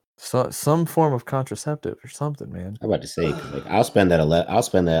some form of contraceptive or something, man. I'm about to say, 'cause, like, I'll spend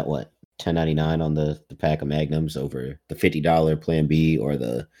that what $10.99 on the pack of Magnums over the $50 Plan B or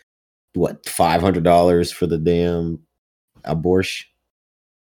the $500 for the damn abortion.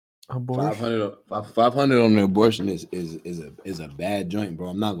 500 on the abortion is a bad joint, bro.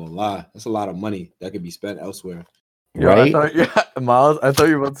 I'm not gonna lie. That's a lot of money that could be spent elsewhere. Right? Miles, I thought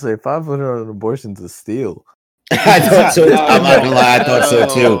you were about to say 500 on abortion's a steal. I thought so. I'm not gonna lie. I thought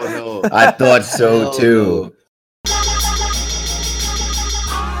so too. No. I thought so too.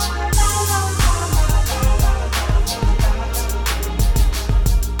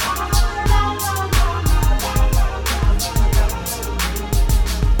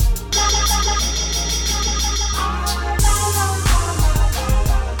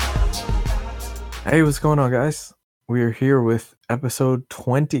 Hey, what's going on, guys? We are here with episode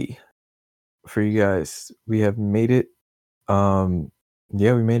 20 for you guys. We have made it. We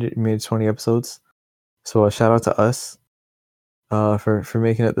made it. We made 20 episodes. So a shout out to us for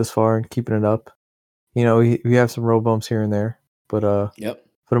making it this far and keeping it up. You know, we have some road bumps here and there, but Yep.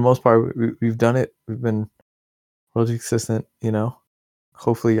 for the most part, we've done it. We've been really consistent. You know,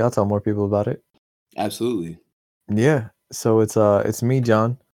 hopefully, I'll tell more people about it. Absolutely. Yeah. So it's me,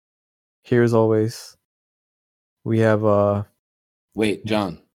 John. Here as always, we have Wait,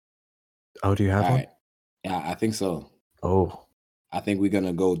 John. Oh, do you have All one? right. Yeah, I think so. Oh, I think we're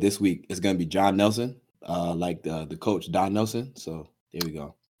gonna go this week. It's gonna be John Nelson, like the coach Don Nelson. So there we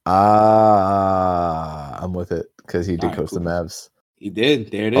go. I'm with it because he did Alright, coach cool. the Mavs. He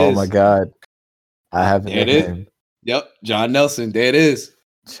did. There it is. Oh my God, I have the There it is. nickname. Yep, John Nelson. There it is.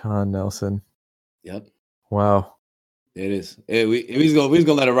 John Nelson. Yep, Wow. there it is. We was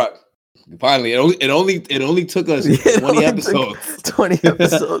gonna let it rock. Finally, it only took us It 20 only took episodes. 20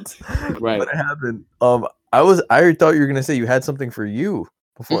 episodes. Right. But it happened. I thought you were gonna say you had something for you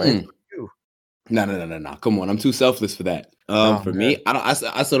before. Mm-mm. You. No. Come on, I'm too selfless for that. Oh, For man. me, I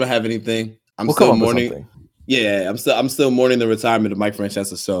still don't have anything. I'm We'll still come up with mourning. something. Yeah, I'm still mourning the retirement of Mike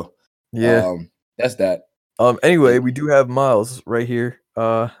Francesa. So Yeah. that's that. Anyway, we do have Miles right here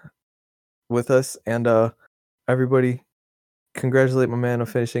with us, and everybody congratulate my man on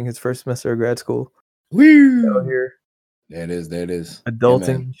finishing his first semester of grad school. Woo! Out here There it is. adulting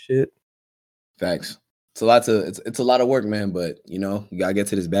man. and shit. Facts. It's a lot of work, man. But you gotta get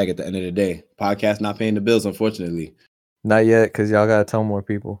to this bag at the end of the day. Podcast not paying the bills, unfortunately. Not yet, because y'all gotta tell more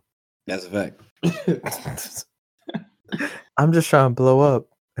people. That's a fact. I'm just trying to blow up.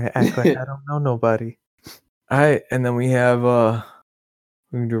 I act like I don't know nobody. All right, and then we have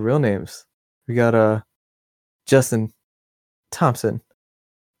we can do real names. We got Justin Thompson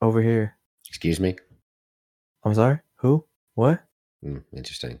over here. Excuse me. I'm sorry. Who? What?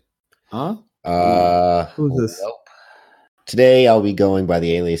 Interesting. Huh? Who's this? Nope. Today I'll be going by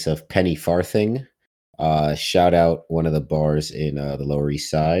the alias of Penny Farthing. Shout out one of the bars in the Lower East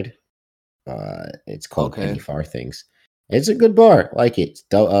Side. It's called Okay. Penny Farthings. It's a good bar. Like it. It's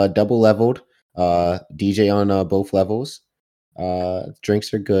double leveled. DJ on both levels.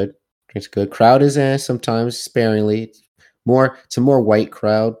 Drinks are good. Crowd is sometimes sparingly. It's a more white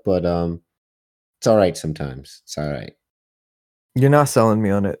crowd, but it's all right sometimes. It's all right. You're not selling me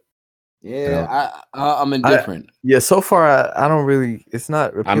on it. Yeah, I'm indifferent. Yeah, so far I don't really. It's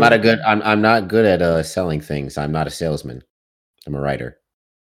not. I'm not good at selling things. I'm not a salesman. I'm a writer.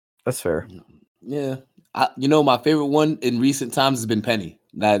 That's fair. Yeah. My favorite one in recent times has been Penny.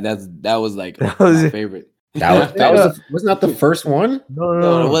 That was like That was my it. favorite. Wasn't that the first one?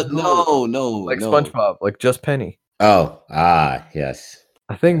 No. No. Like SpongeBob, like just Penny. Oh, yes.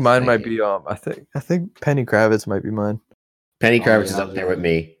 I think Yes, mine thank might you. be I think Penny Kravitz might be mine. Penny Oh, Kravitz yeah, is up there yeah. with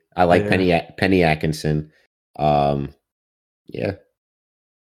me. I like Yeah. Penny Atkinson. Yeah.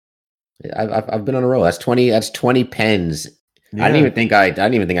 I've been on a roll. That's 20 pens. Yeah. I didn't even think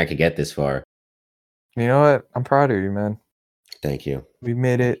I could get this far. You know what? I'm proud of you, man. Thank you. We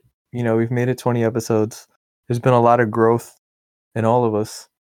made it. We've made it 20 episodes. There's been a lot of growth in all of us,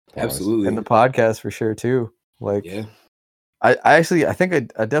 Absolutely. and the podcast for sure too. Like, Yeah. I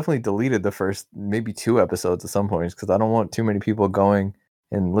think I definitely deleted the first maybe 2 episodes at some points because I don't want too many people going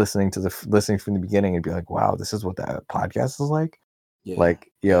and listening from the beginning and be like, wow, this is what that podcast is like. Yeah.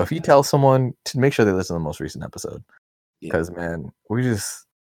 Like, if you tell someone to make sure they listen to the most recent episode, Yeah. because man, we just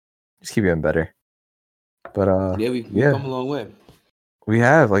keep getting better. But We've yeah. come a long way. we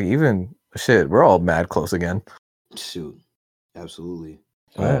have like even shit. We're all mad close again. Shoot. Absolutely.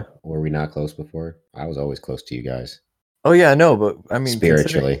 Yeah. Were we not close before? I was always close to you guys. Oh yeah, no, but I mean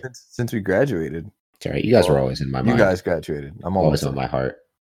Spiritually. considering since we graduated, It's all right. You guys were always in my mind. you guys graduated. I'm always almost on my heart.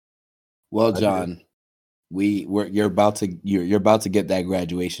 Well, I do. John, you're about to get that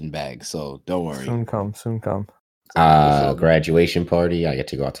graduation bag, so don't worry. Soon come. Graduation party. I get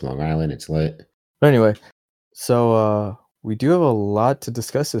to go out to Long Island. It's lit. But anyway, so we do have a lot to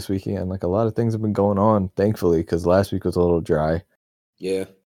discuss this weekend. Like a lot of things have been going on, thankfully, because last week was a little dry. Yeah.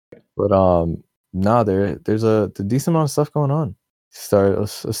 But there's a decent amount of stuff going on. Started with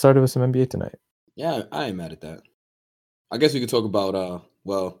some NBA tonight. Yeah, I ain't mad at that. I guess we could talk about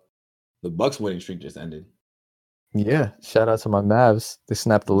the Bucks winning streak just ended. Yeah, shout out to my Mavs. They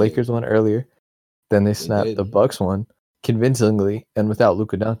snapped the Lakers one earlier, then they snapped the Bucks one convincingly and without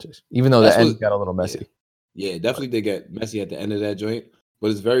Luka Doncic. Even though the end got a little messy. Yeah, definitely did get messy at the end of that joint.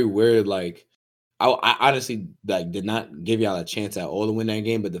 But it's very weird. Like, I honestly did not give y'all a chance at all to win that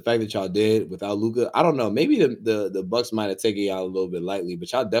game. But the fact that y'all did without Luka, I don't know. Maybe the Bucks might have taken y'all a little bit lightly,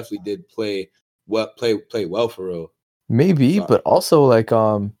 but y'all definitely did play well for real. Maybe, but also like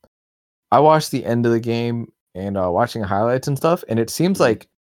I watched the end of the game and watching highlights and stuff, and it seems like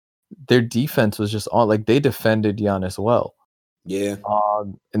their defense was just on. Like they defended Giannis well. Yeah.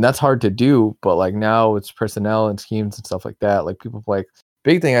 And that's hard to do, but like now it's personnel and schemes and stuff like that. Like people play.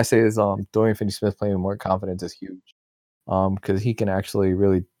 Big thing I say is Dorian Finney-Smith playing with more confidence is huge. Because he can actually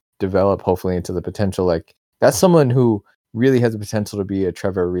really develop hopefully into the potential. Like that's someone who really has the potential to be a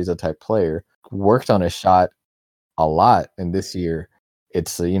Trevor Ariza type player. Worked on his shot a lot, and this year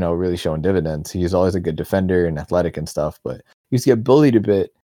it's really showing dividends. He's always a good defender and athletic and stuff, but he used to get bullied a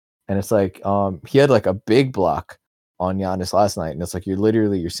bit, and it's like he had like a big block on Giannis last night, and it's like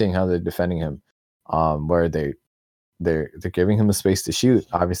you're seeing how they're defending him, where they're giving him the space to shoot.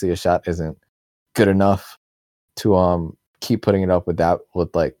 Obviously, a shot isn't good enough to keep putting it up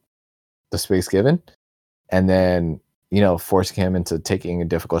with like the space given, and then forcing him into taking a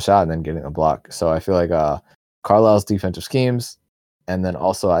difficult shot and then getting a block. So I feel like Carlisle's defensive schemes, and then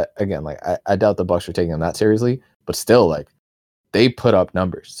also I doubt the Bucks are taking them that seriously, but still like they put up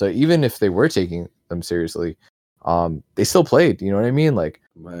numbers. So even if they were taking them seriously, they still played. You know what I mean? Like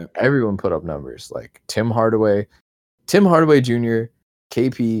everyone put up numbers. Like Tim Hardaway Jr.,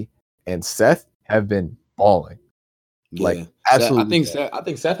 KP, and Seth have been balling. Yeah. Like absolutely. I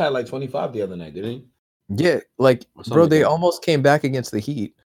think Seth had like 25 the other night, didn't he? Yeah, like bro, they almost came back against the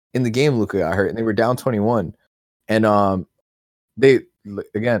Heat in the game. Luka got hurt, and they were down 21. And I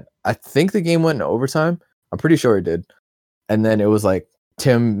think the game went into overtime. I'm pretty sure it did. And then it was like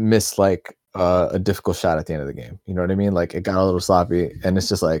Tim missed like a difficult shot at the end of the game. You know what I mean? Like it got a little sloppy, and it's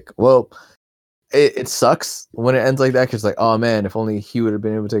just like, well, it sucks when it ends like that because like, oh man, if only he would have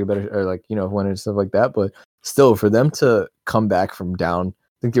been able to take a better, or like when it's stuff like that. But still, for them to come back from down,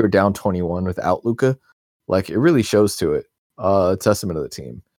 I think they were down 21 without Luka. Like it really shows to it. A testament to the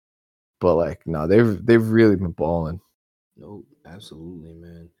team. But like no, they've really been balling. No, absolutely,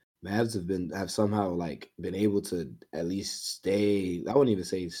 man. Mavs have somehow like been able to at least stay. I wouldn't even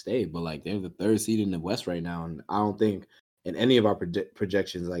say stay, but like they're the third seed in the West right now, and I don't think in any of our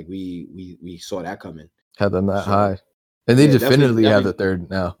projections like we saw that coming. Had them that high, and they definitively have the third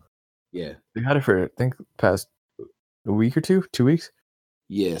now. Yeah, they had it for I think past a week or 2 weeks.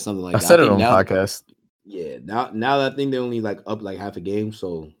 Yeah, something like that. I said it on the podcast. Yeah, now I think they're only like up like half a game,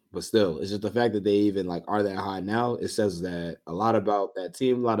 so but still, it's just the fact that they even like are that high now. It says that a lot about that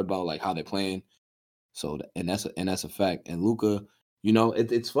team, a lot about like how they're playing. So and that's a fact. And Luka,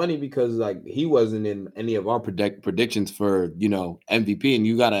 it's funny because like he wasn't in any of our predictions for MVP, and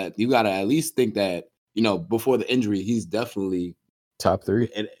you gotta at least think that before the injury, he's definitely top 3.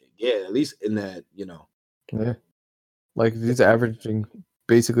 And yeah, at least in that Yeah, like he's averaging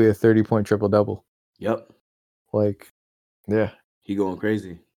basically a 30-point triple-double. Yep. Like, yeah. He going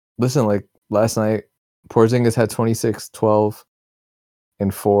crazy. Listen, like last night, Porzingis had 26, 12,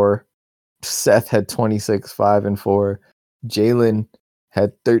 and 4. Seth had 26, 5, and 4. Jalen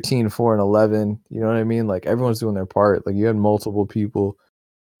had 13, 4, and 11. You know what I mean? Like everyone's doing their part. Like you had multiple people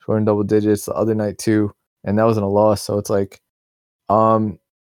scoring double digits the other night too, and that wasn't a loss. So it's like,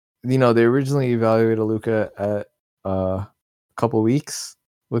 they originally evaluated Luka at a couple weeks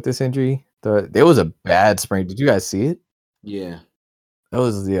with this injury. There was a bad sprain. Did you guys see it? Yeah. That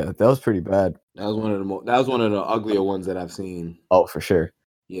was pretty bad. That was one of the uglier ones that I've seen. Oh, for sure.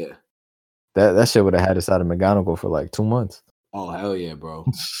 Yeah. That shit would have had us out of McGonagall for like 2 months. Oh hell yeah, bro.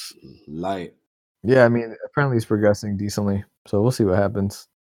 Light. Yeah, I mean, apparently he's progressing decently. So we'll see what happens.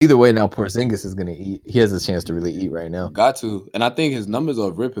 Either way, now Porzingis is gonna eat. He has a chance to really eat right now. Got to, and I think his numbers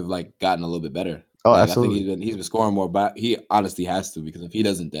of Rip have like gotten a little bit better. Oh, like, absolutely. I think he's been scoring more, but he honestly has to, because if he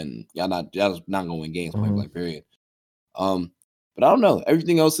doesn't, then y'all not gonna win games. Point blank, period. But I don't know.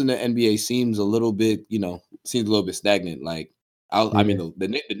 Everything else in the NBA seems a little bit, stagnant. Like I mean,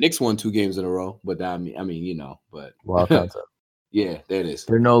 the Knicks won 2 games in a row, but I mean, you know, but Wild concept. yeah, there it is.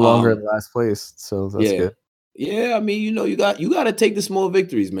 They're no longer in last place, so that's good. Yeah, I mean, you know, you got to take the small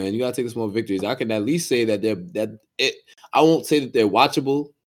victories, man. You got to take the small victories. I can at least say that I won't say that they're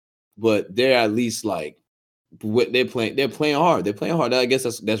watchable, but they're at least like what they're playing. They're playing hard. They're playing hard. I guess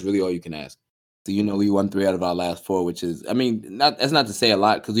that's really all you can ask. So, you know, we won 3 out of our last 4, which is, I mean, that's not to say a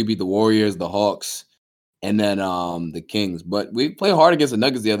lot because we beat the Warriors, the Hawks, and then the Kings. But we played hard against the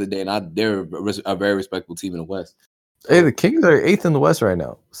Nuggets the other day, and they're a very respectable team in the West. So, hey, the Kings are 8th in the West right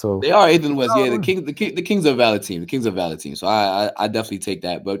now. So they are 8th in the West. Yeah, the Kings are a valid team. The Kings are a valid team. So I definitely take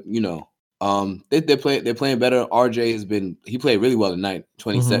that. But you know, they're playing better. RJ he played really well tonight,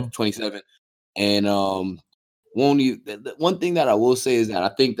 27. And one thing that I will say is that I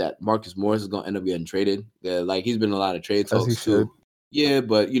think that Marcus Morris is gonna end up getting traded. Yeah, like he's been in a lot of trade talks too. Yeah,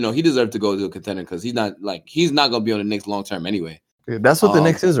 but you know, he deserves to go to a contender because he's not gonna be on the Knicks long term anyway. Dude, that's what the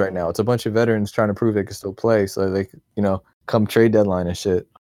Knicks is right now. It's a bunch of veterans trying to prove they can still play, so they, you know, come trade deadline and shit.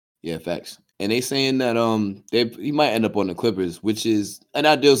 Yeah, facts. And they saying that he might end up on the Clippers, which is an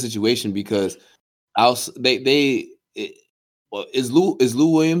ideal situation because is Lou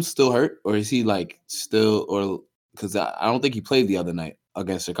Williams still hurt or is he like still or because I don't think he played the other night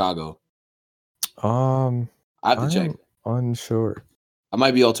against Chicago. I have to check. Unsure. I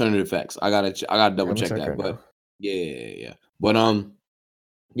might be alternative facts. I gotta double check that. But yeah. But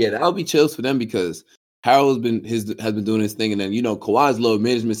yeah, that'll be chills for them because Harold has been doing his thing, and then you know Kawhi's load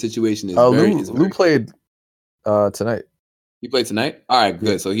management situation is Lou played tonight. He played tonight? All right, good.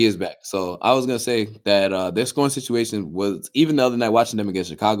 Yeah. So he is back. So I was gonna say that their scoring situation was even the other night watching them against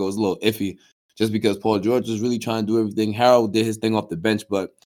Chicago was a little iffy, just because Paul George was really trying to do everything. Harold did his thing off the bench,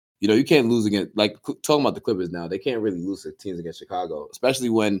 but you know you can't lose against talking about the Clippers now. They can't really lose to teams against Chicago, especially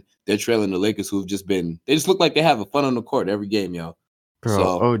when they're trailing the Lakers, who've just been. They just look like they have fun on the court every game, yo. Bro,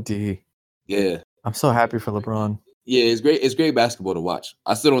 so, OD. Yeah, I'm so happy for LeBron. Yeah, it's great. It's great basketball to watch.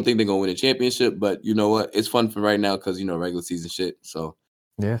 I still don't think they're gonna win a championship, but you know what? It's fun for right now because you know regular season shit. So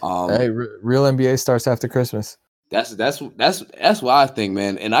yeah, hey, real NBA starts after Christmas. That's what I think,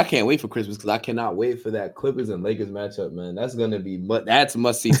 man. And I can't wait for Christmas because I cannot wait for that Clippers and Lakers matchup, man. That's gonna be that's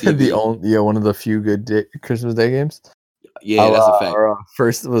must see TV. One of the few good Christmas Day games. Yeah, that's a fact. Our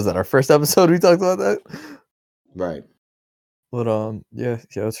first episode we talked about that? Right. But yeah,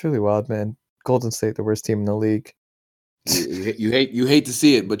 it's really wild, man. Golden State, the worst team in the league. You hate to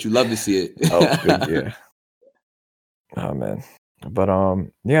see it, but you love to see it. Oh, good, yeah. Oh man, but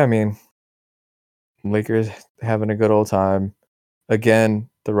yeah, I mean, Lakers having a good old time. Again,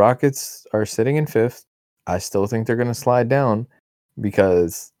 the Rockets are sitting in 5th. I still think they're gonna slide down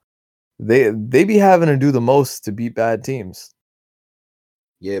because they be having to do the most to beat bad teams.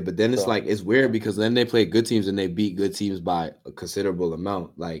 Yeah, but then it's like it's weird because then they play good teams and they beat good teams by a considerable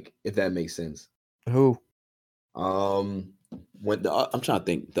amount. Like if that makes sense. Who? I'm trying to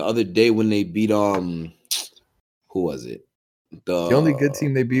think. The other day when they beat who was it? The only good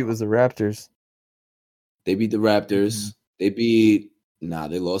team they beat was the Raptors. They beat the Raptors. Mm-hmm.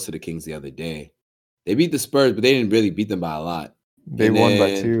 They lost to the Kings the other day. They beat the Spurs, but they didn't really beat them by a lot. They won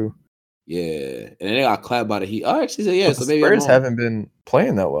by 2. Yeah, and then they got clapped by the Heat. Oh, actually, so yeah. But so maybe Spurs haven't been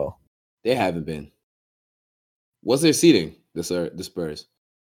playing that well. They haven't been. What's their seeding? The Spurs.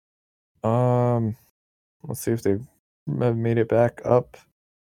 Let's see if they have made it back up.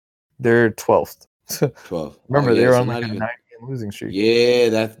 They're 12th. 12th. Remember, they were on like a 9-game losing streak. Yeah,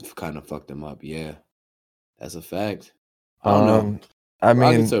 that kind of fucked them up. Yeah, that's a fact. I don't know. I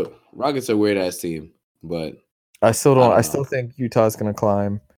mean, Rockets are a weird ass team, but I still don't. I still think Utah's gonna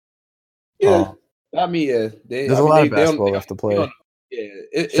climb. Yeah, I mean, yeah. There's a lot of basketball left to play.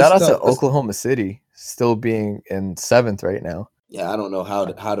 Shout out to Oklahoma City still being in 7th right now. Yeah, I don't know how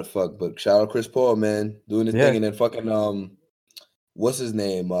to fuck, but shout out Chris Paul, man, doing his thing, and then fucking what's his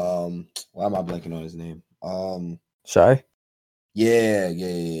name? Why am I blanking on his name? Shy.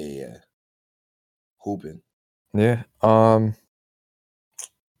 Yeah. Hooping. Yeah.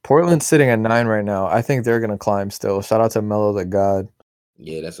 Portland's sitting at 9 right now. I think they're gonna climb still. Shout out to Melo the God.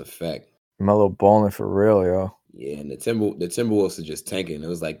 Yeah, that's a fact. Melo balling for real, yo. Yeah, and the Timberwolves are just tanking. It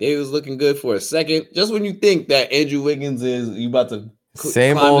was like they was looking good for a second. Just when you think that Andrew Wiggins is you about to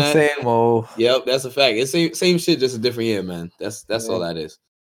same old. Yep, that's a fact. It's same shit, just a different year, man. That's all that is.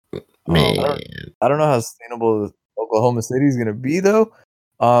 Man, I don't know how sustainable Oklahoma City is gonna be though.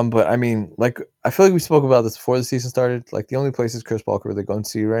 But I mean, like I feel like we spoke about this before the season started. Like the only places Chris Paul could really go and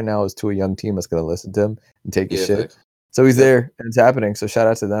see right now is to a young team that's gonna listen to him and take his shit. Thanks. So he's there and it's happening. So shout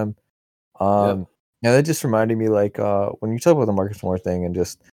out to them. Yeah, that just reminded me like when you talk about the Marcus Morris thing and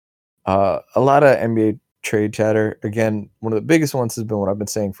just a lot of NBA trade chatter. Again, one of the biggest ones has been what I've been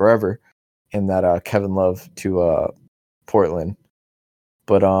saying forever, in that Kevin Love to Portland.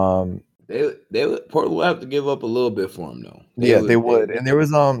 But they would Portland will have to give up a little bit for him though. they would. And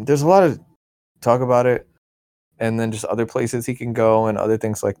there's a lot of talk about it, and then just other places he can go and other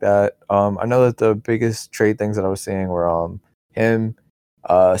things like that. I know that the biggest trade things that I was seeing were him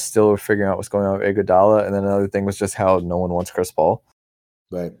still figuring out what's going on with Iguodala, and then another thing was just how no one wants Chris Paul.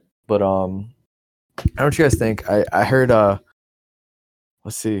 Right. But how don't you guys think? I heard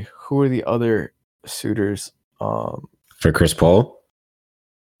let's see, who are the other suitors? For Chris Paul?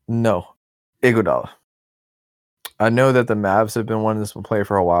 No, Iguodala. I know that the Mavs have been wanting this to play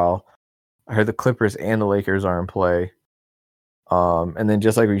for a while. I heard the Clippers and the Lakers are in play. And then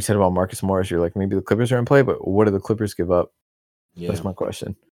just like what you said about Marcus Morris, you're like, maybe the Clippers are in play, but what do the Clippers give up? Yeah. That's my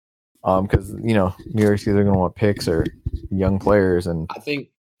question. Because New York's either going to want picks or young players, and I think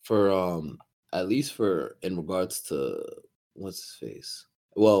for at least for in regards to what's his face.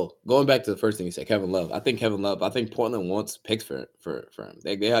 Well, going back to the first thing you said, Kevin Love. I think Portland wants picks for him.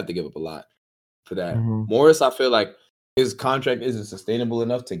 They have to give up a lot for that. Mhm. Morris, I feel like his contract isn't sustainable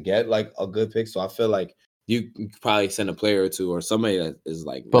enough to get like a good pick. So I feel like you could probably send a player or two or somebody that is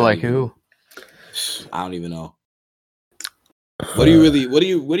like. But like who? I don't even know. What do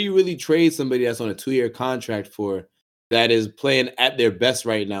you really trade somebody that's on a 2-year contract for that is playing at their best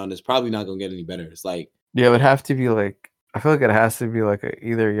right now and is probably not gonna get any better? It's like, Yeah, it would have to be like, I feel like it has to be like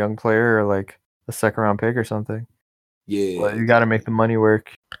either a young player or like a second round pick or something. yeah, But you got to make the money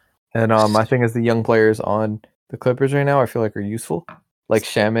work. And I think as the young players on the Clippers right now, I feel like are useful, like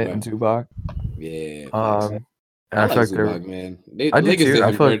Shamit and Zubac. yeah. And I feel like they're. Zubac, man. The I do Lakers too. did I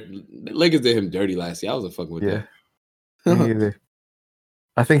him feel like- dirty. Lakers did him dirty last year. I wasn't fucking with Yeah. that. Me either.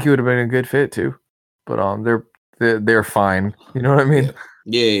 I think he would have been a good fit too, but they're fine. You know what I mean?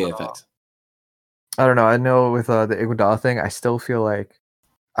 Yeah, facts. I don't know. I know with the Iguodala thing, I still feel like,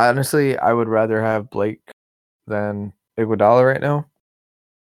 honestly, I would rather have Blake than Iguodala right now.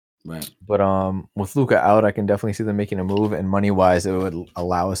 Right. But with Luka out, I can definitely see them making a move, and money wise, it would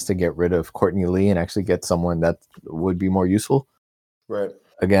allow us to get rid of Courtney Lee and actually get someone that would be more useful. Right.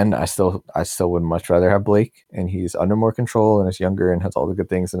 Again, I still would much rather have Blake, and he's under more control and is younger and has all the good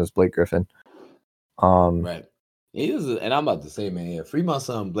things than is Blake Griffin. Right. He is, and I'm about to say, man, yeah, free my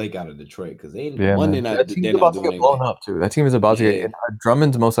son Blake out of Detroit because they Yeah, one man. they're That not team's about to doing get blown anything. up too. That team is about to Yeah. get.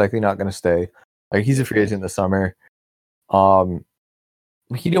 Drummond's most likely not going to stay. Like he's a free agent this summer.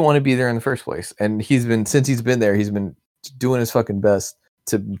 He didn't want to be there in the first place, and since he's been there, he's been doing his fucking best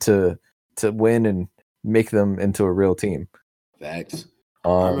to win and make them into a real team. Facts.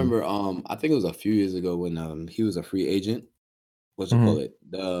 I remember I think it was a few years ago when he was a free agent. What's you call it?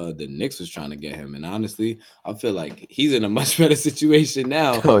 The Knicks was trying to get him, and honestly, I feel like he's in a much better situation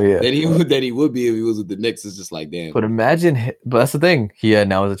now Oh yeah, than he would be if he was with the Knicks. It's just like, damn. but imagine, but that's the thing. He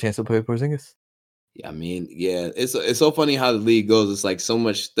now has a chance to play with Porzingis. Yeah, I mean, yeah, it's so funny how the league goes. It's like so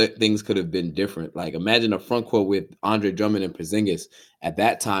much things could have been different. Like imagine a front court with Andre Drummond and Porzingis at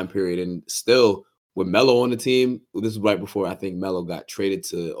that time period, and still with Melo on the team. This is right before I think Melo got traded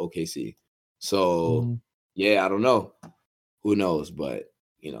to OKC. So yeah, I don't know. Who knows? But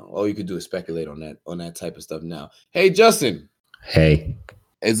all you could do is speculate on that type of stuff now. Hey, Justin. Hey.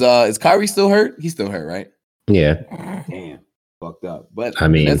 Is Kyrie still hurt? He's still hurt, right? Yeah. Damn. Fucked up. But I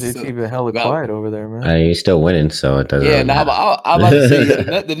mean, it's even hella quiet over there, man. He's still winning, so it doesn't. Yeah, I'm about to say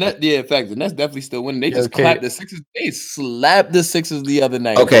the Nets. Yeah, in fact, the Nets definitely still winning. They just clapped the Sixers. They slapped the Sixers the other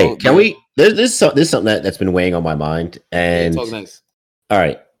night. Okay, bro. can we? There's something that's been weighing on my mind, and talk nice. All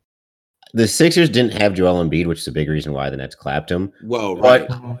right. The Sixers didn't have Joel Embiid, which is a big reason why the Nets clapped him. Well, right.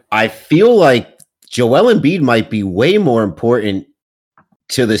 But I feel like Joel Embiid might be way more important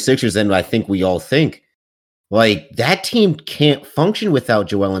to the Sixers than I think we all think. Like, that team can't function without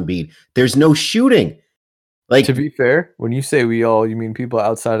Joel Embiid. There's no shooting. Like, to be fair, when you say we all, you mean people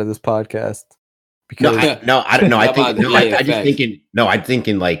outside of this podcast? Because I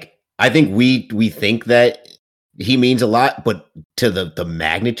think we think that he means a lot, but to the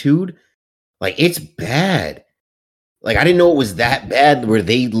magnitude, like, it's bad. Like, I didn't know it was that bad where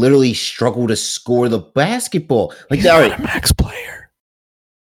they literally struggle to score the basketball. Like, he's not a max player.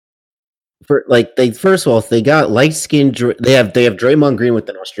 First of all, if they got light skinned, they have Draymond Green with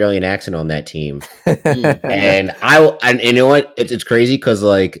an Australian accent on that team, and you know what? It's crazy because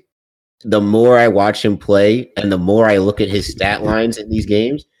like the more I watch him play and the more I look at his stat lines in these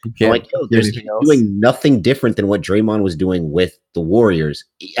games, I'm like, yo, he's doing nothing different than what Draymond was doing with the Warriors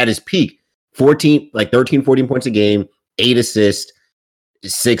at his peak. 13, 14 points a game, 8 assists,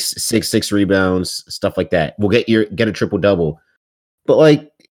 6 rebounds, stuff like that. We'll get a triple double, but like,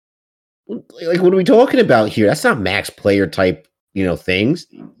 Like, what are we talking about here? That's not max player type, things.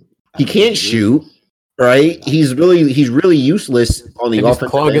 He can't shoot, right? He's really useless on the And he's offensive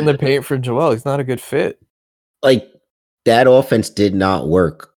clogging end. the paint for Joel. He's not a good fit. Like, that offense did not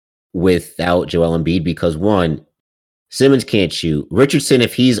work without Joel Embiid because, one, Simmons can't shoot. Richardson,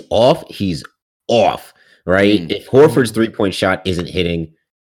 if he's off, right? If Horford's 3-point shot isn't hitting,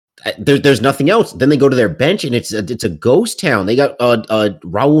 there's nothing else. Then they go to their bench, and it's a ghost town. They got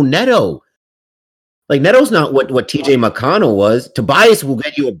Raul Neto. Like, Neto's not what TJ McConnell was. Tobias will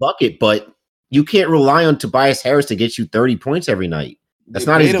get you a bucket, but you can't rely on Tobias Harris to get you 30 points every night. That's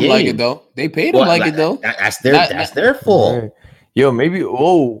not his game. Like it though. They paid him like it though. That's their fault. Right. Yo, maybe.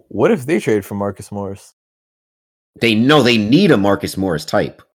 Oh, what if they trade for Marcus Morris? They need a Marcus Morris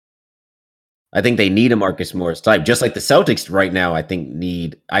type. I think they need a Marcus Morris type, just like the Celtics right now. I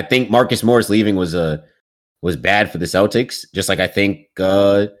think Marcus Morris leaving was bad for the Celtics. Just like I think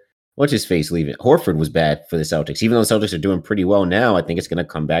what's his face leaving? Horford was bad for the Celtics. Even though the Celtics are doing pretty well now, I think it's going to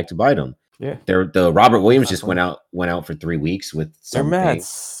come back to bite them. Yeah, the Robert Williams just went out for 3 weeks with something.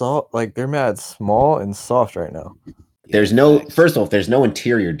 They're mad small and soft right now. First off, there's no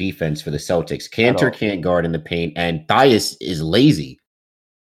interior defense for the Celtics. Cantor can't guard in the paint, and Tyus is lazy.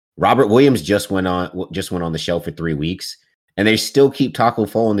 Robert Williams just went on the shelf for 3 weeks, and they still keep Taco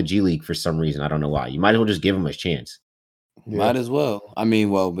Fall in the G League for some reason. I don't know why. You might as well just give him a chance. Yeah. Might as well. I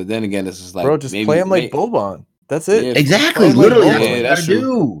mean, but then again, this is like, bro, just play him like Boban. That's it. Yeah, exactly. Literally, that's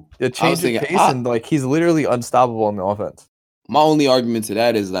true. The change of pace, and like he's literally unstoppable on the offense. My only argument to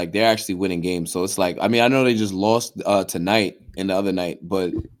that is like they're actually winning games. So it's like, I mean, I know they just lost tonight and the other night,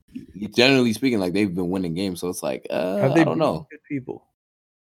 but generally speaking, like they've been winning games. So it's like, I don't know. Good people.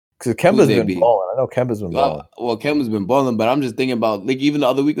 Because Kemba's been balling. I know Kemba's been balling. Well, Kemba's been balling, but I'm just thinking about like even the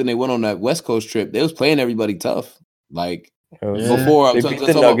other week when they went on that West Coast trip, they was playing everybody tough. Like before, they beat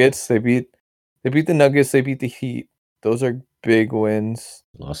the Nuggets. They beat the Nuggets. They beat the Heat. Those are big wins.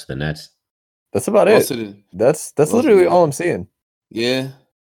 Lost to the Nets. That's about it. That's literally all I'm seeing. Yeah. And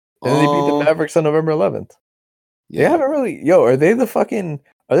then they beat the Mavericks on November 11th. Yeah. They haven't really. Yo, are they the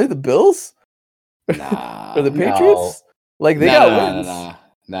Bills? Nah. Or the Patriots? No. Like they got wins.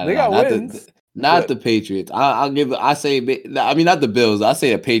 They got wins. Not the Patriots. I say not the Bills. I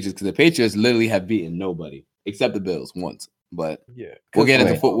say the Patriots because the Patriots literally have beaten nobody except the Bills once. But we'll get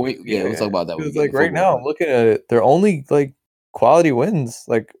into football. Yeah, we'll talk about that. Because like right now, I'm looking at it, they're only like quality wins.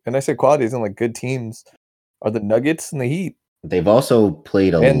 Like, and I say quality isn't like good teams. Are the Nuggets and the Heat? They've also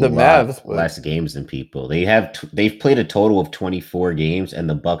played lot Mavs, less games than people. They've played a total of 24 games, and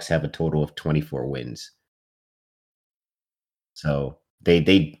the Bucks have a total of 24 wins. So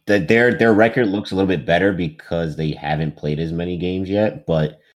their record looks a little bit better because they haven't played as many games yet.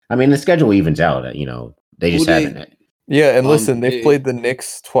 But I mean, the schedule evens out. They just haven't. Yeah, and listen, they've played the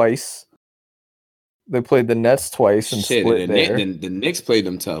Knicks twice. They played the Nets twice and split there. The Knicks played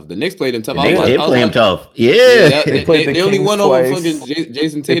them tough. The Knicks played them tough. They did play them tough. Yeah. They only won over fucking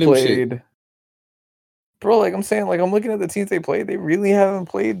Jason Tatum shit. Bro, like I'm saying, like I'm looking at the teams they played. They really haven't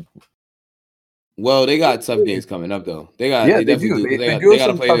played. Well, they got tough games coming up though. They got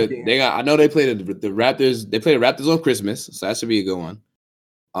to play. They got. I know they played the Raptors. They played the Raptors on Christmas, so that should be a good one.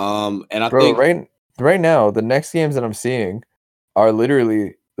 And I think right now the next games that I'm seeing are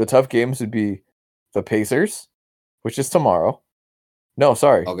literally the tough games would be the Pacers, which is tomorrow. No,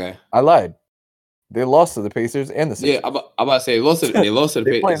 sorry. Okay, I lied. They lost to the Pacers and the Sixers. Yeah, I'm about to say they lost to the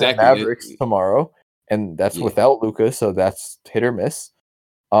Pacers. Exactly. The Mavericks tomorrow, and that's without Luka, so that's hit or miss.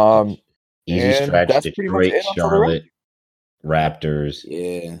 Easy stretch. Detroit, Charlotte,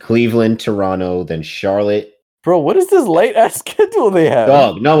 Raptors, Cleveland, Toronto, then Charlotte. Bro, what is this late ass schedule they have?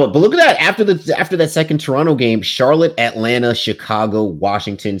 Dog, no, but look at that. After that second Toronto game, Charlotte, Atlanta, Chicago,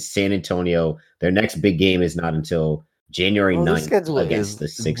 Washington, San Antonio. Their next big game is not until January 9th against the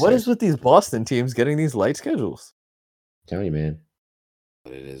Sixers. What is with these Boston teams getting these light schedules? Tell you, man.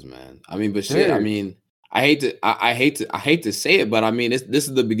 What it is, man. I mean, but shit. I mean, I hate to say it, but I mean, this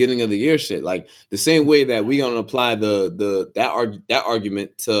is the beginning of the year, shit. Like the same way that we gonna apply that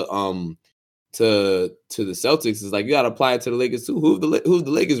argument to the Celtics is like you gotta apply it to the Lakers too. Who's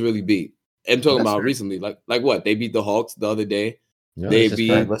the Lakers really beat? I'm talking about recently, like what they beat the Hawks the other day. No, they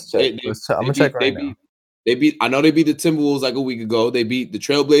beat. Let's check. I'm gonna check right now. They beat. I know they beat the Timberwolves like a week ago. They beat the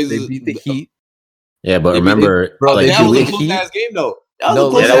Trailblazers. They beat the Heat. Yeah, but remember, that was a close-ass game though.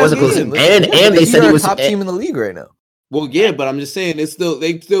 That was a close game. And they said he was top team in the league right now. Well, yeah, but I'm just saying they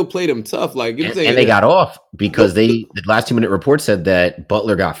still played them tough. Like and they got off because the last 2-minute report said that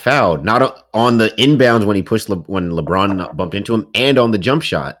Butler got fouled, not on the inbounds when he pushed when LeBron bumped into him, and on the jump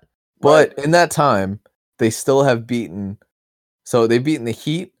shot. But in that time, they still have beaten. So they've beaten the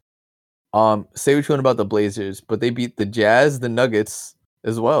Heat, Say what you want about the Blazers, but they beat the Jazz, the Nuggets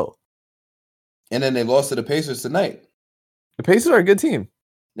as well. And then they lost to the Pacers tonight. The Pacers are a good team.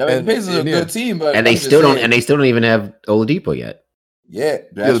 I mean, the Pacers are a good team, but and they still don't. And they still don't even have Oladipo yet. Yeah,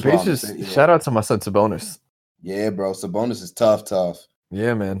 the Pacers. Shout out to my son Sabonis. Yeah, bro, Sabonis is tough.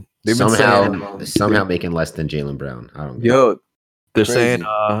 Yeah, man. They've somehow making less than Jaylen Brown. I don't. Yo, they're saying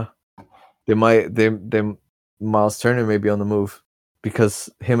they Miles Turner may be on the move because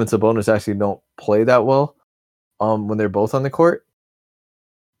him and Sabonis actually don't play that well when they're both on the court,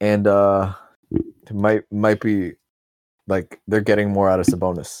 and it might be like they're getting more out of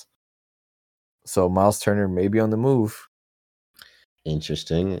Sabonis. So Miles Turner may be on the move.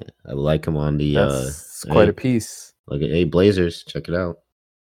 Interesting. I like him on the. That's quite a piece. Look at Blazers. Check it out.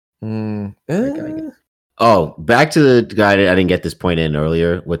 Oh, back to the guy. I didn't get this point in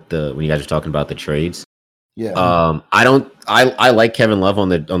earlier with when you guys were talking about the trades. Yeah. I like Kevin Love on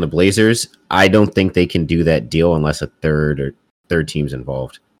the Blazers. I don't think they can do that deal unless a third team's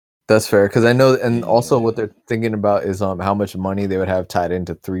involved. That's fair because I know, and also what they're thinking about is how much money they would have tied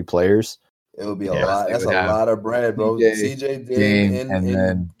into 3 players. It would be a lot. That's a lot of bread, bro. CJ, Dame, and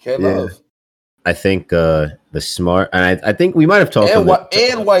then Love. I think the smart, and I think we might have talked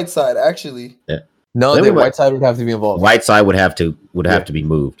and Whiteside actually. Yeah. No, Whiteside would have to be involved. Whiteside would have to be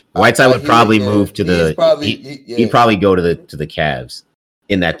moved. Whiteside would probably move to he'd probably go to the Cavs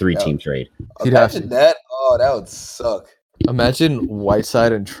in that 3-team trade. Imagine that. Oh, that would suck. Imagine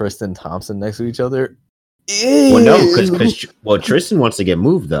Whiteside and Tristan Thompson next to each other. Well, no, because Tristan wants to get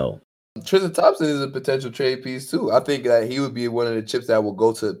moved though. Tristan Thompson is a potential trade piece too. I think that he would be one of the chips that will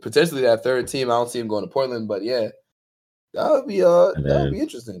go to potentially that 3rd team. I don't see him going to Portland, but yeah, that would be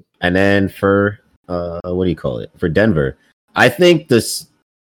interesting. And then for what do you call it? For Denver, I think the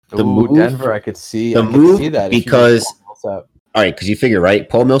move Denver, I could see that because all right, because you figure right,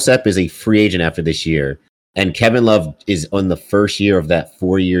 Paul Millsap is a free agent after this year, and Kevin Love is on the first year of that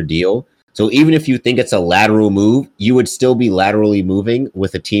 4-year deal. So even if you think it's a lateral move, you would still be laterally moving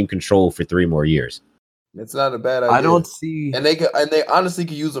with a team control for 3 more years. It's not a bad idea. I don't see, and they honestly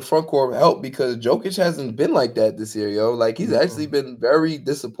could use the front court help because Jokic hasn't been like that this year, yo. Like he's actually been very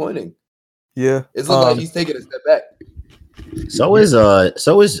disappointing. Yeah, it's like he's taking a step back. So is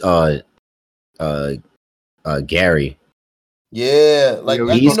Gary. Yeah, like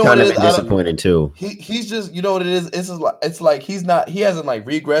he's kind of been disappointing too. He's just, you know what it is. It's like he hasn't like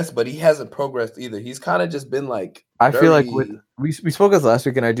regressed, but he hasn't progressed either. He's kind of just been like. I feel like we spoke this last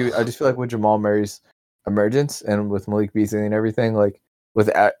week, and I just feel like with Jamal Murray's emergence and with Malik Beasley and everything, like with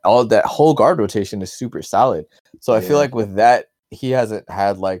all that whole guard rotation is super solid. So I feel like with that, he hasn't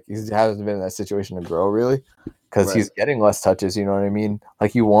been in that situation to grow really because he's getting less touches. You know what I mean?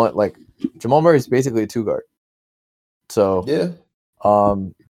 Like you want Jamal Murray's basically a 2 guard. So yeah, I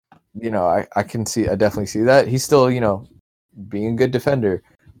definitely see that. He's still, being a good defender,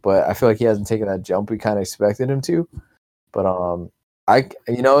 but I feel like he hasn't taken that jump we kind of expected him to. But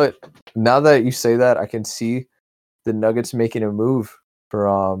now that you say that, I can see the Nuggets making a move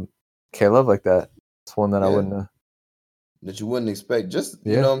for K-Love like that. It's one that I wouldn't that you wouldn't expect. Just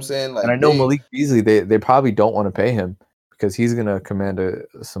you know what I'm saying? Like, and I know Malik Beasley, they probably don't want to pay him because he's gonna command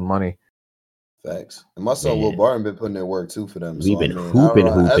some money. Facts. And my son Will Barton been putting in work too for them. We've been hooping.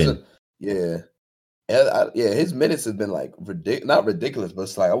 His minutes have been like not ridiculous, but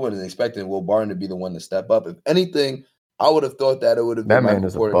it's like I wasn't expecting Will Barton to be the one to step up. If anything, I would have thought that it would have been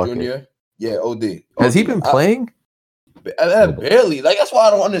Michael Porter Jr. Yeah, OD. Has he been playing? Barely. Like that's why I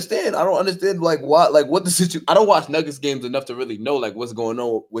don't understand. I don't understand what the situation. I don't watch Nuggets games enough to really know like what's going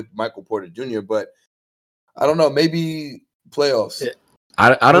on with Michael Porter Jr. But I don't know. Maybe playoffs. Yeah.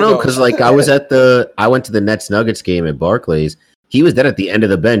 I don't know because like I went to the Nets Nuggets game at Barclays. He was dead at the end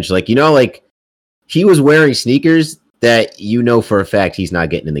of the bench. Like like he was wearing sneakers that for a fact he's not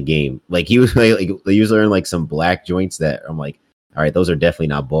getting in the game. Like he was wearing like some black joints that I'm like, all right, those are definitely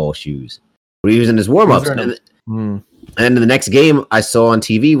not ball shoes. But he was in his warm ups. And then the next game I saw on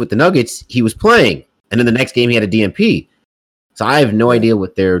TV with the Nuggets, he was playing. And then the next game he had a DNP. So I have no idea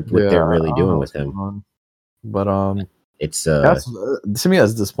what they're really doing with him. But it's to me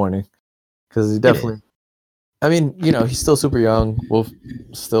that's disappointing because he definitely. I mean, he's still super young. We'll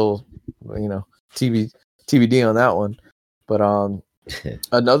still, TBD on that one. But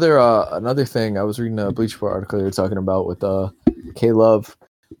another thing I was reading a Bleacher Report article they were talking about with K-Love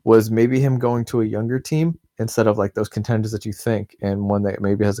was maybe him going to a younger team instead of like those contenders that you think, and one that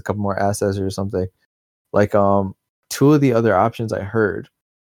maybe has a couple more assets or something. Like 2 of the other options I heard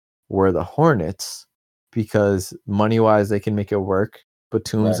were the Hornets. Because money-wise, they can make it work.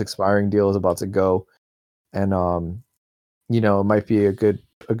 Batum's expiring deal is about to go. And, it might be a good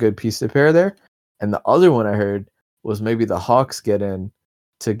a good piece to pair there. And the other one I heard was maybe the Hawks get in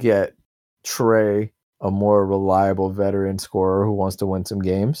to get Trey, a more reliable veteran scorer who wants to win some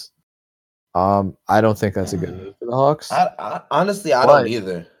games. I don't think that's a good move for the Hawks. Honestly, I But- don't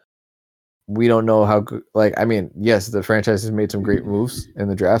either. We don't know how good. Like, I mean, yes, the franchise has made some great moves in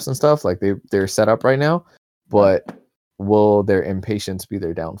the drafts and stuff. Like they're set up right now, but will their impatience be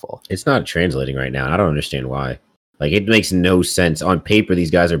their downfall? It's not translating right now. And I don't understand why. Like, it makes no sense. On paper,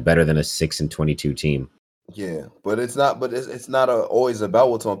 these guys are better than a 6-22 team. Yeah, but it's not. But it's not always about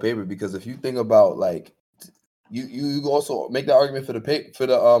what's on paper, because if you think about like you also make the argument for the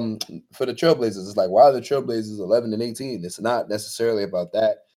Trailblazers. It's like, why are the Trailblazers 11-18? It's not necessarily about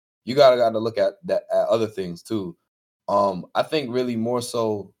that. You gotta look at that at other things too. I think really more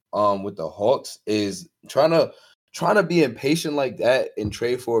so with the Hawks is trying to be impatient like that and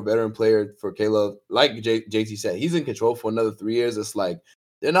trade for a veteran player for Caleb. Like JT said, he's in control for another 3 years. It's like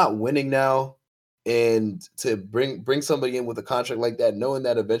they're not winning now, and to bring somebody in with a contract like that, knowing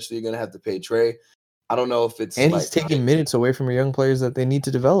that eventually you're gonna have to pay Trey. I don't know if it's And like, he's taking minutes away from young players that they need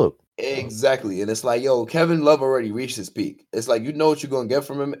to develop. Exactly. And it's like, yo, Kevin Love already reached his peak. It's like, you know what you're going to get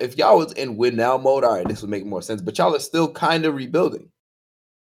from him. If y'all was in win now mode, all right, this would make more sense. But y'all are still kind of rebuilding.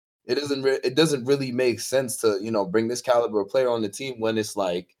 It doesn't really make sense to, bring this caliber of player on the team when it's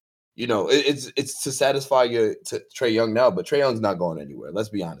like, it's to satisfy Trey Young now, but Trey Young's not going anywhere. Let's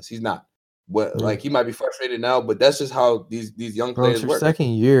be honest. He's not. Like, he might be frustrated now, but that's just how these young Bro, players it's your work.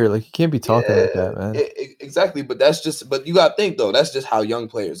 second year. Like, you can't be talking like that, man. Exactly. But but you got to think though, that's just how young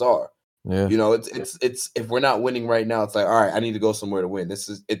players are. Yeah. It's if we're not winning right now, it's like, all right, I need to go somewhere to win.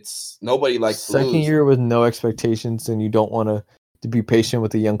 It's nobody likes to second lose. year with no expectations, and you don't want to be patient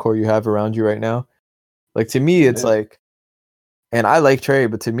with the young core you have around you right now. Like, to me, it's like, and I like Trey,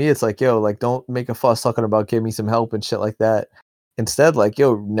 but to me, it's like, yo, like, don't make a fuss talking about give me some help and shit like that. Instead, like,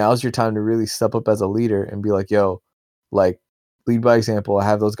 yo, now's your time to really step up as a leader and be like, yo, like, lead by example.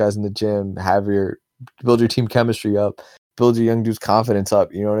 Have those guys in the gym. Build your team chemistry up. Build your young dude's confidence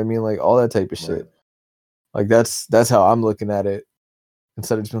up. You know what I mean? Like, all that type of shit. Like, that's how I'm looking at it.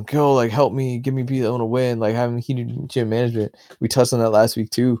 Instead of just being, yo, like, help me, give me beat, I want to win. Like, having heated gym management. We touched on that last week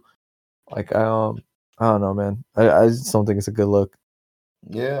too. Like, I don't know, man. I just don't think it's a good look.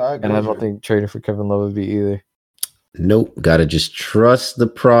 Yeah, I agree. And I don't think trading for Kevin Love would be either. Nope, gotta just trust the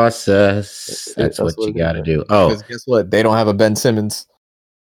process. That's what you gotta do. Oh, because guess what? They don't have a Ben Simmons.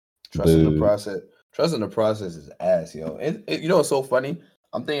 Trusting the process. Trusting the process is ass, yo. You know what's so funny?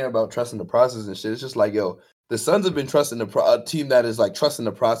 I'm thinking about trusting the process and shit. It's just like, yo, the Suns have been trusting a team that is like trusting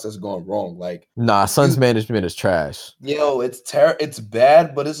the process going wrong. Like, nah, Suns management is trash. Yo, it's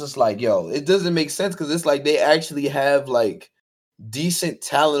bad, but it's just like, yo, it doesn't make sense because it's like they actually have like decent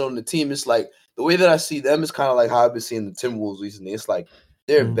talent on the team. It's like the way that I see them is kind of like how I've been seeing the Timberwolves recently. It's like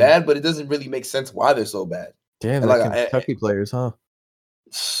they're bad, but it doesn't really make sense why they're so bad. Damn, like Kentucky players, huh?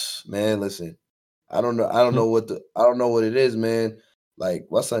 Man, listen, I don't know. I don't know what it is, man. Like,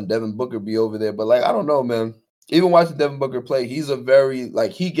 my son Devin Booker be over there, but like, I don't know, man. Even watching Devin Booker play, he's a very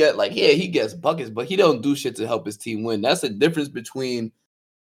he gets buckets, but he don't do shit to help his team win. That's the difference between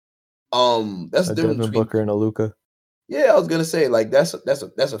Devin Booker and a Luka. Yeah, I was gonna say like that's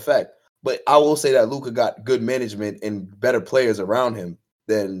a fact. But I will say that Luka got good management and better players around him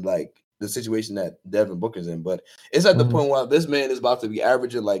than like the situation that Devin Booker's in. But it's at the point where this man is about to be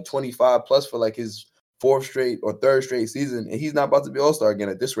averaging like 25 plus for like his fourth straight or third straight season, and he's not about to be All-Star again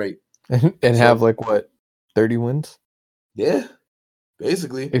at this rate. And have like what, 30 wins? Yeah,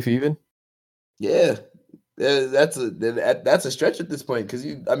 basically. If even. Yeah, that's a stretch at this point because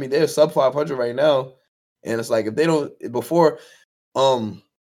they're sub 500 right now, and it's like if they don't before,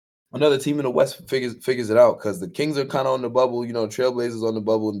 another team in the West figures it out because the Kings are kind of on the bubble, Trailblazers on the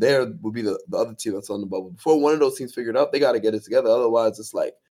bubble, and there will be the other team that's on the bubble. Before one of those teams figure it out, they got to get it together. Otherwise, it's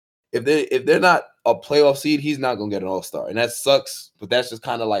like if they're not a playoff seed, he's not gonna get an All-Star, and that sucks. But that's just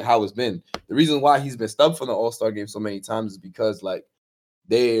kind of like how it's been. The reason why he's been stubbed from the All-Star game so many times is because like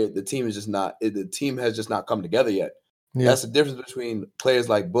the team has just not come together yet. Yeah. That's the difference between players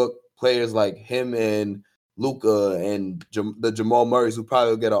like Book, players like him and Luka and the Jamal Murrays, who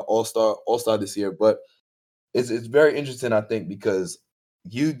probably will get an All-Star this year. But it's very interesting, I think, because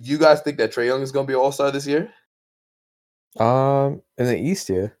you guys think that Trae Young is gonna be an All-Star this year? In the East,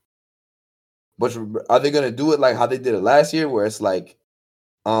 yeah. But are they gonna do it like how they did it last year, where it's like,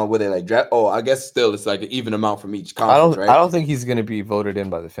 where they like draft? Oh, I guess still it's like an even amount from each conference, right? I don't think he's gonna be voted in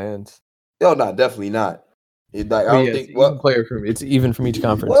by the fans. No, definitely not. I don't think it's even from each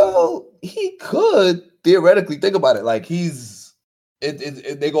conference. Well, he could theoretically think about it. Like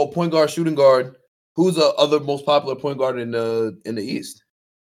they go point guard, shooting guard. Who's the other most popular point guard in the East?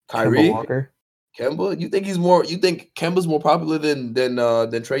 Kyrie, Walker. Kemba. You think he's more? You think Kemba's more popular than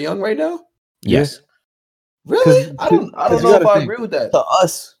Trae Young right now? Yes. Really? I don't know if I agree with that. To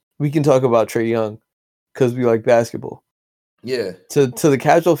us, we can talk about Trae Young because we like basketball. Yeah. To the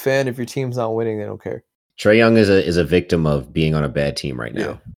casual fan, if your team's not winning, they don't care. Trae Young is a victim of being on a bad team right now.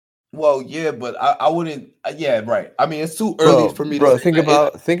 Yeah. Well, yeah, but I wouldn't. Yeah, right. I mean, it's too early for me to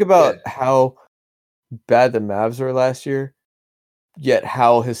think about how bad the Mavs were last year, yet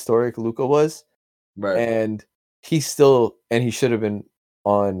how historic Luka was, right? And he should have been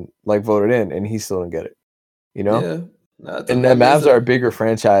voted in, and he still didn't get it. You know, yeah. And the Mavs are a bigger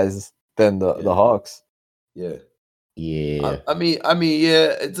franchise than the Hawks. Yeah. Yeah. I mean,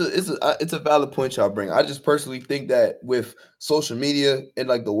 yeah, it's a valid point y'all bring. I just personally think that with social media and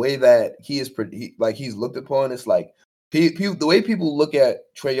like the way that he's looked upon, it's like the way people look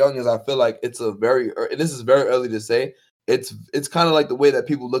at Trae Young is, I feel like it's and this is very early to say. It's kind of like the way that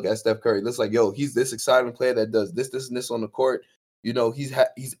people look at Steph Curry. It's like, yo, he's this exciting player that does this, and this on the court. You know, he's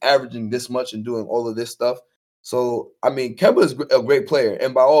averaging this much and doing all of this stuff. So, I mean, Kemba is a great player,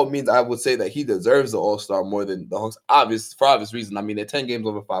 and by all means, I would say that he deserves the All-Star more than the Hawks. For obvious reason. I mean, they're 10 games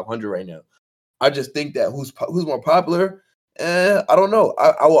over 500 right now. I just think that who's more popular, I don't know.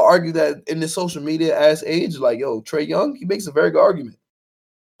 I will argue that in the social media ass age, like, yo, Trae Young, he makes a very good argument.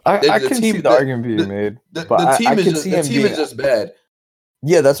 I can see the argument being made, but the team is just bad.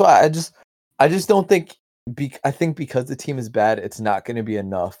 Yeah, that's why I just don't think. I think because the team is bad, it's not going to be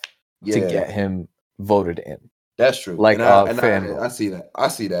enough to get him voted in. That's true. Like fan, I see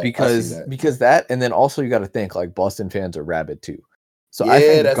that. Because that, and then also you got to think like Boston fans are rabid too. So I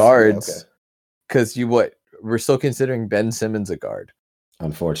think guards, because we're still considering Ben Simmons a guard.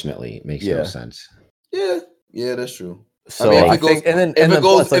 Unfortunately, it makes no sense. Yeah, that's true. So I mean, if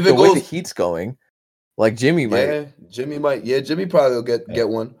the way the Heat's going, like Jimmy might. Yeah, Jimmy might. Yeah, Jimmy probably will get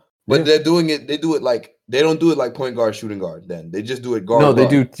one. But they're doing it. They do it like they don't do it like point guard, shooting guard. Then they just do it guard. No, they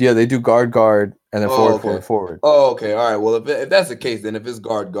do. Yeah, they do guard, and then forward. Oh, okay, all right. Well, if that's the case, then if it's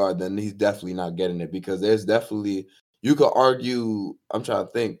guard, then he's definitely not getting it because there's definitely you could argue. I'm trying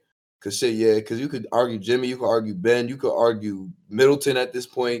to think. Because you could argue Jimmy, you could argue Ben, you could argue Middleton at this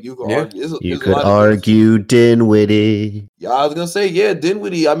point. You could argue. You could argue Dinwiddie. Yeah, I was gonna say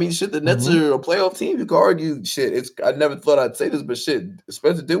Dinwiddie. I mean, shit, the Nets are a playoff team. You could argue shit. I never thought I'd say this, but shit,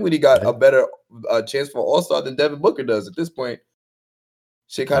 Spencer Dinwiddie got a better chance for All-Star than Devin Booker does at this point.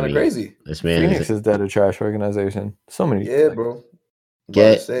 Shit, kind of crazy. This man Phoenix is dead a trash organization. So many. Yeah, bro.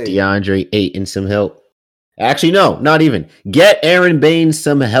 Get DeAndre Ayton some help. Actually, no, not even. Get Aaron Baines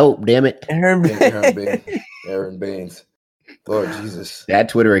some help, damn it. Aaron Baines. Lord Jesus. That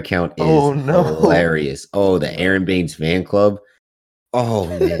Twitter account is hilarious. Oh, the Aaron Baines fan club. Oh,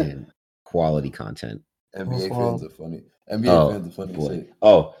 man. Quality content. NBA fans are funny. Fans are funny. Boy.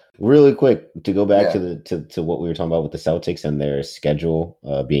 Oh, really quick, to go back to what we were talking about with the Celtics and their schedule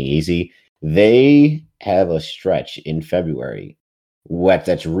being easy. They have a stretch in February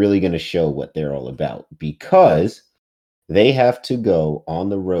that's really going to show what they're all about because they have to go on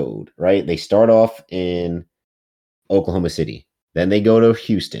the road, right? They start off in Oklahoma City, then they go to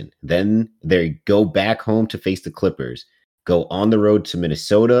Houston, then they go back home to face the Clippers, go on the road to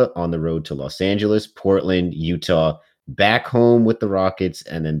Minnesota, on the road to Los Angeles, Portland, Utah, back home with the Rockets,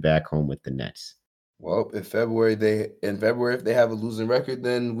 and then back home with the Nets. Well, if they have a losing record,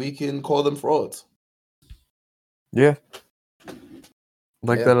 then we can call them frauds. Yeah.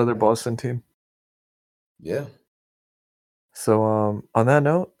 That other Boston team. Yeah. So on that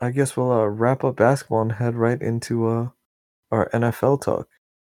note, I guess we'll wrap up basketball and head right into our NFL talk.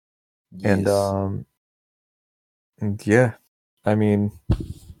 Yes. And yeah, I mean,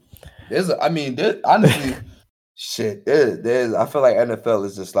 honestly, shit. There's. I feel like NFL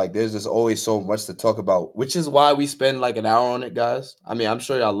is just like there's just always so much to talk about, which is why we spend like an hour on it, guys. I mean, I'm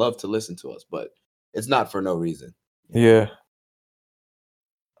sure y'all love to listen to us, but it's not for no reason. Yeah.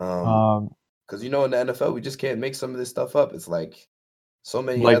 Because in the NFL we just can't make some of this stuff up. It's like so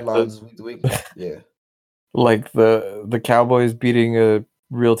many headlines week to week. Yeah, like the Cowboys beating a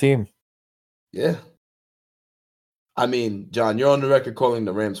real team. Yeah, I mean, John, you're on the record calling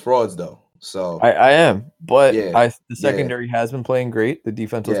the Rams frauds, though. So I am, but the secondary has been playing great. The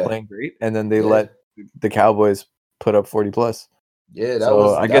defense was playing great, and then they let the Cowboys put up 40+. Yeah,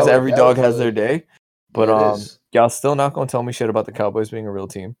 I guess every dog has their day. But y'all still not gonna tell me shit about the Cowboys being a real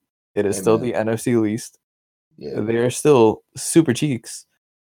team. It is still the NFC least. Yeah. They're still super cheeks.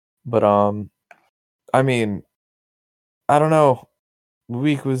 But I mean, I don't know. The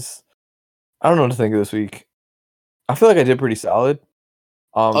week was I don't know what to think of this week. I feel like I did pretty solid.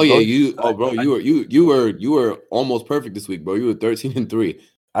 You were almost perfect this week, bro. You were 13-3.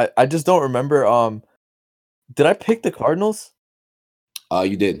 I just don't remember. Did I pick the Cardinals?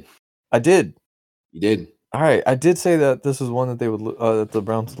 You did. I did. You did. All right, I did say that this was one that they would that the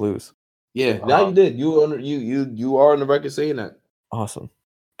Browns would lose. Yeah, now you did. You are on the record saying that. Awesome,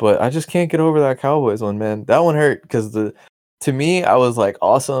 but I just can't get over that Cowboys one, man. That one hurt because to me, I was like,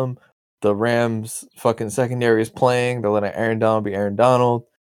 awesome. The Rams fucking secondary is playing. They're letting Aaron Donald be Aaron Donald,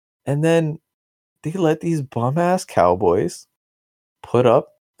 and then they let these bum ass Cowboys put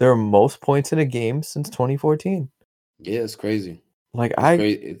up their most points in a game since 2014. Yeah, it's crazy. Like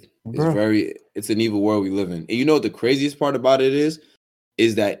It's crazy. It's an evil world we live in. And you know what the craziest part about it is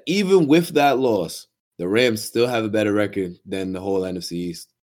that even with that loss, the Rams still have a better record than the whole NFC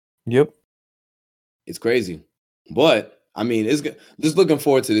East. Yep. It's crazy. But I mean, it's just looking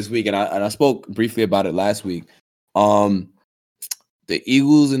forward to this week, and I spoke briefly about it last week. The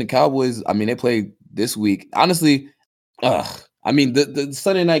Eagles and the Cowboys, I mean, they played this week. Honestly, I mean, the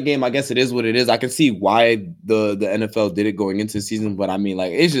Sunday night game, I guess it is what it is. I can see why the NFL did it going into the season, but I mean,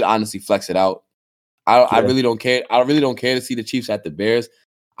 like, it should honestly flex it out. I really don't care. I really don't care to see the Chiefs at the Bears.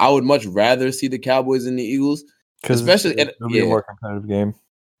 I would much rather see the Cowboys and the Eagles, especially it'll be a more competitive game.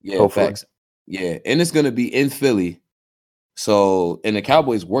 Yeah, hopefully. Facts. Yeah, and it's gonna be in Philly. So, and the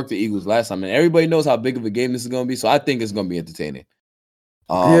Cowboys worked the Eagles last time, and everybody knows how big of a game this is gonna be. So, I think it's gonna be entertaining.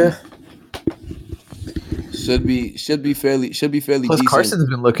 Yeah. Should be fairly Plus, decent. Carson's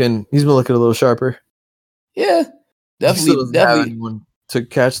been looking. He's been looking a little sharper. Yeah, definitely. Anyone to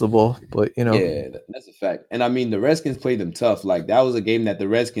catch the ball, but you know. Yeah, that's a fact. And I mean, the Redskins played them tough. Like, that was a game that the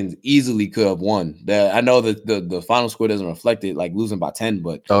Redskins easily could have won. I know that the final score doesn't reflect it, like losing by 10,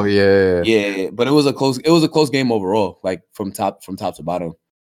 but yeah. But it was a close game overall, like from top to bottom.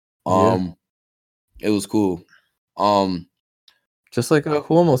 It was cool. Just like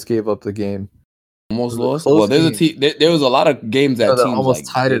who almost gave up the game. Almost lost. Well, there was a lot of games that teams almost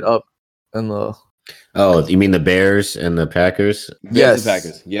tied it up in the. Oh, you mean the Bears and the Packers? Bears and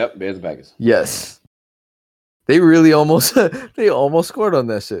Packers. Yep, Bears and Packers. Yes, they really almost scored on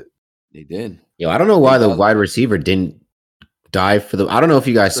that shit. They did. Yo, I don't know why the wide receiver didn't dive for the. I don't know if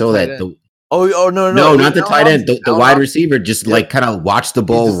you guys saw that. No, not the tight end. The wide receiver just like kind of watched the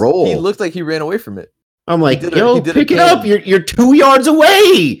ball roll. He looked like he ran away from it. I'm like, pick it up. You're 2 yards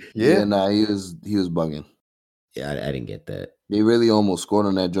away. Yeah, nah, he was bugging. Yeah, I didn't get that. They really almost scored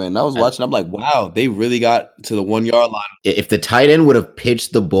on that joint. And I was watching. I'm like, wow, they really got to the 1 yard line. If the tight end would have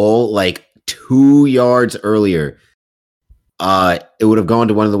pitched the ball like 2 yards earlier, it would have gone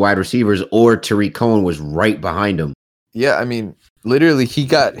to one of the wide receivers, or Tariq Cohen was right behind him. Yeah, I mean, literally, he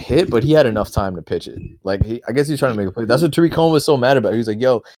got hit, but he had enough time to pitch it. Like, I guess he's trying to make a play. That's what Tariq Cohen was so mad about. He was like,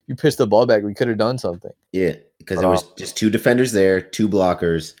 yo, you pitched the ball back. We could have done something. Yeah, because there was just 2 defenders there, 2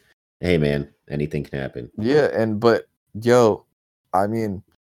 blockers. Hey, man, anything can happen. Yeah, but, yo, I mean,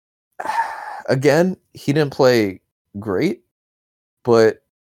 again, he didn't play great, but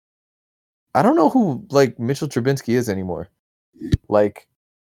I don't know who, like, Mitchell Trubisky is anymore. Like,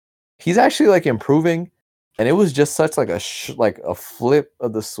 he's actually, like, improving. And it was just such like a flip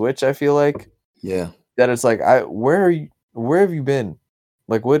of the switch. I feel like, that it's like, where have you been?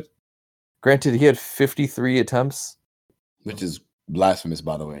 Like, what? Granted, he had 53 attempts, which is blasphemous,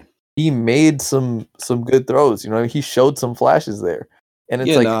 by the way. He made some good throws. You know, he showed some flashes there, and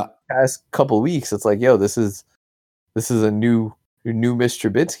it's past couple weeks, it's like, yo, this is a new Mr.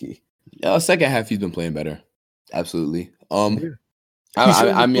 Trubisky. Yeah, second half he's been playing better. Absolutely. I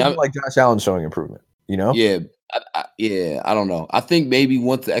mean, like Josh Allen showing improvement. You know? Yeah. I don't know. I think maybe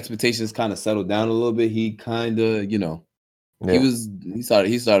once the expectations kind of settled down a little bit, he kind of, he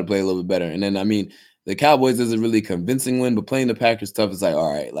started playing a little bit better. And then, I mean, the Cowboys is a really convincing win, but playing the Packers tough is like,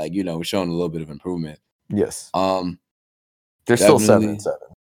 all right, like, we're showing a little bit of improvement. Yes. They're still 7-7.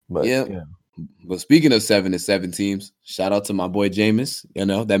 But yeah. But speaking of 7-7 teams, shout out to my boy Jameis.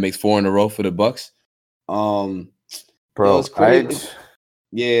 That makes 4 in a row for the Bucks. Bro, it's crazy.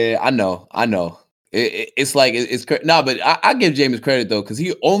 Yeah, I know. It's like it's nah, but I give Jameis credit though, because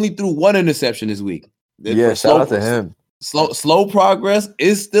he only threw 1 interception this week. Yeah, shout out to him. Slow progress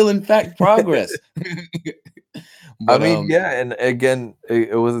is still in fact progress. But, I mean, and again,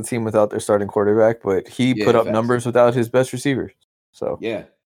 it was a team without their starting quarterback, but he put up numbers without his best receiver. So yeah.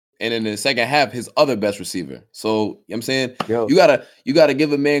 And in the second half, his other best receiver. So I'm saying, you gotta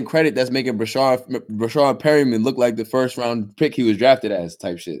give a man credit that's making Brashard Perryman look like the first round pick he was drafted as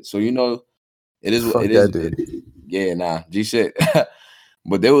type shit. So it is what it is. Dude. Yeah, nah, G shit.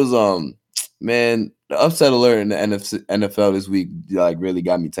 But there was man, the upset alert in the NFL this week like really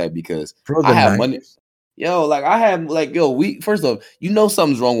got me tight because I have money. First off,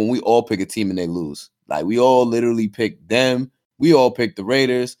 something's wrong when we all pick a team and they lose. Like, we all literally pick them, We all picked the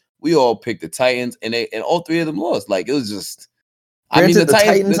Raiders. We all picked the Titans, and all three of them lost. Like it was just. Granted, the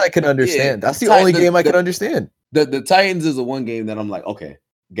Titans I could understand. That's the only game I could understand. The Titans is the one game that I'm like, okay,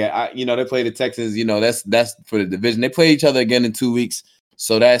 they play the Texans. That's for the division. They play each other again in 2 weeks,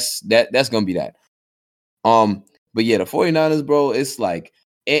 so that's gonna be that. But yeah, the 49ers, bro, it's like,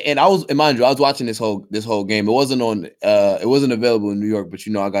 and mind you, I was watching this whole game. It wasn't available in New York, but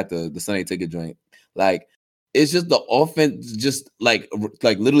I got the Sunday ticket joint. Like, it's just the offense just like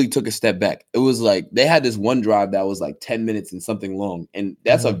literally took a step back. It was like they had this one drive that was like 10 minutes and something long, and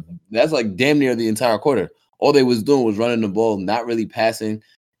that's like damn near the entire quarter. All they was doing was running the ball, not really passing.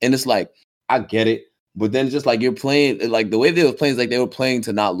 And it's like, I get it. But then it's just like you're playing, like the way they were playing is like they were playing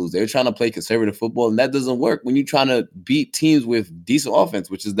to not lose. They were trying to play conservative football, and that doesn't work when you're trying to beat teams with decent offense,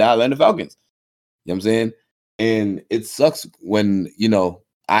 which is the Atlanta Falcons. You know what I'm saying? And it sucks when,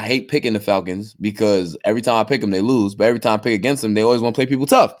 I hate picking the Falcons because every time I pick them, they lose. But every time I pick against them, they always want to play people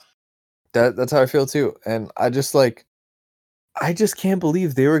tough. That's how I feel too. And I just can't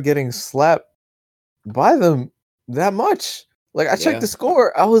believe they were getting slapped by them that much. Like, I checked the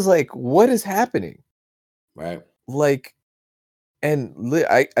score. I was like, what is happening? Right. Like, and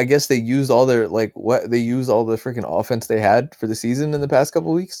I guess they used all their they used all the freaking offense they had for the season in the past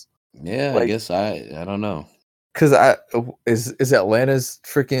couple weeks. Yeah, I guess I don't know. Because is Atlanta's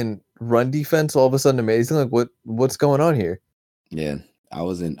freaking run defense all of a sudden amazing? Like, what's going on here? Yeah, I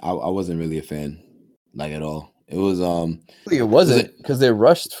wasn't really a fan, like, at all. It was It wasn't because they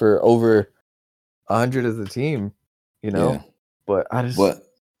rushed for over 100 as a team, Yeah. But I just. But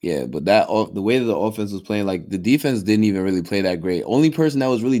the way that the offense was playing, like the defense didn't even really play that great. Only person that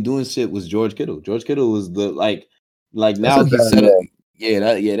was really doing shit was George Kittle. George Kittle was the like now he's set up.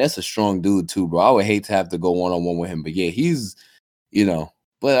 Yeah, that's a strong dude too, bro. I would hate to have to go one-on-one with him, but yeah, he's,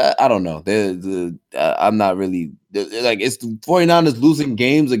 but I don't know. I'm not really it's the 49ers losing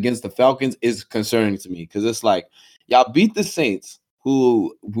games against the Falcons is concerning to me because it's like y'all beat the Saints,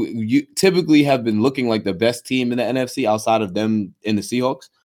 who you typically have been looking like the best team in the NFC outside of them in the Seahawks.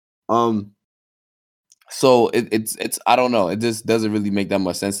 So it's I don't know. It just doesn't really make that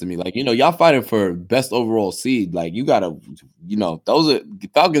much sense to me. Like, y'all fighting for best overall seed. Like, you gotta, those are the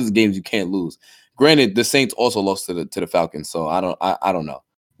Falcons games you can't lose. Granted, the Saints also lost to the Falcons, so I don't know.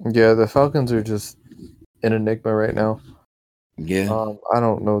 Yeah, the Falcons are just an enigma right now. Yeah. I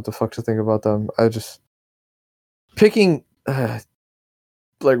don't know what the fuck to think about them. I just picking right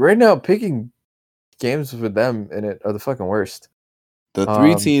now, picking games with them in it are the fucking worst. The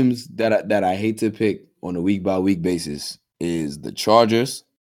three teams that I hate to pick on a week by week basis is the Chargers,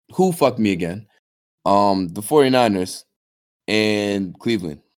 who fucked me again, the 49ers, and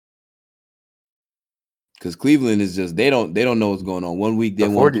Cleveland. Because Cleveland is just they don't know what's going on. 1 week they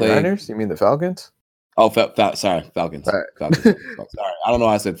want to play. 49ers? You mean the Falcons? Oh, sorry, Falcons. Right. Falcons. Sorry, I don't know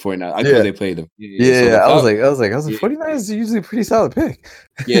why I said 49ers. I thought they played them. Yeah. I was like, 49ers is usually a pretty solid pick.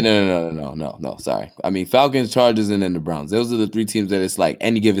 Yeah, no. Sorry. I mean, Falcons, Chargers, and then the Browns. Those are the three teams that it's like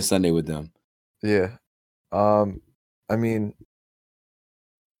any given Sunday with them. Yeah. I mean,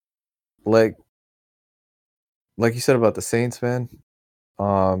 like you said about the Saints, man.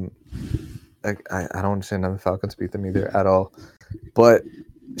 I don't understand how the Falcons beat them either at all. But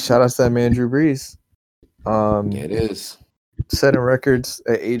shout out to that man, Drew Brees. Yeah, it is. Setting records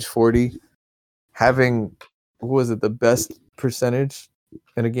at age 40, having the best percentage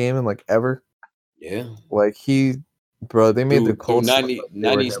in a game in ever. Yeah. Like they made the Colts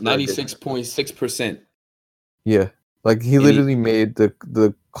 96.6%. Yeah. Like he literally made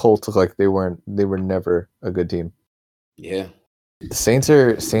the Colts look like they were never a good team. Yeah. The Saints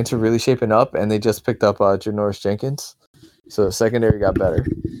are really shaping up, and they just picked up Janoris Jenkins. So the secondary got better.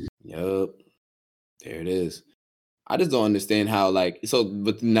 Yup. There it is. I just don't understand how,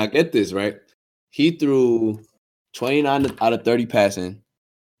 but now get this, right? He threw 29 out of 30 passing.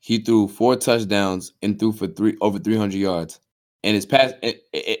 He threw 4 touchdowns and threw for over 300 yards. And his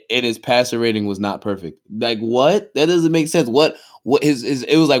passer rating was not perfect. Like, what? That doesn't make sense. What his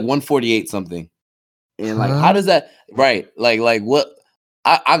it was like 148 something. And how does that right? Like what?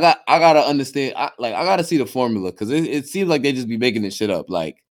 I gotta understand. I gotta see the formula because it seems like they just be making this shit up.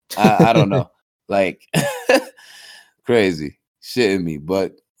 Like I don't know. Like crazy shitting me.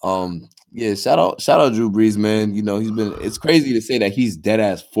 But yeah, shout out Drew Brees, man. It's crazy to say that he's dead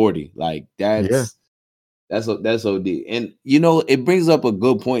ass 40. Like that's OD. And it brings up a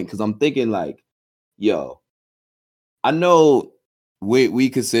good point because I'm thinking I know we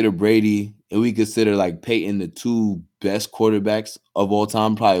consider Brady and we consider Peyton the two best quarterbacks of all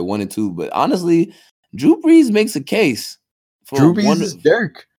time, probably 1 and 2. But honestly, Drew Brees makes a case. Drew Brees is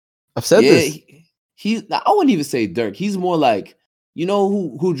Dirk. I've said this. I wouldn't even say Dirk. He's more like, you know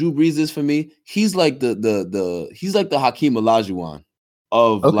who Drew Brees is for me? He's like he's like the Hakeem Olajuwon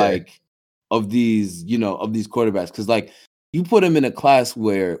of like of these, you know, of these quarterbacks. Because like you put him in a class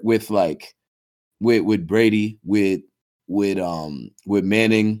where with Brady, with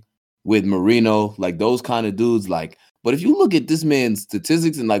Manning, with Marino, like those kind of dudes. Like, but if you look at this man's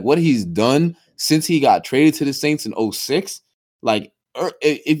statistics and like what he's done since he got traded to the Saints in 2006, like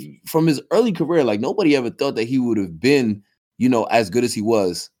if from his early career, like nobody ever thought that he would have been, you know, as good as he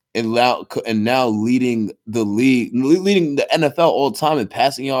was, and now leading the league, leading the NFL all time in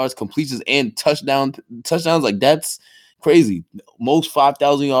passing yards, completions, and touchdowns. Like that's crazy. Most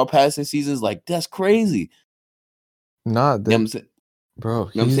 5,000-yard passing seasons, like that's crazy. Not that, you know what I'm saying? Bro. You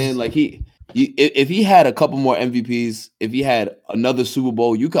know what I'm saying? Like if he had a couple more MVPs, if he had another Super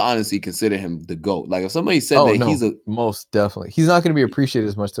Bowl, you could honestly consider him the GOAT. Like if somebody said that he's most definitely, he's not going to be appreciated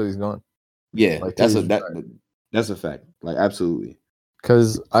as much till he's gone. Yeah, like, that's a fact. Like absolutely.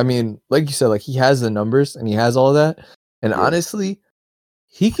 Because I mean, like you said, like he has the numbers and he has all that, and honestly,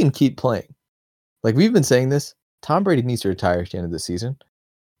 he can keep playing. Like we've been saying this, Tom Brady needs to retire at the end of the season.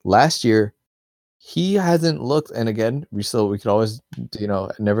 Last year, he hasn't looked, and again, we could always, you know,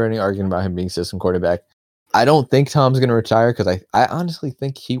 never any argument about him being system quarterback. I don't think Tom's going to retire because I honestly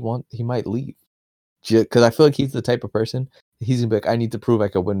think he might leave. Because I feel like he's the type of person, he's going to be like, I need to prove I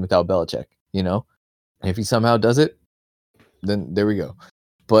could win without Belichick, you know? And if he somehow does it, then there we go.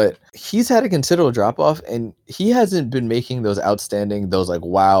 But he's had a considerable drop off, and he hasn't been making those outstanding, those like,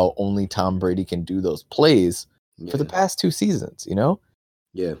 wow, only Tom Brady can do those plays for the past 2 seasons, you know?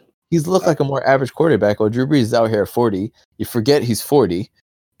 Yeah. He's looked like a more average quarterback. While Drew Brees is out here at 40. You forget he's 40,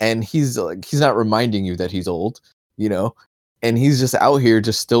 and he's not reminding you that he's old, you know? And he's just out here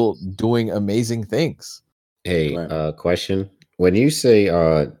just still doing amazing things. Hey, question. When you say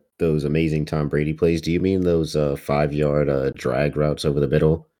those amazing Tom Brady plays, do you mean those 5-yard drag routes over the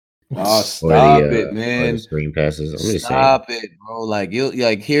middle? Oh, stop it, man! Screen passes. I'm just stop it, bro. Like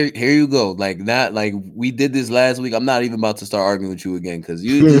here you go. Like not like we did this last week. I'm not even about to start arguing with you again because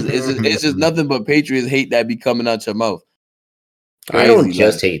it's just nothing but Patriots hate that be coming out your mouth. Crazy, I don't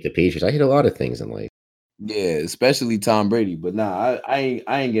just hate the Patriots. I hate a lot of things in life. Yeah, especially Tom Brady. But nah, I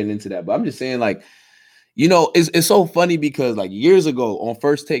ain't getting into that. But I'm just saying, like, you know, it's so funny because like years ago on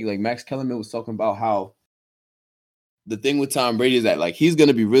First Take, like Max Kellerman was talking about how the thing with Tom Brady is that like he's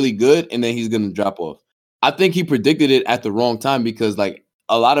gonna be really good and then he's gonna drop off. I think he predicted it at the wrong time because like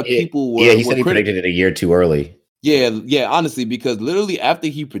a lot of people were. Yeah, he said he predicted it a year too early. Yeah, honestly, because literally after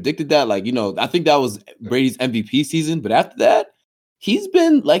he predicted that, like, you know, I think that was Brady's MVP season, but after that, he's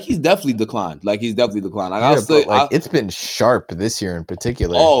definitely declined. Like he's definitely declined. Like, yeah, it's been sharp this year in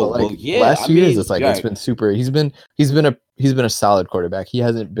particular. Oh, but, like, well, yeah. Last 2 years, it's like it's been super. He's been a solid quarterback. He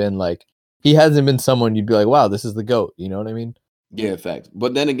hasn't been someone you'd be like, wow, this is the GOAT. You know what I mean? Yeah, fact.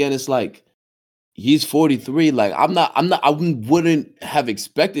 But then again, it's like he's 43. Like I wouldn't have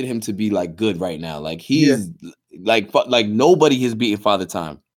expected him to be like good right now. Like he's like nobody has beaten Father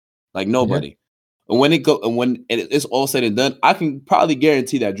Time. Like nobody. Yeah. And when it's all said and done, I can probably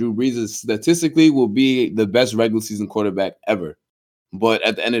guarantee that Drew Brees statistically will be the best regular season quarterback ever. But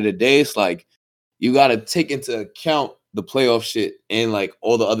at the end of the day, it's like you got to take into account the playoff shit and like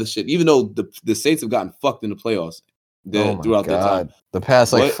all the other shit. Even though the Saints have gotten fucked in the playoffs throughout their time, the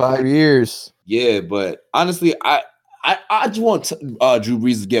past 5 years. Yeah, but honestly, I just want Drew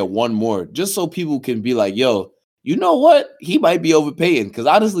Brees to get one more, just so people can be like, yo. You know what? He might be overpaying because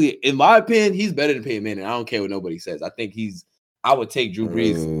honestly, in my opinion, he's better than Peyton Manning. I don't care what nobody says. I think I would take Drew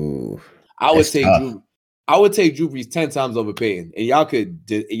Brees. I would take Drew Brees 10 times over Peyton. And y'all could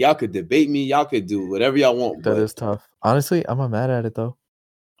debate me. Y'all could do whatever y'all want. That is tough. Honestly, I'm not mad at it though.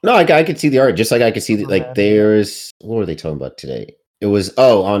 No, I could see the art. Just like I could see there's what were they talking about today? It was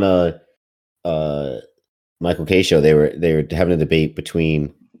on a Michael K show. They were having a debate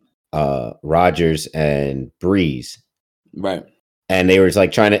between Rodgers and Brees, right? And they were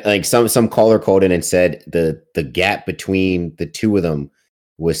like trying to like some caller called in and said the gap between the two of them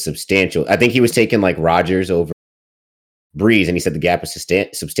was substantial. I think he was taking like Rodgers over Brees, and he said the gap is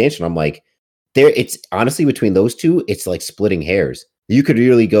substantial. I'm like, it's honestly between those two, it's like splitting hairs. You could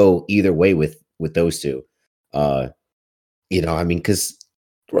really go either way with those two. You know, I mean, because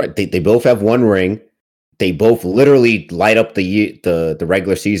right, they both have one ring. They both literally light up the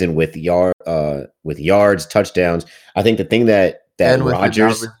regular season with yards, touchdowns. I think the thing that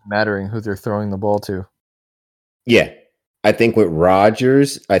Rodgers mattering who they're throwing the ball to. Yeah, I think with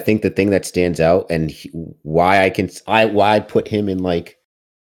Rodgers, I think the thing that stands out and why I put him in like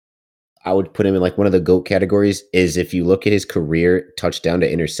I would put him in like one of the GOAT categories is if you look at his career touchdown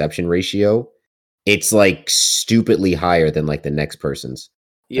to interception ratio, it's like stupidly higher than like the next person's.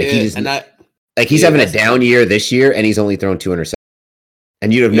 Yeah, Like, he just, and like he's yeah, having a that's- down year this year, and he's only thrown 2 interceptions,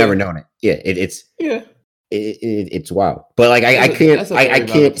 and you'd have Yeah. never known it. Yeah, yeah. it's wild. But like I That's can't a very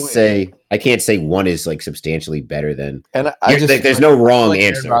valid point. I can't say one is like substantially better than. And There's feel no I feel wrong like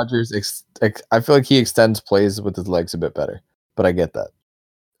answer. Aaron Rodgers, I feel like he extends plays with his legs a bit better, but I get that.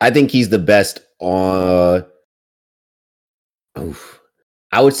 I think he's the best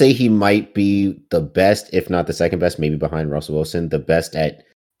I would say he might be the best, if not the second best, maybe behind Russell Wilson, the best at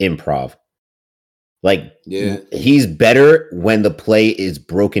improv. Like, Yeah. he's better when the play is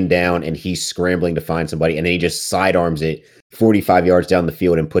broken down and he's scrambling to find somebody, and then he just sidearms it 45 yards down the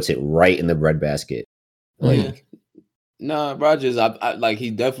field and puts it right in the breadbasket. Like, Nah, Rodgers, I like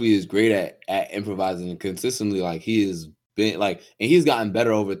he definitely is great at improvising consistently. Like he has been like, and he's gotten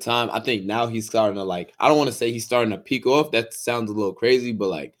better over time. I think now he's starting to like. I don't want to say he's starting to peak off. That sounds a little crazy, but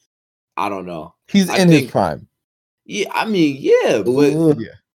like, I don't know. He's I in his think- prime. Yeah, I mean, yeah, but ooh, Yeah.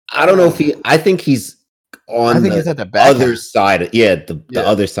 I don't know if I think he's on I think the he's at the back other end. side. The Yeah.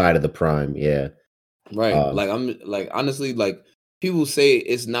 other side of the prime. Yeah. right. Like I'm like honestly, like people say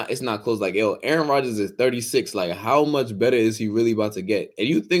it's not close. Like, yo, Aaron Rodgers is 36. Like, how much better is he really about to get? And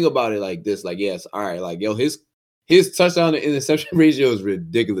you think about it like this, like, yes, all right, like yo, his touchdown to interception ratio is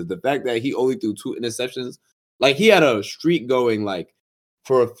ridiculous. The fact that he only threw 2 interceptions, like he had a streak going like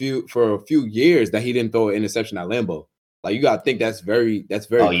for a few years that he didn't throw an interception at Lambeau. Like you gotta think that's very Oh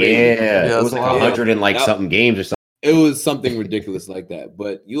crazy. yeah, it was that's like wild. 100 and like That- something games or something. It was something ridiculous like that.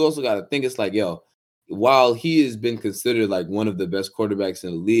 But you also got to think it's like, yo, while he has been considered like one of the best quarterbacks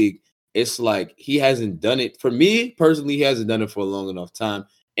in the league, it's like he hasn't done it. For me personally, he hasn't done it for a long enough time.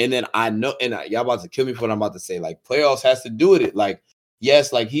 And then I know, and y'all about to kill me for what I'm about to say. Like playoffs has to do with it. Like,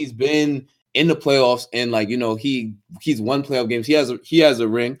 yes, like he's been in the playoffs and like, you know, he's won playoff games. He has a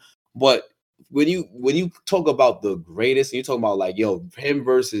ring. But when you talk about the greatest and you talk about like, yo, him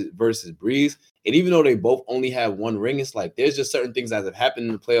versus Breeze, and even though they both only have 1 ring, it's like there's just certain things that have happened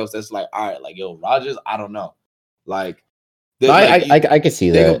in the playoffs that's like, all right, like yo, Rodgers, I don't know. Like, I could see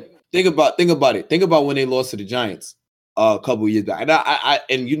that. think about it. Think about when they lost to the Giants a couple years back.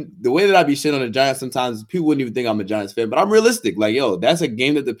 And the way that I be shit on the Giants sometimes, people wouldn't even think I'm a Giants fan, but I'm realistic. Like, yo, that's a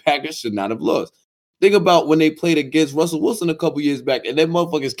game that the Packers should not have lost. Think about when they played against Russell Wilson a couple years back, and them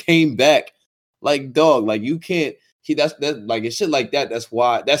motherfuckers came back. Like, dog, like you can't. That's like it's shit like that. That's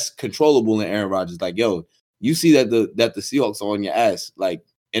why that's controllable in Aaron Rodgers. Like, yo, you see that the Seahawks are on your ass. Like,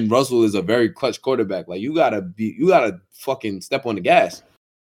 and Russell is a very clutch quarterback. Like, you gotta fucking step on the gas.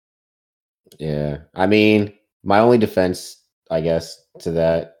 Yeah. I mean, my only defense, I guess, to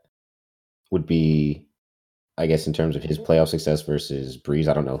that would be, I guess, in terms of his playoff success versus Breeze.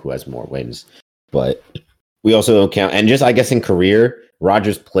 I don't know who has more wins, but we also don't count. And just, I guess, in career,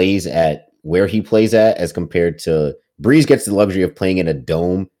 Rodgers plays at where he plays at as compared to Breeze gets the luxury of playing in a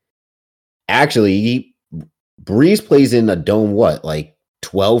dome. Actually, Breeze plays in a dome, like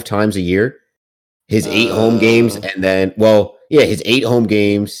 12 times a year? His 8 home games, and then, his 8 home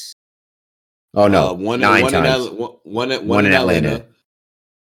games. Oh, no, 9 times. One in Atlanta.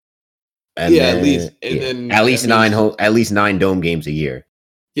 And Yeah, then, at least. And yeah, then at least that means- 9 dome games a year.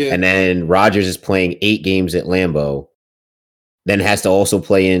 Yeah. And then Rodgers is playing 8 games at Lambeau. Then has to also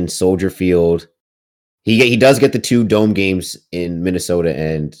play in Soldier Field. He does get the 2 dome games in Minnesota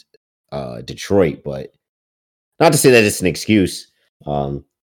and Detroit, but not to say that it's an excuse. But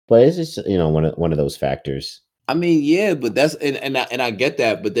it's just, you know, one of those factors. I mean, yeah, but that's and I get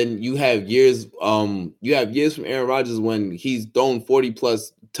that, but then you have years from Aaron Rodgers when he's thrown 40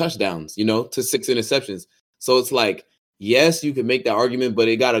 plus touchdowns, you know, to 6 interceptions. So it's like, yes, you can make that argument, but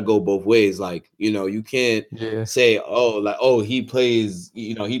it gotta go both ways. Like, you know, you can't say, he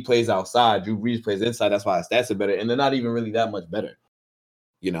plays outside, Drew Brees plays inside, that's why his stats are better, and they're not even really that much better,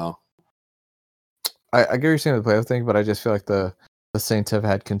 you know. I get what you're saying with the playoff thing, but I just feel like the Saints have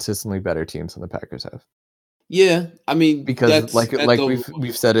had consistently better teams than the Packers have. Yeah, I mean, Because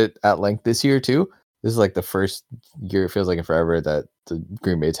we've said it at length this year too. This is like the first year, it feels like in forever, that the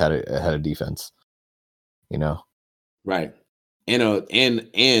Green Bay's had a defense. You know, right? And a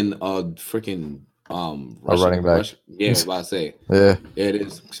freaking running back. Yeah, I was about to say. Yeah, it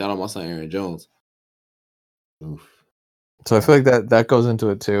is. Shout out my son Aaron Jones. Oof. So I feel like that goes into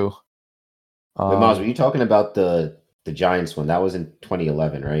it too. Wait, Miles, were you talking about the Giants one? That was in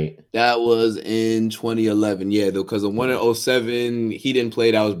 2011, right? That was in 2011. Yeah, because the one in 2007, he didn't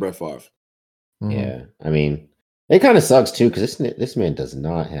play. That was Brett Favre. Mhm. Yeah, I mean, it kind of sucks too because this man does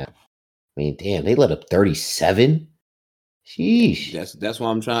not have. I mean, damn, they let up 37. Sheesh. That's why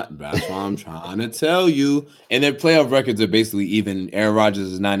I'm trying. That's why I'm trying to tell you. And their playoff records are basically even. Aaron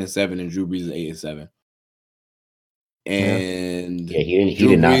Rodgers is 9-7, and Drew Brees is 8-7. And Yeah, he Drew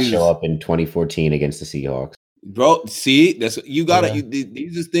did not Brees- show up in 2014 against the Seahawks. Bro, see, that's you gotta. Yeah.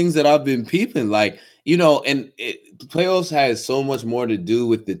 These are things that I've been peeping, like and playoffs has so much more to do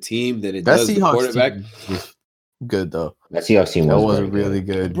with the team than it That does the Seahawks quarterback. team was good though. That Seahawks team That was was very really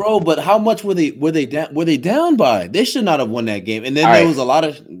good. good. Bro, but how much were they down? Were they down by? They should not have won that game. And then All there right. was a lot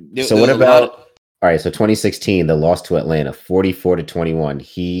of. So what about? All right, so 2016, the loss to Atlanta, 44-21.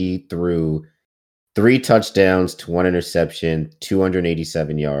 He threw 3 touchdowns to 1 interception,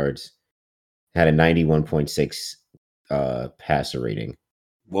 287 yards, had a 91.6 passer rating.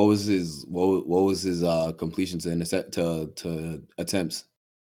 What was his completion to intercept to attempts?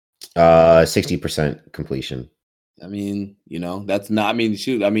 60% completion. I mean, that's not. I mean,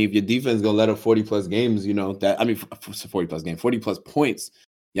 shoot. I mean, if your defense is gonna let up 40+ games, that. I mean, 40+ games, 40+ points.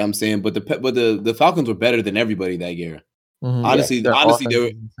 You know what I'm saying? But the Falcons were better than everybody that year. Mhm. Honestly, Their honestly, offense they were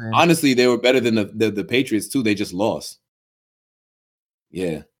was insane. honestly they were better than the Patriots too. They just lost.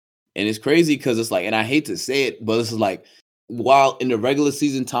 Yeah, and it's crazy because it's like, and I hate to say it, but this is like, while in the regular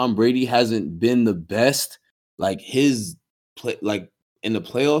season Tom Brady hasn't been the best, like his play, like in the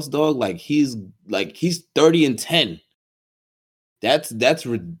playoffs, dog, like he's 30-10. That's just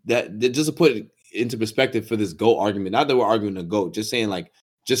to put it into perspective for this GOAT argument. Not that we're arguing the GOAT, just saying like,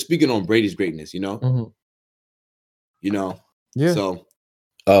 just speaking on Brady's greatness, Mhm. Yeah. So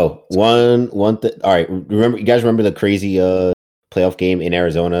Oh, one thing. All right, you guys remember the crazy playoff game in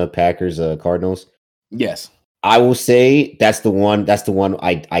Arizona, Packers Cardinals? yes, I will say that's the one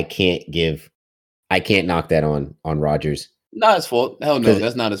I can't knock that on Rodgers. not his fault. Hell no,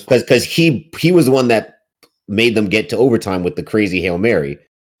 that's not his fault. Because he was the one that made them get to overtime with the crazy Hail Mary.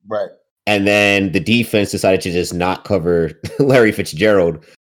 Right. And then the defense decided to just not cover Larry Fitzgerald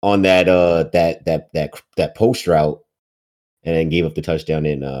on that post route, and then gave up the touchdown.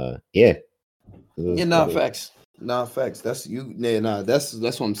 And Facts. Facts. That's you. Yeah, that's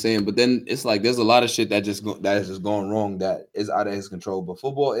what I'm saying. But then it's like there's a lot of shit that is just going wrong that is out of his control. But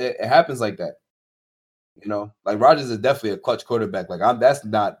football, it happens like that. Like Rodgers is definitely a clutch quarterback. Like that's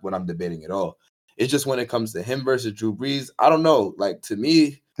not what I'm debating at all. It's just when it comes to him versus Drew Brees, I don't know. Like to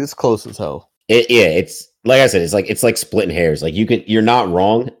me, It's close as hell. It's like I said, it's like splitting hairs. Like you're not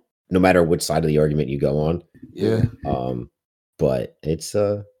wrong no matter which side of the argument you go on. Yeah. But it's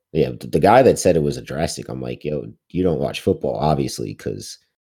the guy that said it was a drastic, I'm like, yo, you don't watch football, obviously, because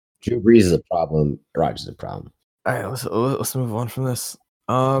Drew Brees is a problem, Rodgers is a problem. All right, let's move on from this.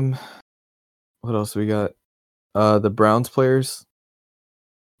 What else we got? The Browns players.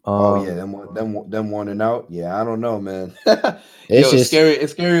 them wanting out. Yeah, I don't know, man. It's just scary.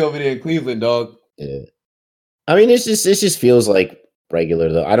 It's scary over there in Cleveland, dog. Yeah. I mean, it just feels like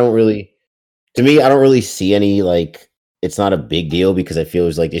regular though. I don't really see any, like, it's not a big deal because it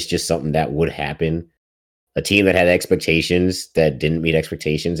feels like it's just something that would happen. A team that had expectations that didn't meet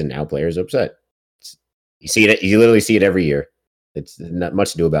expectations, and now players are upset. You literally see it every year. It's not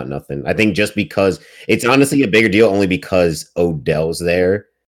much to do about nothing. I think just because it's honestly a bigger deal only because Odell's there.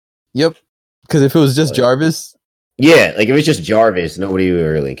 Yep. Because if it was just Jarvis, yeah, like if it's just Jarvis, nobody would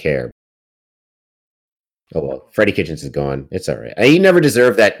really care. Oh well, Freddie Kitchens is gone. It's all right. He never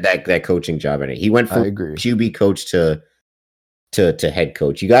deserved that coaching job. He went from QB coach to head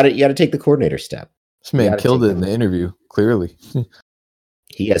coach. You got to take the coordinator step. This man killed it in the interview. Clearly,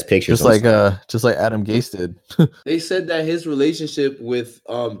 he has pictures. Just like Adam Gase did. They said that his relationship with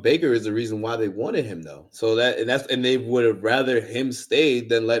Baker is the reason why they wanted him, though. So and they would have rather him stay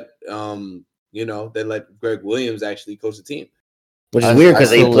than let Greg Williams actually coach the team. Which is weird because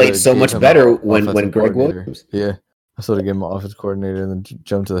they played so much better when Greg Williams. Yeah, I sort of gave him an offensive coordinator and then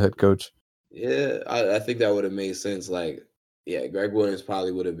jump to the head coach. Yeah, I think that would have made sense. Like, yeah, Greg Williams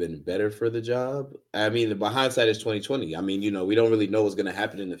probably would have been better for the job. I mean, the hindsight is 2020. I mean, we don't really know what's going to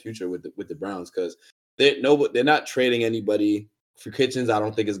happen in the future with the Browns because they're not trading anybody for Kitchens. I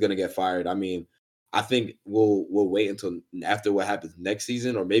don't think is going to get fired. I mean, I think we'll wait until after what happens next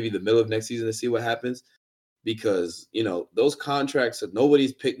season or maybe the middle of next season to see what happens. Because, those contracts,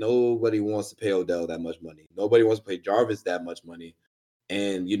 nobody wants to pay Odell that much money. Nobody wants to pay Jarvis that much money.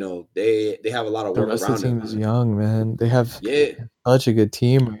 And, they have a lot of work around them. The rest of the team is young, man. They have such a good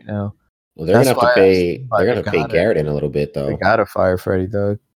team right now. Well, they're going to have to pay Garrett in a little bit, though. They got to fire Freddie,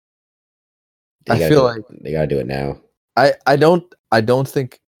 though. I feel like they got to do it now. I don't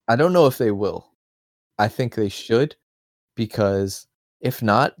know if they will. I think they should, because if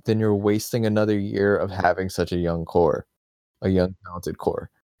not, then you're wasting another year of having such a young core, a young talented core.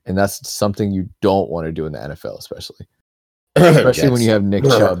 And that's something you don't want to do in the NFL, especially. Especially when you Jets. have Nick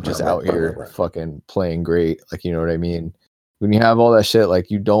Chubb just out here fucking playing great. Like, you know what I mean? When you have all that shit,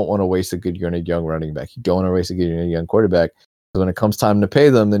 like, you don't want to waste a good year on a young running back. You don't want to waste a good year on a young quarterback. Because when it comes time to pay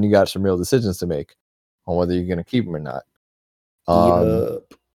them, then you got some real decisions to make on whether you're going to keep them or not.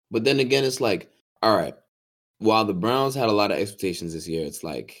 But then again, it's like, all right, while the Browns had a lot of expectations this year, it's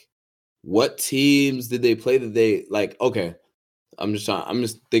like, what teams did they play that they like? Okay, I'm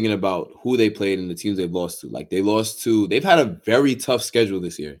just thinking about who they played and the teams they've lost to. Like they've had a very tough schedule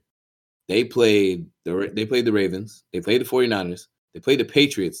this year. They played the Ravens, they played the 49ers, they played the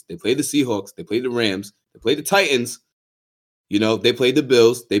Patriots, they played the Seahawks, they played the Rams, they played the Titans. You know, they played the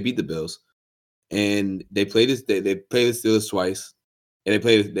Bills, they beat the Bills, and they played they played the Steelers twice. And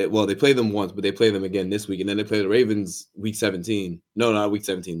they played them once, but they play them again this week. And then they play the Ravens week 17. No, not week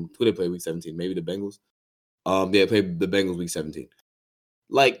 17. Who they play week 17? Maybe the Bengals. They played the Bengals week 17.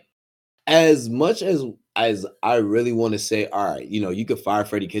 Like, as much as I really want to say, all right, you know, you could fire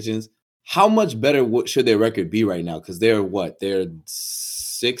Freddie Kitchens. How much better should their record be right now? Because they're what? They're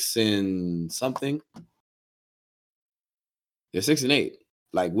 6 and something. They're 6 and 8.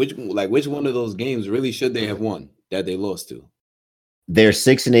 Which one of those games really should they have won that they lost to? They're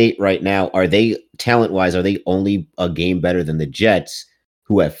 6 and 8 right now. Are they talent-wise? Are they only a game better than the Jets,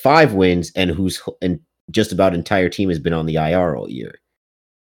 who have 5 wins and whose and just about entire team has been on the IR all year?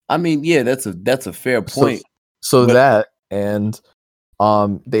 I mean, yeah, that's a fair point. So that and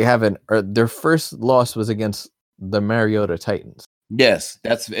they haven't. Their first loss was against the Mariota Titans. Yes,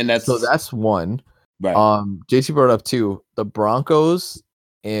 that's one. Right. JC brought up 2. The Broncos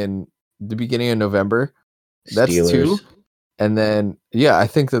in the beginning of November. That's Steelers. 2. And then, yeah, I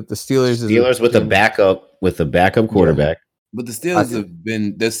think that the Steelers with a backup quarterback. Yeah. But the Steelers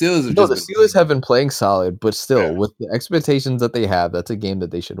have been playing solid, but still, with the expectations that they have, that's a game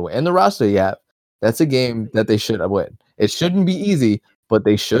that they should win. And the roster you have, that's a game that they should win. It shouldn't be easy, but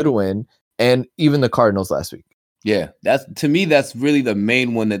they should win. And even the Cardinals last week. Yeah, that's really the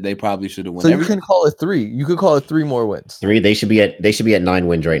main one that they probably should have won. So you can call it 3. You could call it 3 more wins. 3. They should be at 9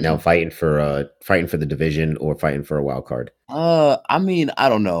 wins right now, fighting for the division or fighting for a wild card. I mean, I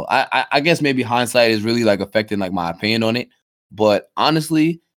don't know. I guess maybe hindsight is really like affecting like my opinion on it. But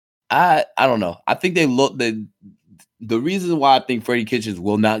honestly, I don't know. I think the reason why I think Freddie Kitchens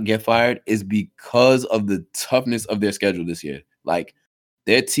will not get fired is because of the toughness of their schedule this year. Like,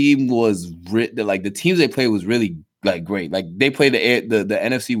 their team was the teams they played was really like great. Like, they play the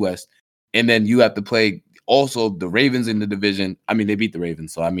NFC West, and then you have to play also the Ravens in the division. I mean, they beat the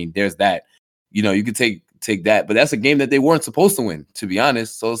Ravens, so I mean, there's that. You know, you could take that, but that's a game that they weren't supposed to win, to be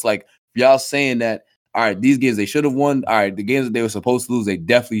honest. So it's like y'all saying that, all right, these games they should have won. All right, the games that they were supposed to lose, they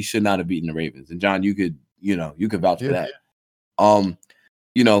definitely should not have beaten the Ravens. And John, you could vouch for that.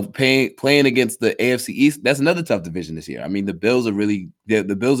 You know, playing against the AFC East, that's another tough division this year. I mean, the Bills are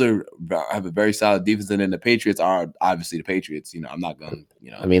have a very solid defense, and then the Patriots are obviously the Patriots. You know, I'm not going.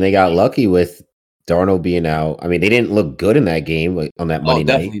 You know, I mean, they got lucky with Darnold being out. I mean, they didn't look good in that game on that Monday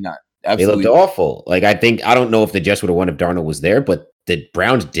night. Definitely not. Absolutely. They looked awful. Like, I don't know if the Jets would have won if Darnold was there, but the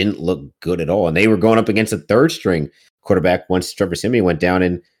Browns didn't look good at all, and they were going up against a third string quarterback once Trevor Siemian went down.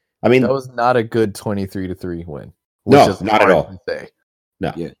 And I mean, that was not a good 23-3 win. No, not at all.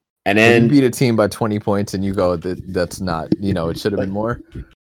 No. Yeah. And then you beat a team by 20 points and you go, that's not, you know, it should have been more.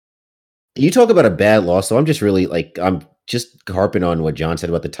 You talk about a bad loss. So I'm just really I'm just harping on what John said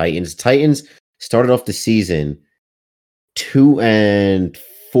about the Titans. Titans started off the season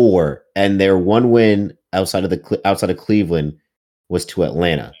 2-4, and their one win outside of Cleveland was to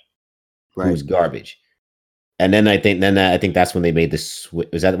Atlanta, who was garbage. And then I think that's when they made the switch.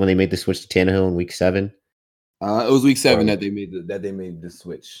 Was that when they made the switch to Tannehill in week 7? It was week 7 that they made the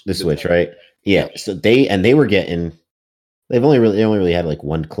switch. The switch, right? Yeah. So they only really had like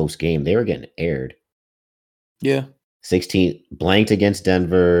one close game. They were getting aired. Yeah. 16 blanked against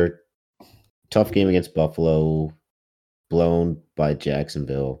Denver. Tough game against Buffalo. Blown by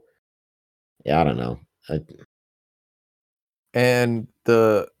Jacksonville. Yeah, I don't know. And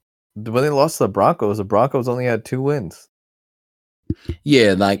when they lost to the Broncos only had 2 wins.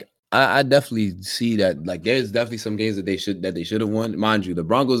 Yeah, like I definitely see that. Like, there's definitely some games that they should have won. Mind you, the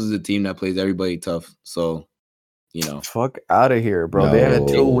Broncos is a team that plays everybody tough. So, you know, fuck out of here, bro. No. They had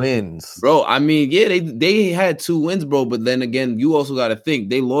 2 wins, bro. I mean, yeah, they had 2 wins, bro. But then again, you also got to think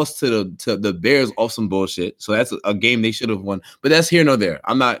they lost to the Bears off some bullshit. So that's a game they should have won. But that's here nor there.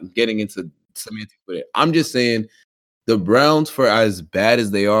 I'm not getting into semantics with it. I'm just saying the Browns, for as bad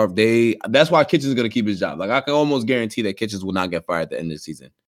as they are, that's why Kitchens is gonna keep his job. Like, I can almost guarantee that Kitchens will not get fired at the end of the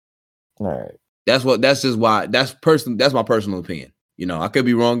season. All right. That's my personal opinion. You know, I could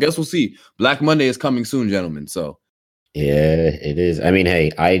be wrong. Guess we'll see. Black Monday is coming soon, gentlemen. So, Yeah, it is. I mean,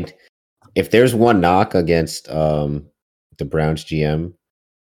 hey, if there's one knock against the Browns GM,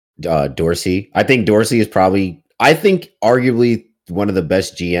 Dorsey, I think Dorsey is probably, I think, arguably one of the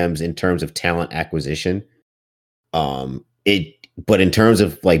best GMs in terms of talent acquisition. But in terms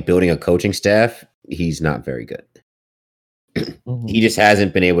of like building a coaching staff, he's not very good. He just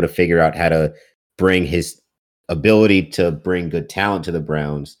hasn't been able to figure out how to bring his ability to bring good talent to the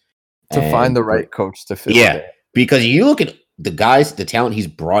Browns to find the right coach to fit. Yeah, because you look at the guys, the talent he's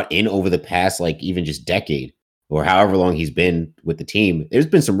brought in over the past, like even just decade or however long he's been with the team. There's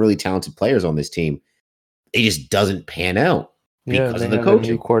been some really talented players on this team. It just doesn't pan out because of the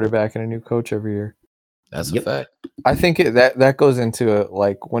coaching. A new quarterback and a new coach every year. That's a fact. I think that goes into it.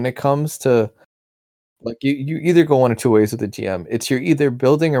 Like when it comes to, like you either go one or two ways with the GM. It's you're either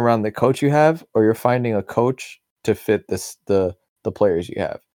building around the coach you have, or you're finding a coach to fit the players you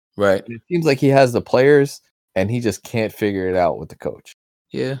have. Right. And it seems like he has the players, and he just can't figure it out with the coach.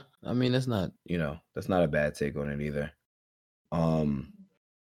 Yeah, I mean that's not that's not a bad take on it either. What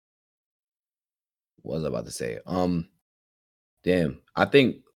was I about to say? Damn, I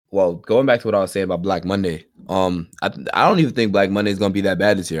think. Well, going back to what I was saying about Black Monday, I don't even think Black Monday is going to be that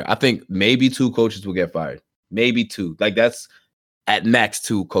bad this year. I think maybe 2 coaches will get fired. Maybe 2. Like that's at max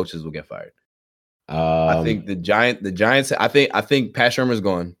 2 coaches will get fired. I think the Giants. I think Pat Shermer's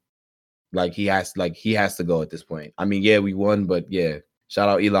gone. Like he has to go at this point. I mean, yeah, we won, but yeah, shout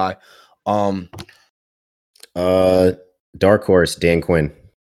out Eli. Dark horse, Dan Quinn.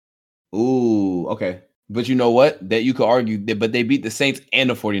 Ooh, okay. But you know what? That you could argue, but they beat the Saints and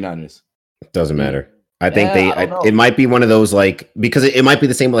the 49ers. Doesn't matter. I think it might be one of those, like, because it might be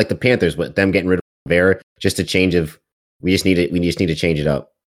the same like the Panthers, but them getting rid of Rivera, just a change of, we just need to change it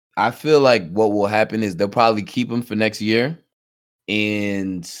up. I feel like what will happen is they'll probably keep him for next year.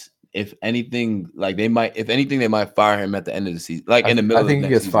 And if anything, they might fire him at the end of the season. Like in the middle of the season. I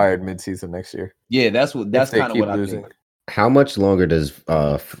think he gets fired mid-season next year. Yeah, that's kind of what I think. How much longer does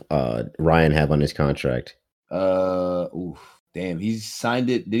Ryan have on his contract? Damn, he signed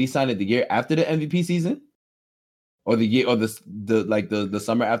it. Did he sign it the year after the MVP season, or the year, or the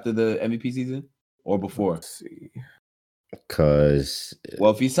summer after the MVP season, or before? Let's see. Because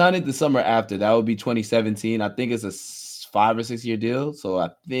if he signed it the summer after, that would be 2017. I think it's a 5 or 6 year deal, so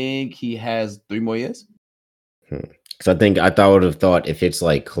I think he has 3 more years. Because I would have thought if it's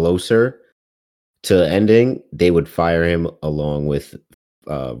like closer to ending, they would fire him along with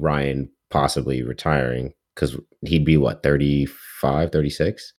Ryan possibly retiring, because he'd be 35,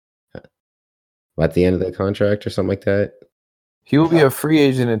 36 at the end of the contract or something like that. He will be a free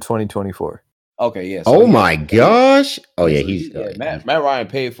agent in 2024. Okay, yeah. So my gosh. Oh yeah, Matt Ryan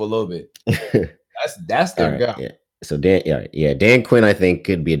paid for a little bit. That's their guy. Yeah. So Dan Quinn, I think,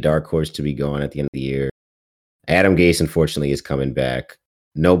 could be a dark horse to be gone at the end of the year. Adam Gase, unfortunately, is coming back.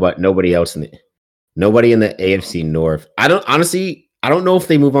 Nobody else nobody in the AFC North. I don't know if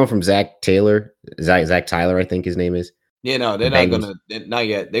they move on from Zach Tyler, I think his name is. Yeah, no, they're not gonna. Not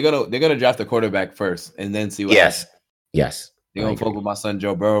yet. They're gonna draft a quarterback first, and then see what. Happens. Yes. They're gonna focus with my son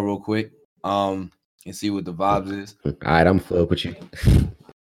Joe Burrow real quick, and see what the vibes is. All right, I'm flip with you.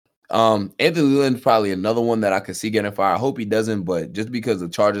 Anthony Lynn's probably another one that I could see getting fired. I hope he doesn't, but just because the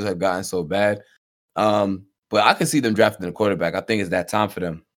Chargers have gotten so bad, but I can see them drafting a quarterback. I think it's that time for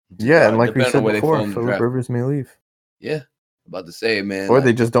them. Yeah, and like we said before, Philip Rivers may leave. Yeah, about to say, man. Or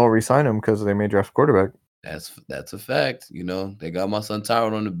they just don't re-sign him because they may draft a quarterback. That's a fact. They got my son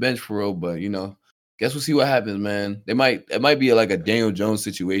Tyrod on the bench for real, but guess we'll see what happens, man. It might be like a Daniel Jones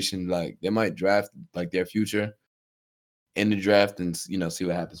situation. Like they might draft like their future in the draft and see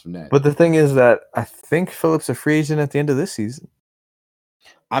what happens from that. But the thing is that I think Phillips a free agent at the end of this season.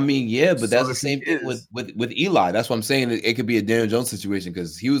 I mean, yeah, but that's the same thing with Eli. That's what I'm saying. It could be a Daniel Jones situation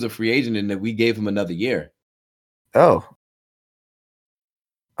because he was a free agent and then we gave him another year. Oh,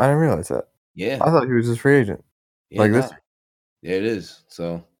 I didn't realize that. Yeah, I thought he was a free agent. Yeah, this. Yeah, it is.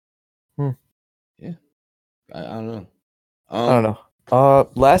 So, yeah, I don't know. I don't know.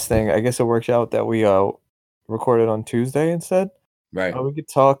 Last thing, I guess it works out that we recorded on Tuesday instead. Right. We could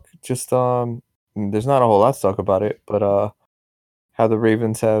talk just there's not a whole lot to talk about it, but how the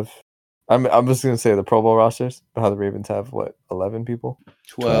Ravens have. I'm just gonna say the Pro Bowl rosters, but how the Ravens have 11 people?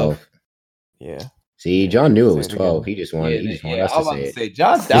 12. Yeah. See, John knew it was 12. He just wanted us to say it.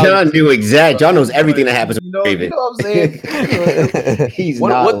 John knew exactly. John knows everything that happens with Ravens. You know what I'm saying? He's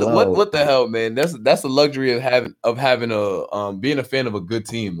what the hell, man? That's the luxury of having a being a fan of a good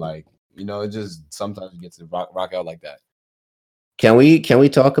team. Like it just sometimes you get to rock out like that. Can we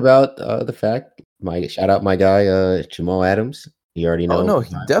talk about the fact? Shout out my guy Jamal Adams. You already know. Oh no,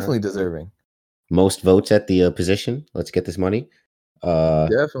 he's definitely deserving. most votes at the position. Let's get this money.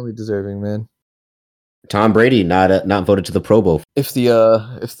 Definitely deserving, man. Tom Brady not voted to the Pro Bowl. If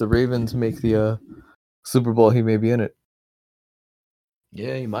the Ravens make the Super Bowl, he may be in it.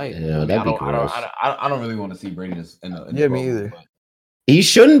 Yeah, he might. Yeah, that'd be gross. I don't really want to see Brady in the Yeah, Pro me Bowl, either. but- He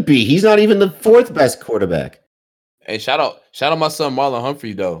shouldn't be. He's not even the fourth best quarterback. Hey, shout out my son Marlon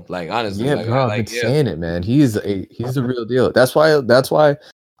Humphrey though. Like honestly, Yeah, like, bro, I've been saying it, man. He's the real deal. That's why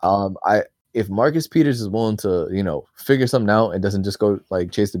if Marcus Peters is willing to, figure something out and doesn't just go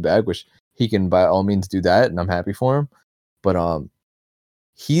like chase the bag, which he can by all means do that, and I'm happy for him. But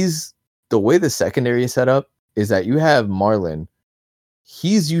he's the way the secondary is set up is that you have Marlon.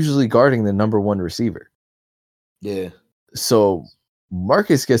 He's usually guarding the number one receiver. Yeah. So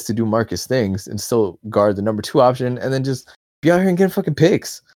Marcus gets to do Marcus things and still guard the number two option and then just be out here and get fucking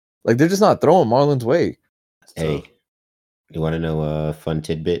picks. Like they're just not throwing Marlon's way. Hey, you want to know a fun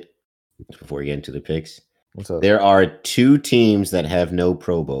tidbit before we get into the picks? What's up? There are 2 teams that have no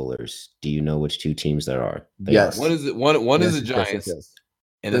Pro Bowlers. Do you know which 2 teams there are? They Yes. are. One is it? One is the Yes, Giants, and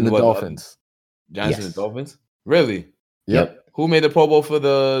then then the what, Dolphins. Giants and Yes. the Dolphins. Really? Yep. Who made the Pro Bowl for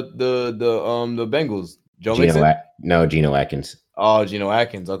the Bengals? Joe Mixon? Geno Atkins. Oh, Geno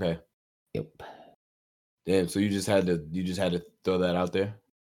Atkins. Okay. Yep. Damn. So you just had to throw that out there.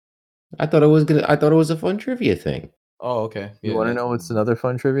 I thought it was a fun trivia thing. Oh, okay. You want to know what's another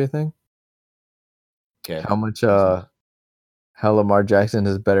fun trivia thing? Okay. How much how Lamar Jackson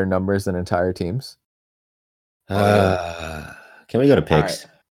has better numbers than entire teams? Can we go to picks?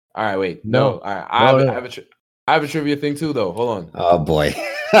 All right. Wait. No. All right. No. I have a trivia thing too, though. Hold on. Oh boy,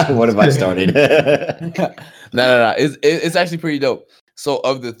 what have I started? No. It's actually pretty dope. So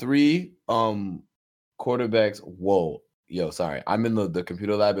of the 3 quarterbacks, whoa, yo, sorry, I'm in the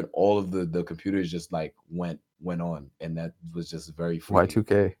computer lab and all of the computers just like went on, and that was just very freaky.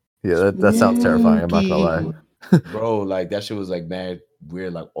 Y2K. Yeah, that sounds terrifying. I'm not gonna lie. Bro. Like that shit was like mad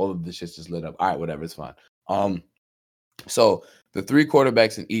weird. Like all of the shit's just lit up. All right, whatever, it's fine. So the 3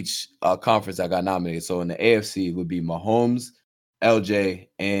 quarterbacks in each conference that got nominated. So in the AFC would be Mahomes, LJ,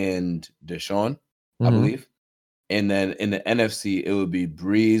 and Deshaun, I Mhm. believe. And then in the NFC, it would be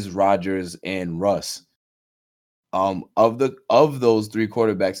Breeze, Rodgers, and Russ. Of those 3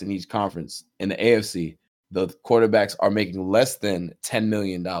 quarterbacks in each conference in the AFC, the quarterbacks are making less than $10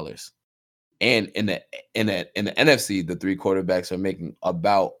 million. And in the NFC, the 3 quarterbacks are making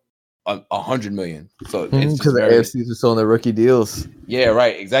about $100 million. So it's Because just the very, AFCs are still in their rookie deals. yeah,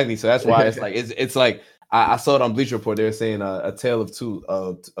 right, exactly. So that's why it's like I saw it on Bleacher Report. They were saying a tale of two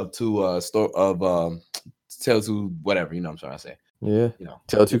tale of two whatever, you know what I'm trying to say. Yeah. You know.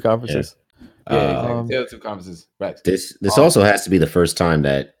 Tell 2 conferences. Yeah, exactly. Um, Tale of two conferences. Right. This also has to be the first time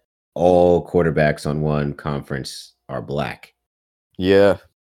that all quarterbacks on one conference are black. Yeah.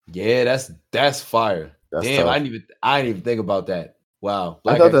 Yeah, that's fire. That's Damn, tough. I didn't even think about that. Wow. I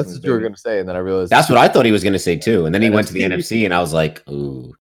Black thought that's excellence, what you were baby. gonna say, and then I realized That's what I thought he was going to say too. And then he went to the NFC. NFC, and I was like,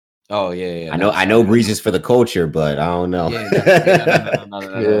 "Ooh, Oh yeah. I know Breeze is for the culture, but I don't know." Yeah,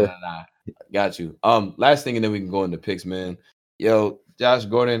 no. Yeah. Got you. Last thing, and then we can go into picks, man. Yo, Josh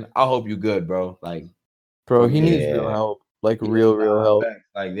Gordon, I hope you good, bro. Like, bro, he needs real Yeah. help. Like real help.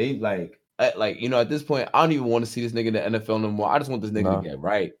 Like they like at this point, I don't even want to see this nigga in the NFL no more. I just want this nigga Nah. to get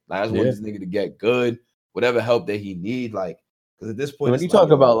right. Like, I just want Yeah. this nigga to get good, whatever help that he need. Like, because at this point, When it's you like, talk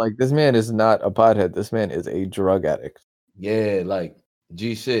yo, about like this man is not a pothead, this man is a drug addict. yeah, like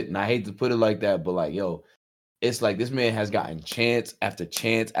G shit. And I hate to put it like that, but like, yo, it's like this man has gotten chance after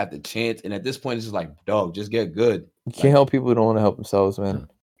chance after chance, and at this point, it's just like, dog, just get good. You can't help people who don't want to help themselves, man.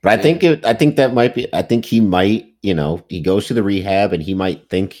 But I think that might be. I think he might. He goes to the rehab, and he might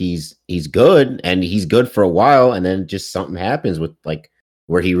think he's good, and he's good for a while, and then just something happens with like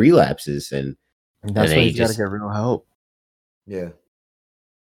where he relapses, and And that's then why he he's got to just- get real help. Yeah,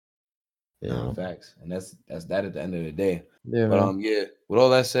 facts, and that's that at the end of the day. Yeah, But man. yeah. With all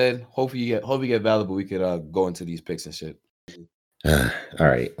that said, hope you get valuable. We could go into these picks and shit. all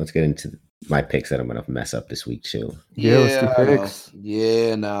right. Let's get into my picks that I'm gonna mess up this week too. Yeah, let's do I know. picks.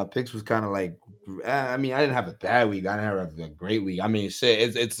 Yeah, nah, picks was kind of like. I mean, I didn't have a bad week. I didn't have a great week. I mean,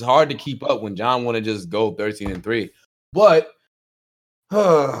 shit, it's hard to keep up when John want to just go 13-3. But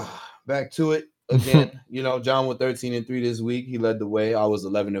back to it again. John went 13-3 this week. He led the way. I was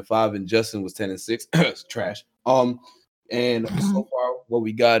 11-5, and Justin was 10-6. It's trash. And so far, what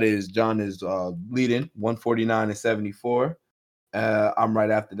we got is John is leading 149-74. I'm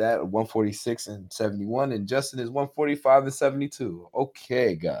right after that, 146-71, and Justin is 145-72.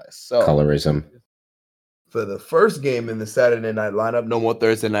 Okay, guys. So Colorism. for the first game in the Saturday night lineup, no more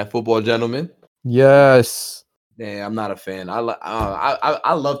Thursday night football, gentlemen. Yes. Yeah, I'm not a fan. I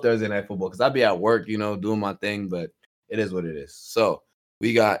love Thursday night football because I'd be at work, doing my thing, but it is what it is. So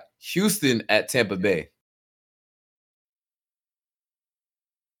we got Houston at Tampa Bay.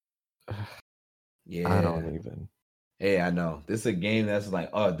 Yeah, I don't even. Hey, I know this is a game that's like,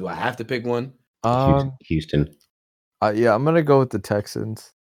 oh, do I have to pick one? Houston. Yeah, I'm gonna go with the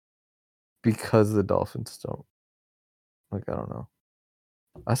Texans because the Dolphins don't. Like, I don't know.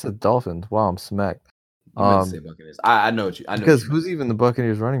 I said Dolphins. Wow, I'm smacked. You meant to say Buccaneers. I know what you. I know Because what you who's even the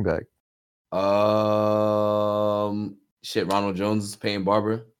Buccaneers running back? Shit, Ronald Jones, Payne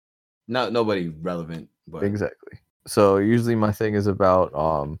Barber. No, nobody relevant. But Exactly. So usually my thing is about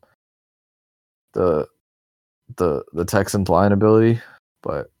the Texans line ability,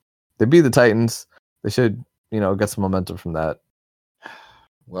 but they beat the Titans. They should, get some momentum from that.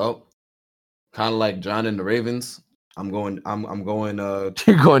 Well, kind of like John and the Ravens. I'm going. I'm going.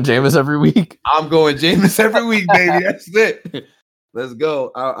 You're going Jameis every week. I'm going Jameis every week, baby. That's it. Let's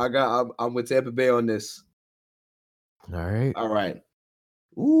go. I'm with Tampa Bay on this. All right.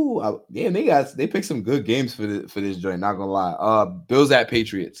 Ooh, they picked some good games for this joint. Not gonna lie. Bills at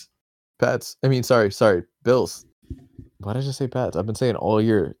Patriots. Sorry. Bills. Why did I just say Pats? I've been saying all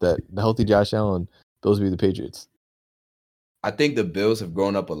year that the healthy Josh Allen, Bills be the Patriots. I think the Bills have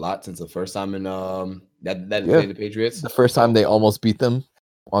grown up a lot since the first time in that they played the Patriots. The first time they almost beat them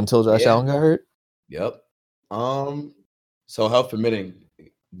until Josh Allen got hurt. Yep. So health permitting,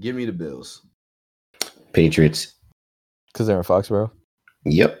 give me the Bills. Patriots. Because they're in Foxborough.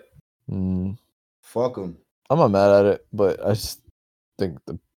 Yep. Fuck them. I'm not mad at it, but I just think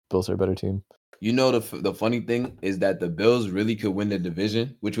the Bills are a better team. You know, the funny thing is that the Bills really could win the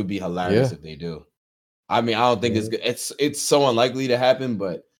division, which would be hilarious if they do. I mean, I don't think it's good. It's so unlikely to happen,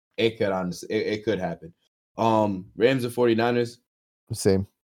 but it could honestly it could happen. Rams and 49ers. Same.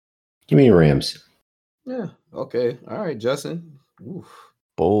 Give me Rams. Yeah. Okay. All right, Justin. Oof.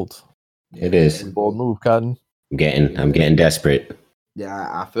 Bold. Yeah, it is. Bold move, Cotton. I'm getting desperate.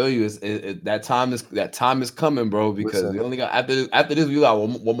 Yeah, I feel you. That time is coming, bro. Because we only got after this, we got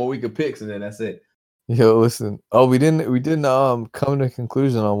one more week of picks, and then that's it. Yo, listen. Oh, we didn't come to a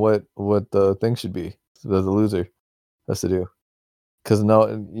conclusion on what the thing should be. The loser has to do. Because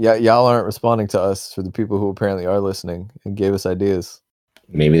y'all aren't responding to us for the people who apparently are listening and gave us ideas.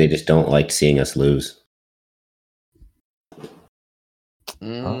 Maybe they just don't like seeing us lose.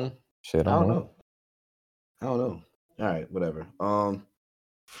 Oh, shit, I don't know. All right, whatever.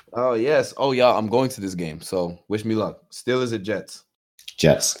 Oh yes. Oh y'all, I'm going to this game. So wish me luck. Steelers at Jets.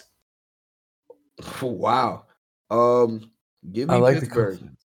 Jets. Wow. Give me Pittsburgh.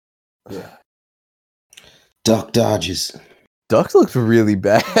 Yeah. Duck Dodgers. Duck looked really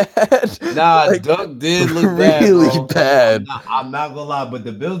bad. Nah, Duck did look really bad. I'm not gonna lie, but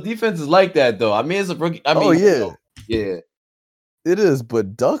the Bills defense is like that though. I mean, it's a rookie. I mean, yeah, it is.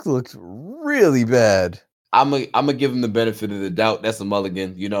 But Duck looked really bad. I'm gonna give him the benefit of the doubt. That's a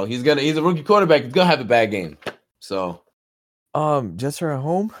mulligan. You know, he's a rookie quarterback. He's gonna have a bad game. So, Jets are at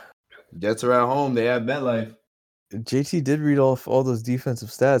home. Jets are at home. They have MetLife. JT did read off all those defensive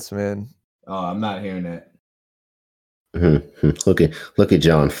stats, man. Oh, I'm not hearing that. Look at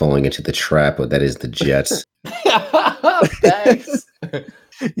John falling into the trap that is the Jets. Thanks.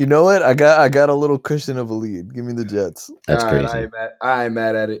 You know what? I got a little cushion of a lead. Give me the Jets. That's crazy. I ain't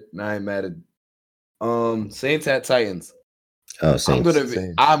mad at it. I ain't mad at it. Saints at Titans. Oh, Saints.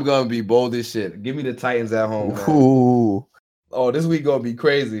 I'm gonna be bold as shit. Give me the Titans at home. Man. Ooh. Oh, this week gonna be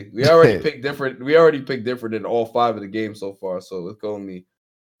crazy. We already picked different. We already picked different in all 5 of the games so far. So it's gonna be,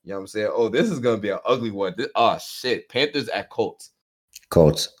 you know what I'm saying? Oh, this is gonna be an ugly one. Shit. Panthers at Colts.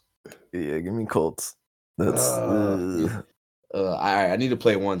 Colts. Yeah, give me Colts. That's all right. I need to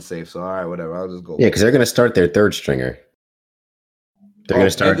play one safe. So all right, whatever. I'll just go. Yeah, because they're gonna start their third stringer. They're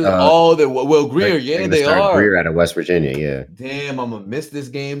gonna start. Will Greer. Yeah, they are. Greer out of West Virginia. Yeah. Damn, I'm gonna miss this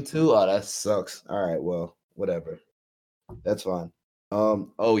game too. Oh, that sucks. All right, well, whatever. That's fine.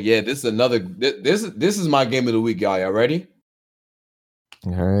 Oh yeah, this is another. This is my game of the week, y'all. Y'all ready?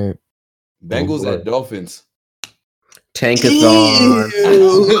 All right. Bengals at Dolphins. Tankathon.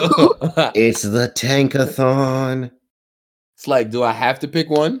 It's the Tankathon. It's like, do I have to pick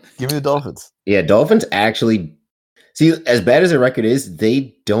one? Give me the Dolphins. Yeah, Dolphins actually. See, as bad as their record is,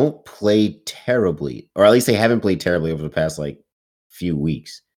 they don't play terribly, or at least they haven't played terribly over the past few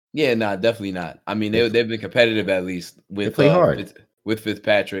weeks. Yeah, nah, definitely not. I mean, they've been competitive at least with they play hard with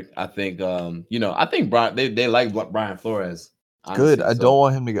Fitzpatrick. I think I think Brian they like Brian Flores. Honestly, good. I don't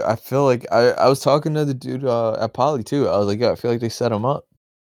want him to go. I feel like I was talking to the dude at Poly too. I was like, yeah, I feel like they set him up.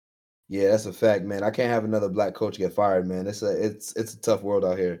 Yeah, that's a fact, man. I can't have another black coach get fired, man. It's a tough world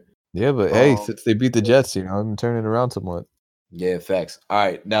out here. Yeah, but hey, Um, since they beat the Jets, I'm turning it around somewhat. Yeah, facts. All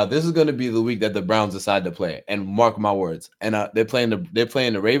right, now this is going to be the week that the Browns decide to play, and mark my words. And they're playing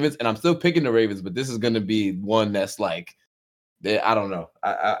the Ravens, and I'm still picking the Ravens, but this is going to be one that's like, I don't know.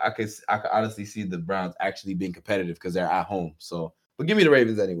 I could honestly see the Browns actually being competitive because they're at home. So, but give me the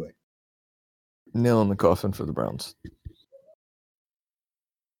Ravens anyway. Nail in the coffin for the Browns.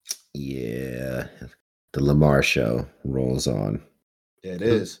 Yeah, the Lamar show rolls on. Yeah, it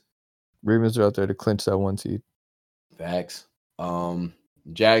is. Ravens are out there to clinch that 1 seed. Facts.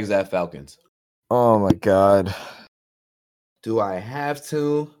 Jags at Falcons. Oh my god. Do I have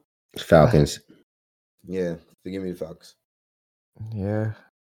to? Falcons. Yeah, give me the Falcons. Yeah.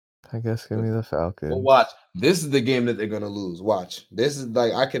 I guess give me the Falcons. Well, watch. This is the game that they're gonna lose. Watch. This is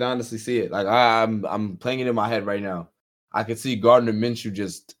like I can honestly see it. Like I'm playing it in my head right now. I can see Gardner Minshew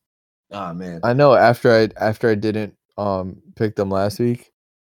just. Ah man. I know after I didn't pick them last week.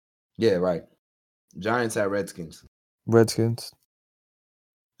 Yeah, right. Giants at Redskins. Redskins.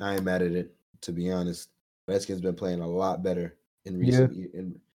 I ain't mad at it, to be honest. Redskins been playing a lot better in recent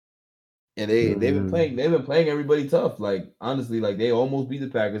years. And they've been playing everybody tough. Like honestly, like they almost beat the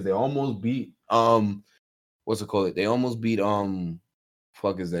Packers. They almost beat what's it called? They almost beat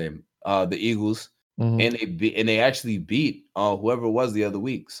fuck his name? The Eagles. Mhm. And they actually beat whoever it was the other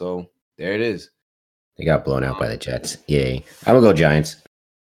week. So there it is. They got blown out by the Jets. Yay. I'm gonna go Giants.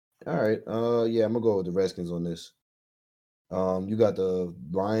 All right. Yeah, I'm gonna go with the Redskins on this. You got the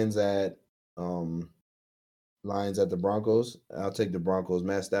Lions at the Broncos. I'll take the Broncos.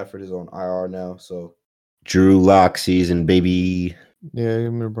 Matt Stafford is on IR now, so Drew Lock season, baby. Yeah,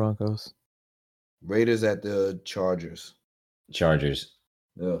 give me the Broncos. Raiders at the Chargers. Chargers.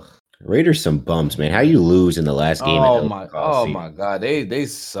 Ugh. Raiders some bums, man. How you lose in the last game? Oh my god, they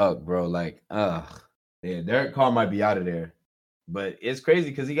suck, bro. Like, yeah, Derek Carr might be out of there, but it's crazy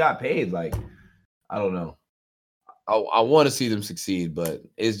because he got paid. Like, I don't know. I want to see them succeed, but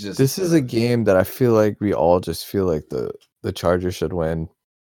it's just This is a game that I feel like we all just feel like the Chargers should win.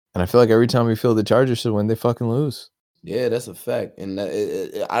 And I feel like every time we feel the Chargers should win, they fucking lose. Yeah, that's a fact. And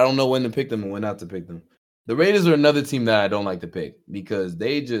I don't know when to pick them and when not to pick them. The Raiders are another team that I don't like to pick because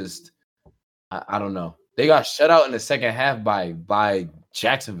they just, I don't know. They got shut out in the second half by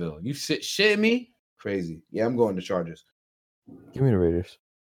Jacksonville. You shitting me? Crazy. Yeah, I'm going to Chargers. Give me the Raiders.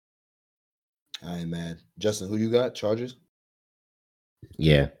 I ain't mad. Justin, who you got? Chargers?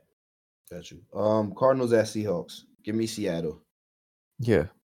 Yeah. Got you. Cardinals at Seahawks. Give me Seattle. Yeah.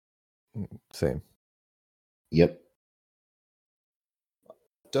 Same. Yep.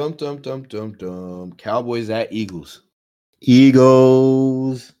 Dum. Cowboys at Eagles.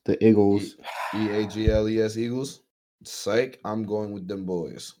 Eagles. The Eagles. EAGLES Eagles. Psych. I'm going with them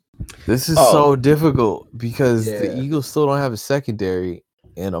boys. This is Oh. so difficult because the Yeah. Eagles still don't have a secondary,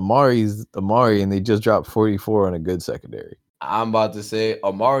 and Amari's Amari, and they just dropped 44 on a good secondary. I'm about to say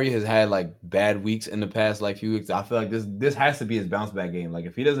Amari has had like bad weeks in the past like few weeks. I feel like this has to be his bounce back game. Like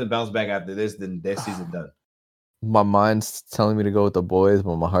if he doesn't bounce back after this, then that season done. My mind's telling me to go with the boys,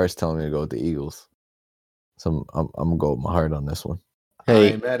 but my heart's telling me to go with the Eagles. So I'm gonna go with my heart on this one. I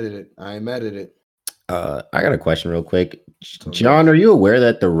Hey, ain't mad at it. I got a question real quick. John, are you aware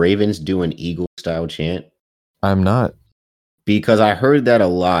that the Ravens do an Eagle style chant? I'm not. Because I heard that a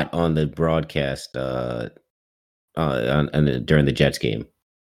lot on the broadcast during the Jets game.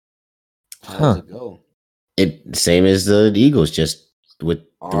 How Huh. does it go? It same as the Eagles, just with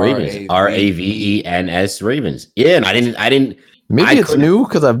the Ravens. RAVENS Ravens. Yeah, and I didn't. Maybe I it's couldn't- new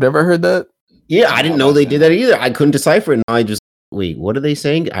because I've never heard that. Yeah, I didn't know they did that either. I couldn't decipher it. And I just wait. What are they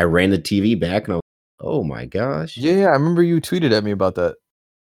saying? I ran the TV back and I was, oh my gosh. Yeah, I remember you tweeted at me about that.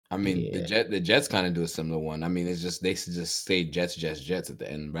 I mean, Yeah. the Jets kind of do a similar one. I mean, it's just they should just say Jets at the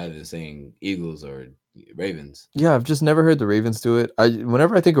end rather than saying Eagles or Ravens. Yeah, I've just never heard the Ravens do it.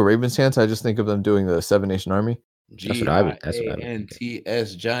 Whenever I think of Ravens chants, I just think of them doing the Seven Nation Army. That's what I would think.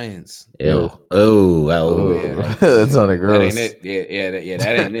 GIANTS Giants. Ew. Oh, yeah. That sounded That gross. ain't it. Yeah,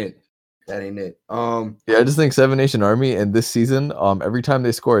 that ain't it. That ain't it. Yeah, I just think Seven Nation Army, and this season, every time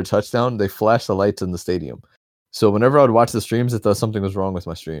they score a touchdown, they flash the lights in the stadium. So whenever I would watch the streams, it thought something was wrong with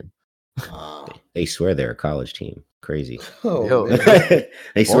my stream. They swear they're a college team. Crazy. Oh, Yo. man.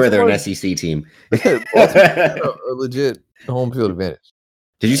 They swear they're an Baltimore- SEC team. a legit home field advantage.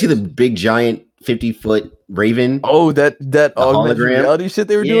 Did you see the big giant 50-foot raven? Oh, that augmented hologram? reality shit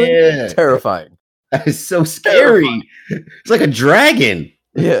they were doing? Yeah. Terrifying. That is so scary. It's like a dragon.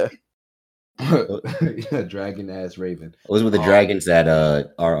 Yeah. Yeah, dragon ass Raven. It was with the dragons that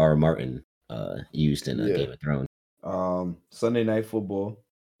R.R. Martin used in Yeah. Game of Thrones. Sunday night football.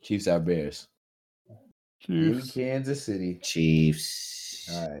 Chiefs at Bears. In Kansas City. Chiefs.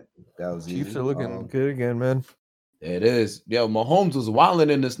 All right. That was Chiefs easy. are looking good again, man. It is. Yo, Mahomes was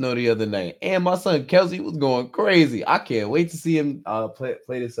wilding in the snow the other night, and my son Kelsey was going crazy. I can't wait to see him play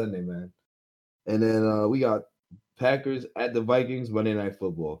this Sunday, man. And then we got Packers at the Vikings Monday Night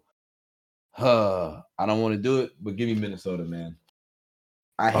Football. I don't want to do it, but give me Minnesota, man.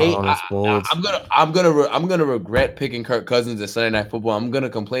 I hate. That's bold. I'm gonna regret picking Kirk Cousins at Sunday Night Football. I'm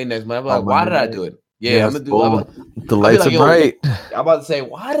gonna complain next month. I'm like, why did I do it? Yeah, I'm that's gonna do. bold. The lights like, are bright. I'm about to say,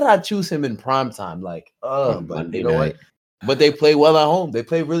 why did I choose him in prime time? Like, but Monday you know night. what? But they play well at home. They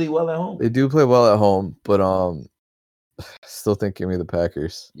play really well at home. They do play well at home, but still think give me the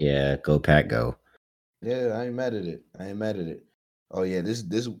Packers. Yeah, go Pack, go. Yeah, I ain't mad at it. Oh yeah, this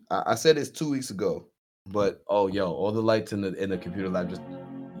I said this 2 weeks ago. But all the lights in the computer lab just.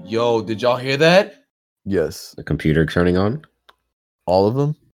 Yo, did y'all hear that? Yes, The computer turning on all of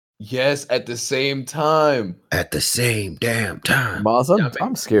them. Yes, at the same time, at the same damn time. Boss,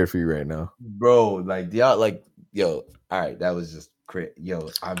 I'm scared for you right now. bro. Like y'all, like yo. All right, that was just crazy. Yo,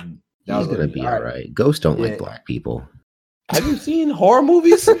 He's gonna be all right. Ghosts don't like Yeah. black people. Have you seen horror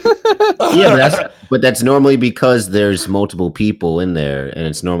movies? Yeah, but that's normally because there's multiple people in there, and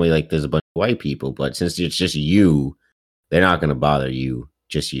it's normally like there's a bunch of white people. But since it's just you, they're not gonna bother you.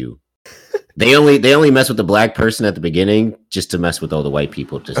 Just you. They only mess with the black person at the beginning just to mess with all the white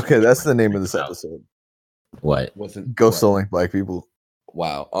people. Just Okay, that's the name of this episode. what? Wasn't Ghosts don't like black people.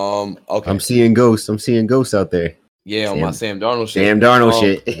 Wow. Okay. I'm seeing ghosts. I'm seeing ghosts out there. Yeah, on my Sam Darnold shit. Damn Darnold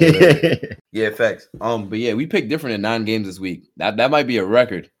shit. Yeah, facts. But yeah, we picked different in 9 games this week. That might be a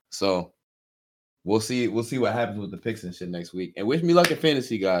record. So we'll see what happens with the picks and shit next week. And wish me luck in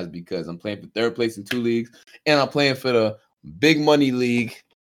fantasy, guys, because I'm playing for 3rd place in 2 leagues, and I'm playing for the big money league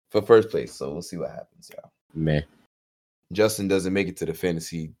for 1st place. So we'll see what happens, y'all. Man, Justin doesn't make it to the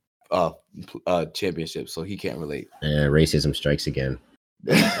fantasy championship, so he can't relate. racism strikes again.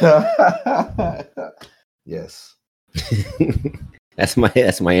 Yes. That's my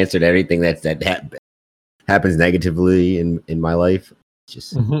answer to everything that happens negatively in my life.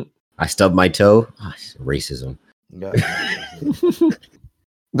 Just I stubbed my toe. Racism. Yeah.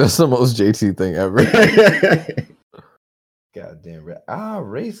 That's the most JT thing ever. Goddamn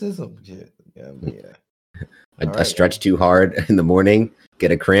racism. Yeah. I stretch too hard in the morning,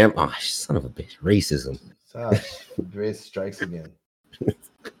 get a cramp. Oh, son of a bitch! Racism. Grace strikes again.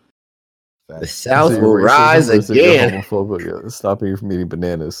 The South So will you're rise racist versus you're again. homophobic. Yeah, stopping you from eating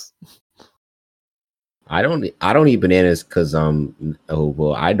bananas. I don't eat bananas because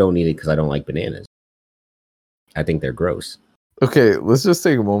I don't eat it because I don't like bananas. I think they're gross. Okay, let's just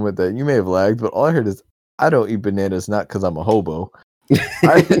take a moment that you may have lagged, but all I heard is I don't eat bananas not because I'm a hobo.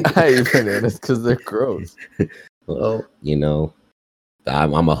 I eat bananas because they're gross. Well,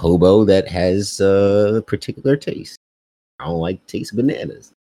 I'm a hobo that has a particular taste. I don't like the taste of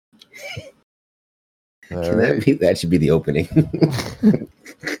bananas. That should be the opening.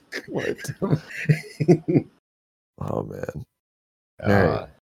 What? Oh man. All right.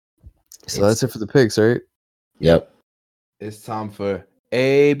 So that's it for the picks, right? Yep. It's time for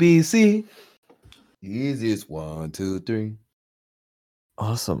ABC. Easiest 1, 2, 3.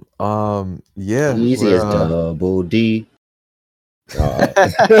 Awesome. Yeah. Easy as double D. Shout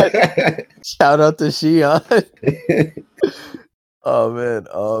out to Shion. Oh man.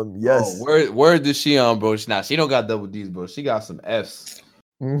 Yes. Word to Shion, bro. She don't got double D's, bro. She got some F's.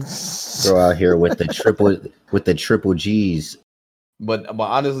 Throw out here with the triple G's. But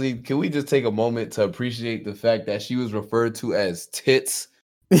honestly, can we just take a moment to appreciate the fact that she was referred to as tits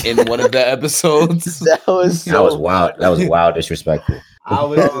in one of the episodes? That was wild. That was wild disrespectful. I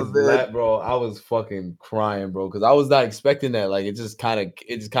was bro. I was fucking crying, bro, because I was not expecting that. Like it just kind of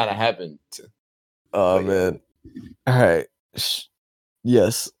happened. Oh man. All right.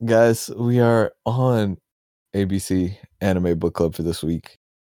 Yes, guys, we are on ABC Anime Book Club for this week.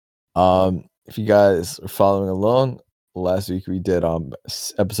 If you guys are following along, last week we did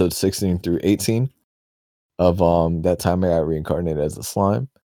episode 16 through 18 of that time I got reincarnated as a slime.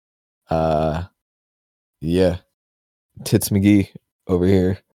 Yeah. Tits McGee over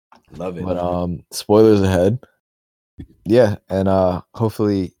here. Love it. But spoilers ahead. Yeah, and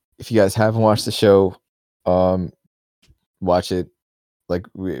hopefully if you guys haven't watched the show, watch it. Like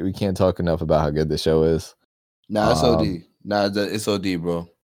we can't talk enough about how good the show is. Nah, it's OD. Nah, it's OD, bro.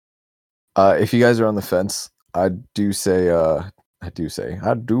 If you guys are on the fence, I do say anyway.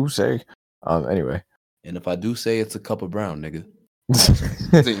 And if I do say it's a cup of brown, nigga.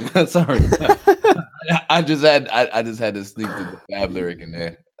 Sorry. I just had to sneak the Fab lyric in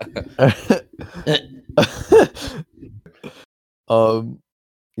there.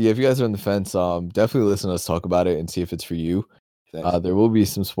 Yeah, if you guys are on the fence, definitely listen to us talk about it and see if it's for you. There will be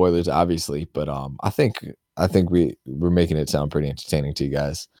some spoilers, obviously, but I think we're making it sound pretty entertaining to you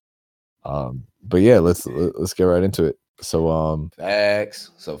guys. But yeah, let's get right into it. So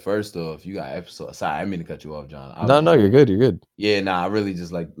Facts. So first off, you got episode. Sorry, I didn't mean to cut you off, John. No, you're good. You're good. Yeah, I really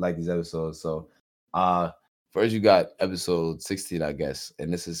just like these episodes. So first you got episode 16, I guess,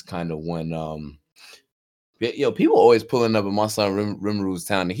 and this is kind of when people always pulling up at my son Rimru's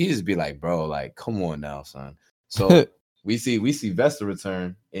town, and he just be like, bro, like, come on now, son. So we see Vesta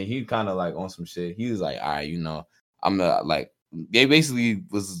return, and he kind of like on some shit. He was like, all right, I'm not like. They basically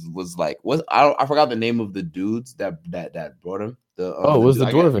was like, I forgot the name of the dudes that brought him. It was the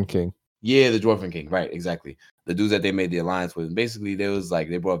Dwarven King. Yeah, the Dwarven King, right? Exactly. The dudes that they made the alliance with. And basically, they was like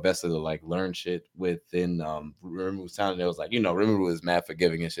they brought Vesta to like learn shit within Rimru's town. And it was like, Rimru is mad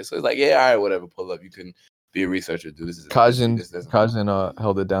forgiving and shit. So it's like, yeah, all right, whatever, pull up. You can be a researcher, dude. This is Kajin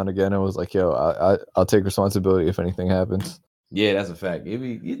held it down again and was like, yo, I'll take responsibility if anything happens. Yeah, that's a fact. They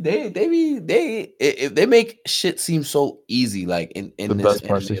make shit seem so easy, like in the best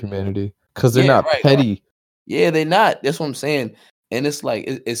parts of humanity, because they're not petty. Yeah, they're not. That's what I'm saying. And it's like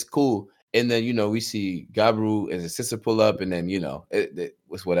it's cool. And then we see Gabru and his sister pull up, and then it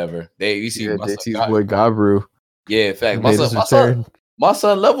was whatever. We see boy Gabru. Yeah, in fact, my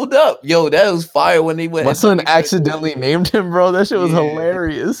son leveled up. Yo, that was fire when they went. My son accidentally named him, bro. That shit was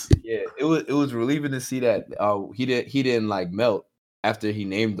hilarious. Yeah, it was relieving to see that he didn't like melt after he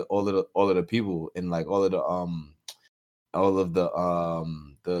named all of the people and like all of the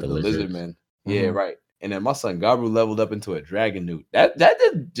lizard men. Yeah, right. And then my son Gabru leveled up into a dragon newt. That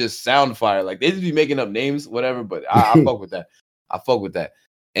did just sound fire. Like they just be making up names, whatever. But I fuck with that.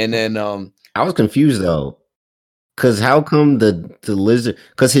 And then I was confused though. Because how come the lizard?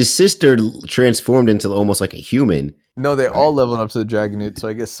 Because his sister transformed into almost like a human. No, they all leveled up to the dragon newt, so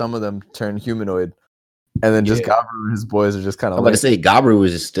I guess some of them turned humanoid, and then just Gabru and his boys are just kind of. I'm about to say Gabru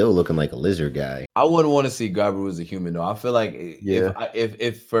is still looking like a lizard guy. I wouldn't want to see Gabru as a human though. I feel like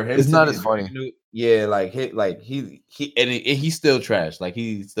if for him it's not as funny. Yeah, he's still trash. Like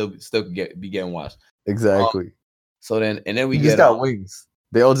he still could be getting watched. Exactly. So then we just got wings.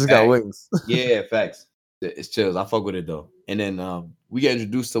 They all just got wings. Yeah, facts. It's chills. I fuck with it though. And then we get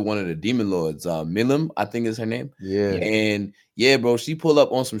introduced to one of the demon lords, Milim, I think is her name. Yeah. And yeah, bro, she pulled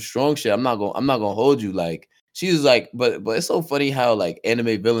up on some strong shit. I'm not gonna hold you. Like she's like, but it's so funny how like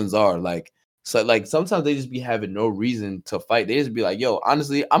anime villains are like. So like sometimes they just be having no reason to fight. They just be like, yo,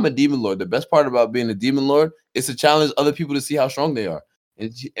 honestly, I'm a demon lord. The best part about being a demon lord is to challenge other people to see how strong they are.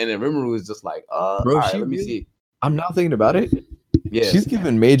 And then Rimuru is just like, bro, all right, let me see. I'm now thinking about it. Yeah, she's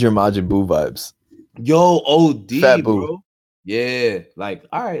giving major Majin Buu vibes. Yo, OD, Fat bro. Boo. Yeah, like,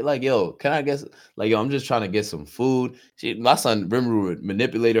 all right, like, yo, can I guess? Like, yo, I'm just trying to get some food. My son Rimuru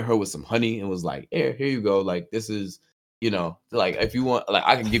manipulated her with some honey and was like, here you go. Like, this is, like, if you want, like,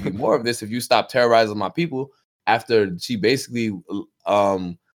 I can give you more of this if you stop terrorizing my people. After she basically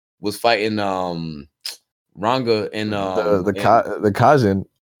was fighting Ranga and the Kajin.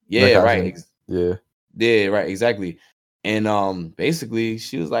 Yeah, right. Yeah, right, exactly. And basically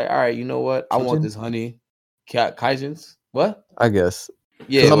she was like, all right, you know what? I want this honey. Kajins? What? I guess.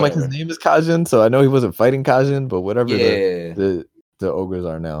 Yeah. I'm like, his name is Kajin, so I know he wasn't fighting Kajin, but whatever the ogres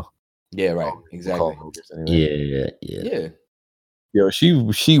are now. Yeah, right. Exactly. Anyway. Yeah. Yo,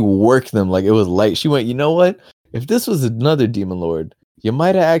 she worked them like it was light. She went, you know what? If this was another demon lord, you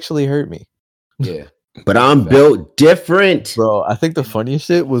might have actually hurt me. Yeah. But I'm built different. Bro, I think the funniest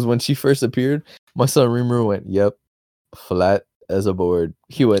shit was when she first appeared, my son Rimuru went, yep, flat as a board.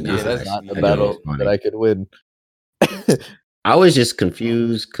 He went, this is not a battle that I could win. I was just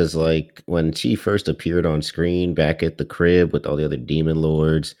confused because, like, when she first appeared on screen back at the crib with all the other demon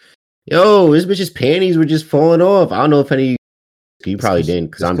lords, yo, this bitch's panties were just falling off. I don't know if any you probably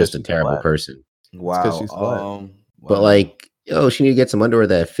didn't because I'm just a terrible person. Wow. But like, yo, she need to get some underwear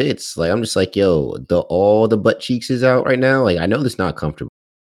that fits. Like, I'm just like, yo, all the butt cheeks is out right now. Like, I know this not comfortable.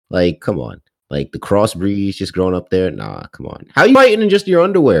 Like, come on. Like the crossbreeds just growing up there. Nah, come on. How you fighting in just your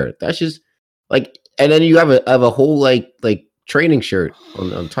underwear? That's just like, and then you have a whole like training shirt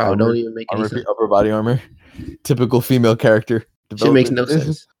on top. Armor, don't even make any sense. Upper body armor. Typical female character. Shit makes no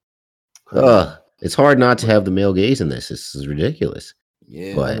sense. It's hard not to have the male gaze in this. This is ridiculous.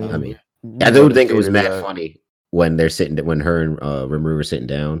 Yeah, but I mean, I do think it was mad funny when they're when her and Rimuru were sitting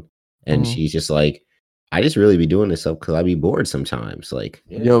down, and she's just like, I just really be doing this up because I be bored sometimes. Like,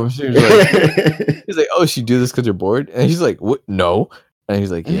 yo, she was like, he's like, oh, she do this because you're bored, and he's like, what? No, and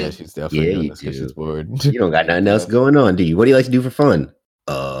he's like, yeah, she's definitely doing this because she's bored. You don't got nothing else going on, do you? What do you like to do for fun?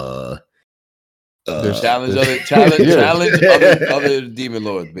 Challenge other other demon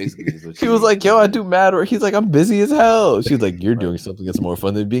lords, basically. Is what He was like, yo, I do mad work. He's like, I'm busy as hell. She's like, you're doing something that's more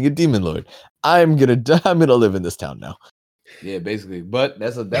fun than being a demon lord. I'm gonna live in this town now. Yeah, basically. But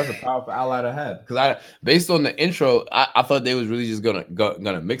that's a powerful ally to have. Because based on the intro, I thought they was really just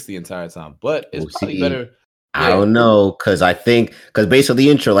gonna mix the entire time. But it's probably better. I don't know, because based on the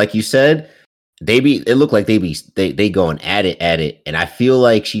intro, like you said, it looked like they going at it, and I feel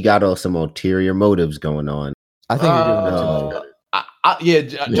like she got some ulterior motives going on. I think you're giving that too much credit.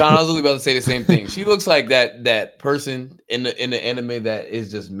 John, I was really about to say the same thing. She looks like that person in the anime that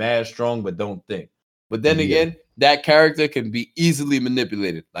is just mad strong but don't think. But then again, that character can be easily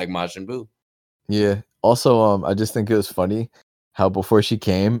manipulated, like Majin Buu. Yeah. Also, I just think it was funny how before she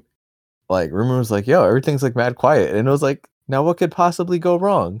came, like Rumor was like, "Yo, everything's like mad quiet," and it was like, "Now what could possibly go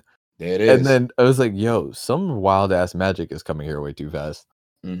wrong?" There it is. And then I was like, "Yo, some wild ass magic is coming here way too fast."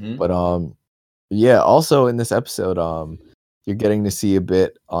 Mm-hmm. But yeah. Also in this episode, you're getting to see a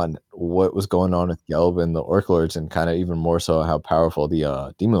bit on what was going on with Gelb and the Orc Lords, and kind of even more so how powerful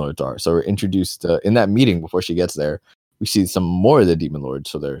the Demon Lords are. So we're introduced in that meeting before she gets there. We see some more of the Demon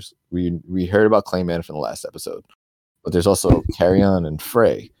Lords. So we heard about Clayman from the last episode, but there's also Carrion and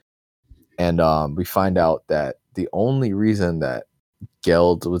Frey, and we find out that the only reason that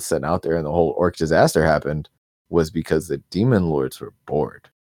Geld was sent out there and the whole Orc disaster happened was because the Demon Lords were bored.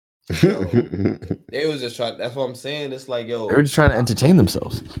 They was just trying. That's what I'm saying. It's like, yo, They were just trying to entertain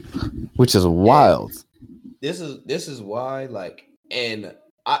themselves, which is wild. This is why, like, and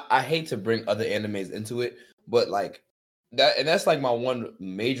I hate to bring other animes into it, but like that, and that's like my one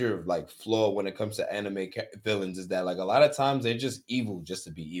major like flaw when it comes to anime villains is that like a lot of times they're just evil just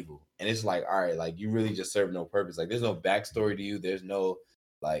to be evil, and it's like, all right, like you really just serve no purpose. Like there's no backstory to you. There's no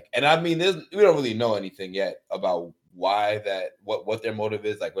like, and I mean, we don't really know anything yet about why what their motive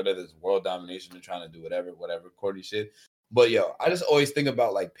is, like whether there's world domination, they're trying to do whatever corny shit. But yo, I just always think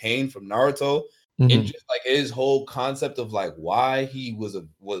about like Pain from Naruto, and just like his whole concept of like why he was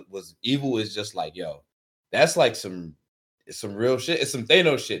evil is just like, yo, that's like some real shit. It's some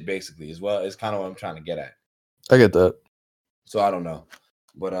Thanos shit basically as well. It's kind of what I'm trying to get at. I get that. So I don't know,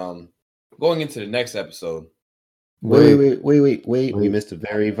 but going into the next episode. Wait. We missed a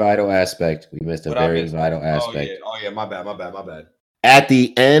very vital aspect. Oh, yeah, my bad. At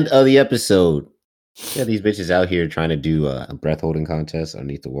the end of the episode, these bitches out here trying to do a breath holding contest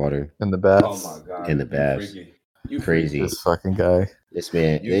underneath the water. In the baths. Oh my god. In the baths. You crazy. This fucking guy. This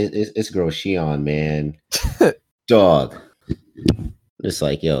man, this girl Shion, man. Dog. It's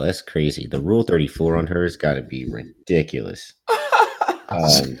like, yo, that's crazy. The Rule 34 on her has got to be ridiculous.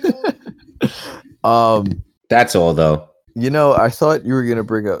 That's all, though. You know, I thought you were gonna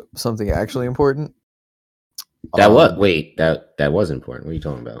bring up something actually important. That was important. What are you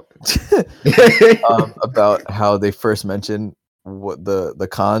talking about? About how they first mentioned what the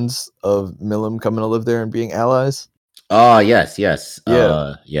cons of Milim coming to live there and being allies. Oh, yes. Yes.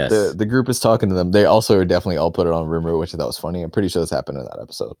 The group is talking to them. They also are definitely all put it on Rumor, which I thought was funny. I'm pretty sure this happened in that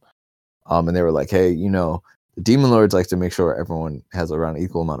episode. And they were like, hey, you know, the Demon Lords like to make sure everyone has around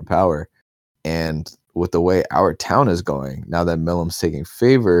equal amount of power. And with the way our town is going, now that Milim's taking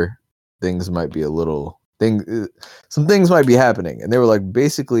favor, things might be some things might be happening. And they were like,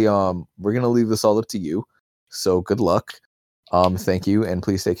 basically, we're gonna leave this all up to you. So good luck. Thank you, and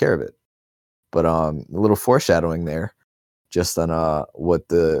please take care of it. But a little foreshadowing there, just on what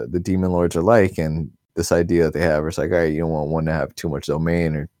the Demon Lords are like, and this idea that they have. It's like, all right, you don't want one to have too much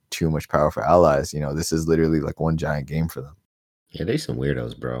domain or too much power for allies. You know, this is literally like one giant game for them. Yeah, they some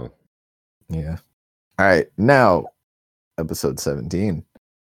weirdos, bro. Yeah. All right, now episode 17.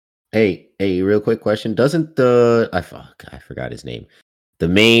 Hey, real quick question. Doesn't I forgot his name. The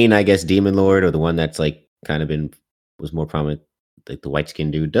main, I guess, Demon Lord, or the one that's like kind of was more prominent, like the white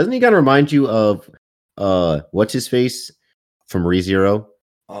skinned dude. Doesn't he kind of remind you of what's his face from ReZero?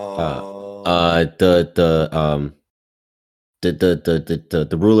 The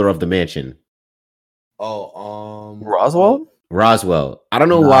ruler of the mansion. Roswell? I don't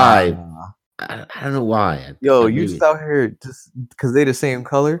know why. I don't know why. Yo, you just out here just because they the same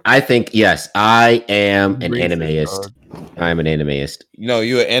color? I think, yes, I am an animeist. I'm an animeist. You know,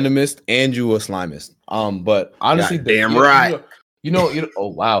 you're an animist and you a slimist. But honestly, damn right. You know, oh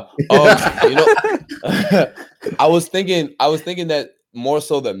wow. You know, I was thinking that more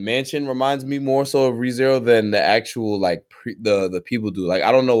so the mansion reminds me more so of ReZero than the actual like the people do. Like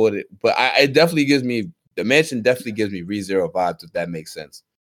I don't know what but it definitely gives me the mansion definitely gives me ReZero vibes, if that makes sense.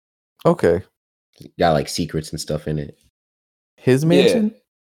 Okay. Got like secrets and stuff in it. His mansion? Yeah.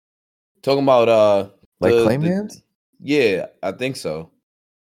 Talking about like Clayman's? Yeah, I think so.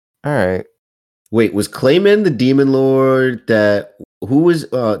 All right. Wait, was Clayman the demon lord that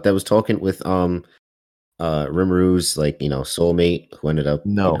was talking with Rimru's soulmate who ended up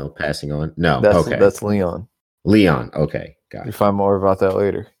No. passing on? No, okay. That's Leon. Leon, okay, got You it. find more about that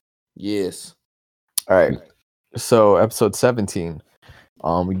later. Yes. All right. So episode 17,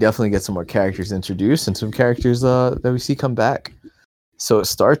 we definitely get some more characters introduced and some characters that we see come back. So it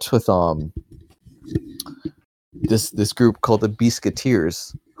starts with this group called the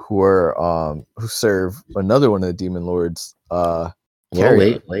Beasketeers, who serve another one of the demon lords. Well,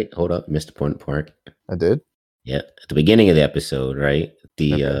 Carrion. wait, hold up, missed the point part. I did. Yeah, at the beginning of the episode, right?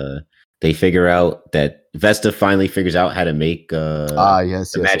 They figure out that Vesta finally figures out how to make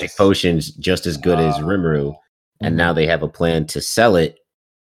yes, magic potions just as good as Rimuru, and now they have a plan to sell it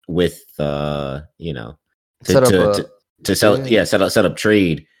with set up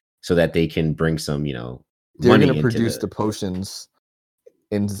trade so that they can bring some they're money going to into produce the potions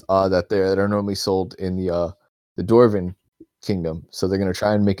in that are normally sold in the Dwarven Kingdom. So they're going to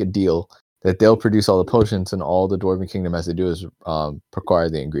try and make a deal that they'll produce all the potions, and all the Dwarven Kingdom has to do is acquire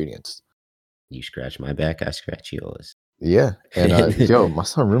the ingredients. You scratch my back, I scratch yours. Yeah, and my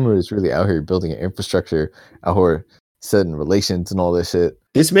son Rimuru is really out here building an infrastructure, out here setting relations and all this shit.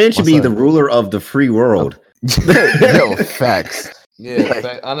 This man should be the ruler of the free world. Yo, facts.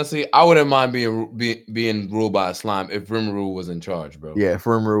 Yeah, honestly, I wouldn't mind being ruled by a slime if Rimuru was in charge, bro. Yeah, if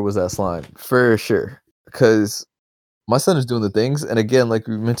Rimuru was that slime, for sure. Because my son is doing the things, and again, like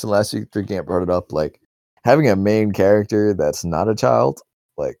we mentioned last week, Gant brought it up, like having a main character that's not a child,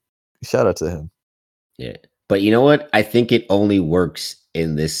 like shout out to him. Yeah, but you know what? I think it only works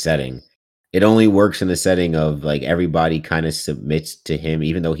in this setting. It only works in the setting of like everybody kind of submits to him,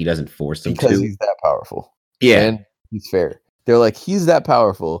 even though he doesn't force them because to. He's that powerful. Yeah, and he's fair. They're like, he's that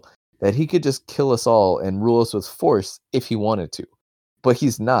powerful that he could just kill us all and rule us with force if he wanted to, but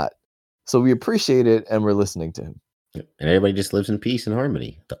he's not. So we appreciate it, and we're listening to him. And everybody just lives in peace and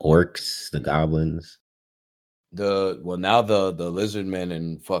harmony. The orcs, the goblins. Now the lizard men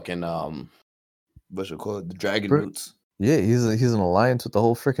and fucking what you call it, the dragon roots. Yeah, he's an alliance with the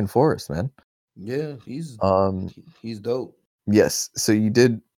whole freaking forest, man. Yeah, he's dope. Yes. So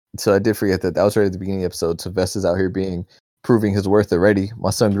I did forget that was right at the beginning of the episode. So Vesta's out here proving his worth already. My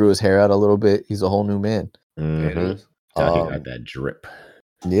son grew his hair out a little bit. He's a whole new man. Mm-hmm. Talking about that drip.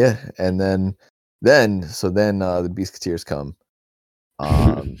 Yeah, and then the Beasketeers come.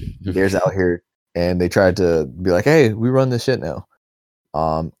 There's out here, and they tried to be like, "Hey, we run this shit now."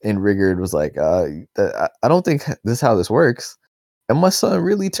 And Rigurd was like, "I don't think this is how this works." And my son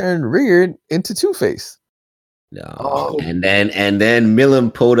really turned Rigurd into Two-Face. No, and then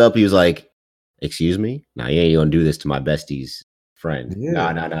Milim pulled up. He was like, "Excuse me, now you ain't gonna do this to my bestie's friend.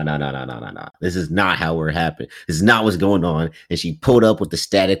 Yeah. No. This is not how we're happening. This is not what's going on." And she pulled up with the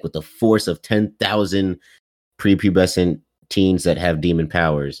static with the force of 10,000 prepubescent teens that have demon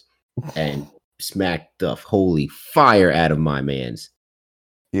powers and smacked the holy fire out of my man's.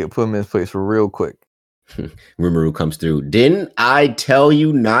 Yeah, put him in his place real quick. Rimuru comes through. Didn't I tell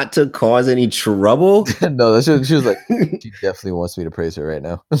you not to cause any trouble? No, she was like, she definitely wants me to praise her right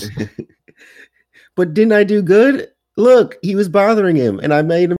now. But didn't I do good? Look, he was bothering him, and I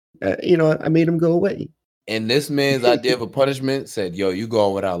made him. I made him go away. And this man's idea of a punishment said, "Yo, you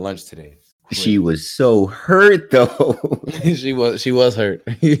going without lunch today." She was so hurt, though. she was hurt.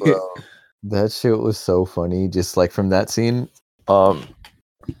 Bro, that shit was so funny. Just like from that scene, and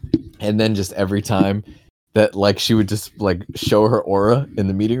then just every time that like she would just like show her aura in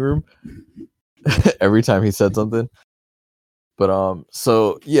the meeting room every time he said something. But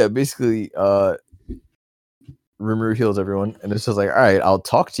so yeah, basically Rimuru heals everyone, and it's just like, all right, I'll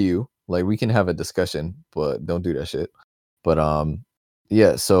talk to you, like we can have a discussion, but don't do that shit. But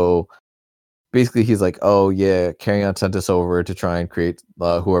yeah, so basically he's like, oh yeah, Carrion sent us over to try and create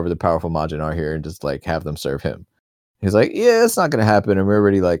whoever the powerful Majin are here and just like have them serve him. He's like, yeah, it's not gonna happen, and we're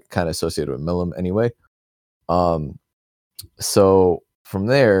already like kind of associated with Milim anyway. So from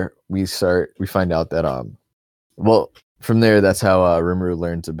there we find out that from there that's how Rimuru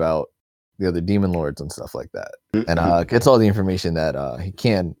learns about the other demon lords and stuff like that, and gets all the information that he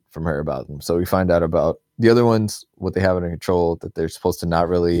can from her about them. So we find out about the other ones, what they have under control, that they're supposed to not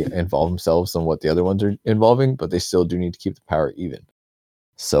really involve themselves in what the other ones are involving, but they still do need to keep the power even.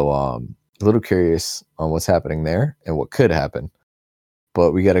 So a little curious on what's happening there and what could happen,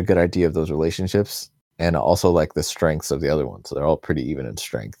 but we got a good idea of those relationships and also like the strengths of the other ones. So they're all pretty even in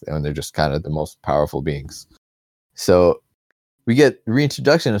strength, and they're just kind of the most powerful beings. So we get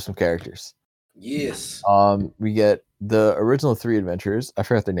reintroduction of some characters. Yes. We get the original 3 adventurers. I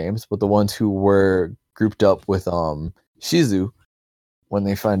forgot their names, but the ones who were grouped up with Shizu when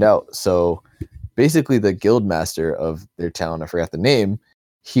they find out. So basically the guild master of their town, I forgot the name,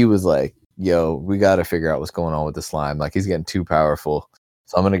 he was like, yo, we got to figure out what's going on with the slime. Like, he's getting too powerful.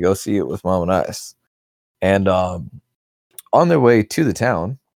 So I'm going to go see it with my own eyes. And on their way to the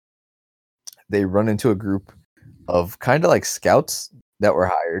town, they run into a group of kind of like scouts that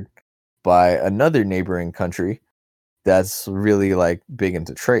were hired by another neighboring country that's really like big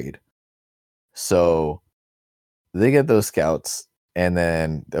into trade. So they get those scouts, and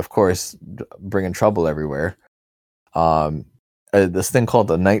then of course bringing trouble everywhere. This thing called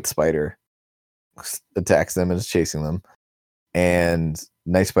the night spider attacks them and is chasing them, and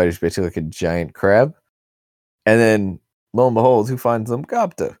night spider is basically like a giant crab. And then lo and behold, who finds them?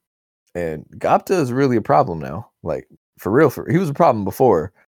 Gapta. And Gapta is really a problem now. Like, for real, he was a problem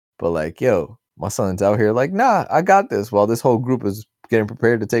before, but like, yo, my son's out here like, nah, I got this, while this whole group is getting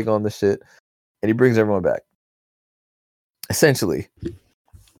prepared to take on this shit, and he brings everyone back. Essentially, you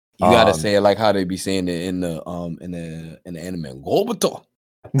gotta say it like how they be saying it in the anime. Gobuto.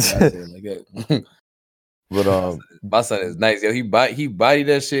 Like that. But my son is nice. Yo, he bodied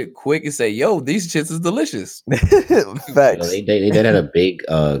that shit quick and say, yo, these shits is delicious. Facts. They had a big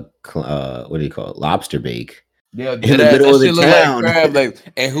what do you call it? Lobster bake. Yeah, in the middle of the town. Like crab, like,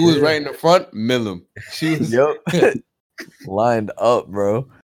 and who was right in the front? Milim. She was lined up, bro.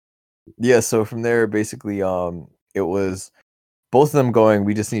 Yeah, so from there, basically, it was both of them going,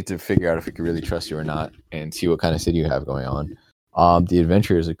 we just need to figure out if we can really trust you or not, and see what kind of city you have going on. The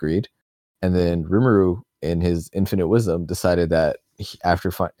adventurers agreed, and then Rimuru, in his infinite wisdom, decided that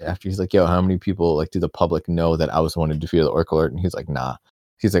after he's like, yo, how many people, like, do the public know that I was the one to defeat the Orc Lord? And he's like, nah.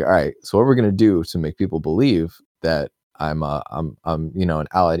 He's like, all right, so what we're gonna do to make people believe that I'm you know, an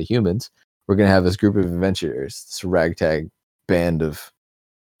ally to humans, we're gonna have this group of adventurers, this ragtag band of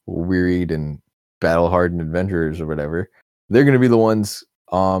wearied and battle-hardened adventurers or whatever. They're gonna be the ones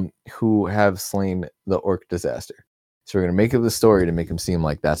who have slain the orc disaster. So we're gonna make up the story to make him seem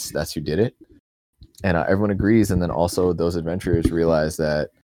like that's who did it. And everyone agrees, and then also those adventurers realize that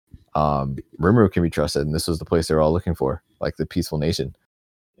Rimuru can be trusted, and this was the place they're all looking for, like the peaceful nation.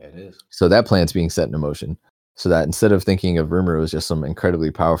 Yeah, it is. So that plan's being set in motion, so that instead of thinking of Rimuru as just some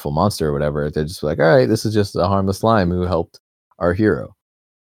incredibly powerful monster or whatever, they're just like, all right, this is just a harmless slime who helped our hero.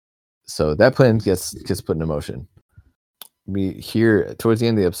 So that plan gets put into motion. We hear towards the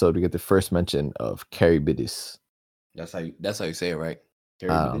end of the episode, we get the first mention of Charybdis. That's how you say it, right? I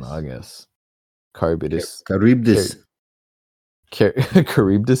don't know, I guess. Charybdis. Charybdis.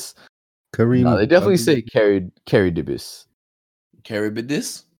 Charybdis. No, they definitely say Charybdis.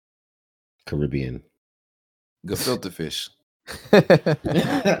 Charybdis? Caribbean. Gefilte fish.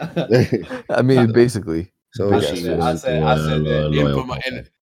 I mean, basically. So I said that.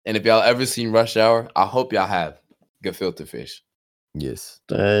 And if y'all ever seen Rush Hour, I hope y'all have gefilte fish. Yes.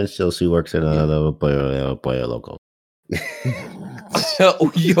 And she works at another Pollo Loco.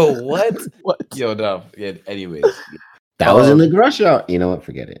 Yo, what? What? Yo, no. Yeah, anyways. That was in the Rush Hour. You know what?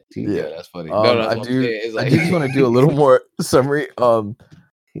 Forget it. Yeah, that's funny. I just want to do a little more summary.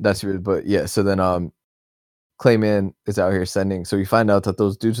 That's weird, but yeah. So then, Clayman is out here sending. So we find out that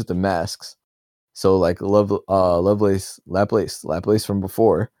those dudes with the masks. So like Laplace from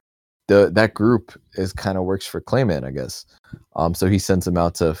before, that group is kind of works for Clayman, I guess. So he sends them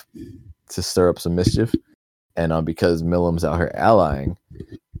out to stir up some mischief, and because Milim's out here allying,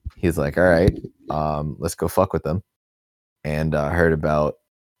 he's like, all right, let's go fuck with them. And I heard about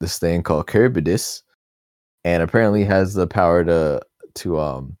this thing called Charybdis, and apparently has the power to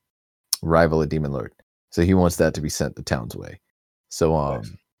rival a demon lord. So he wants that to be sent the town's way. So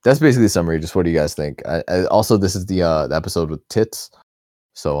that's basically the summary. Just what do you guys think? I also, this is the episode with tits.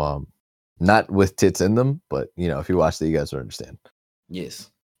 So not with tits in them, but you know, if you watch that, you guys will understand. Yes.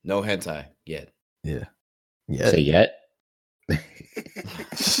 No hentai yet. Yeah. Say yet.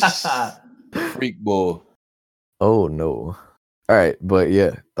 Freak bull. Oh no. All right, but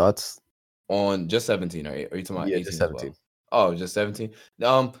yeah, thoughts On just 17, right? Are you talking about 18 just as 17. well? Oh, just 17.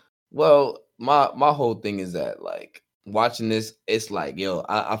 Well, my whole thing is that, like, watching this, it's like, yo,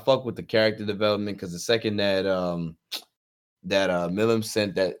 I fuck with the character development, because the second that Milim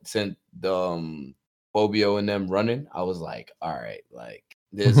sent the Phobio and them running, I was like, all right, like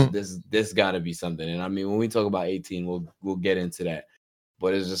this gotta be something. And I mean, when we talk about 18, we'll get into that.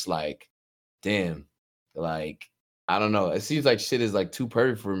 But it's just like, damn, like, I don't know. It seems like shit is like too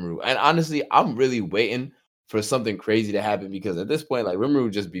perfect for Rimuru. And honestly, I'm really waiting for something crazy to happen, because at this point, like, Rimuru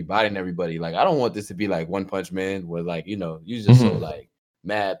would just be biting everybody. Like, I don't want this to be like One Punch Man, where, like, you know, you're just so like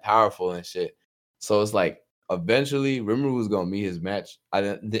mad powerful and shit. So it's like eventually Rimuru was gonna meet his match.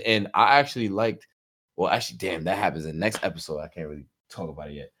 And I actually liked. Well, actually, damn, that happens in the next episode. I can't really talk about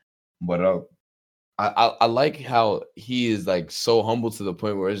it yet. But I like how he is like so humble to the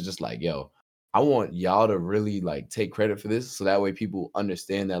point where it's just like, yo, I want y'all to really like take credit for this, so that way people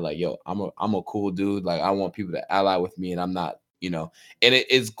understand that like, yo, I'm a cool dude. Like I want people to ally with me, and I'm not, and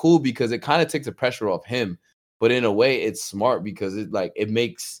it's cool because it kind of takes the pressure off him, but in a way it's smart because it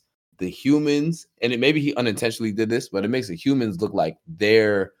makes the humans, and maybe he unintentionally did this, but it makes the humans look like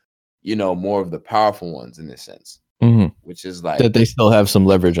they're, more of the powerful ones in this sense, which is like that they still have some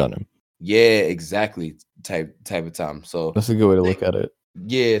leverage on him. Yeah, exactly. Type of time. So that's a good way to look at it.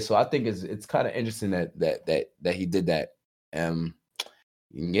 Yeah, so I think it's kind of interesting that he did that.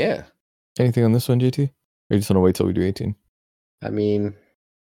 Yeah. Anything on this one, JT? Or you just want to wait till we do 18? I mean,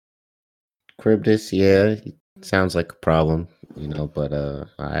 Charybdis, yeah, sounds like a problem, but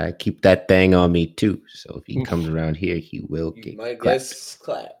I keep that thing on me too. So if he comes around here, he will get clapped.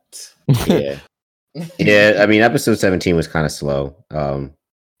 Clapped. Yeah. Yeah, I mean, episode 17 was kind of slow.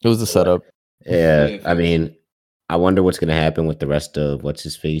 It was a setup. Yeah, I mean, I wonder what's gonna happen with the rest of what's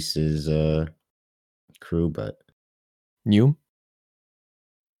his face's crew, but you?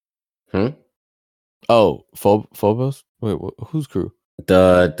 Hmm? Oh, Phobos? Wait, whose crew?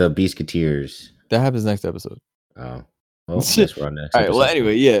 The Beastketeers. That happens next episide. Oh. Well, I guess we're on next All right, well,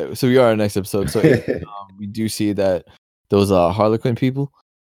 anyway, yeah, so we are on next episode. So we do see that those Harlequin people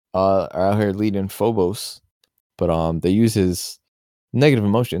are out here leading Phobos, but they use his negative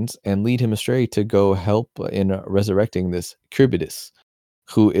emotions and lead him astray to go help in resurrecting this Charybdis,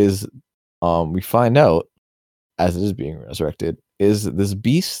 who is, we find out as it is being resurrected, is this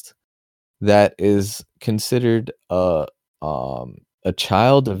beast that is considered a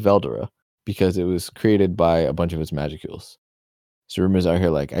child of Veldora because it was created by a bunch of its magicules. So rumors out here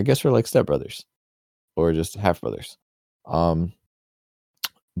like, I guess we're like stepbrothers or just half brothers.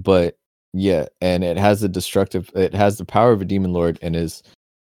 But yeah, and it has it has the power of a demon lord, and it's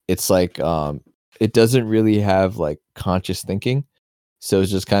like it doesn't really have like conscious thinking, so it's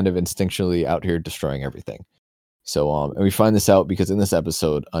just kind of instinctually out here destroying everything. So and we find this out because in this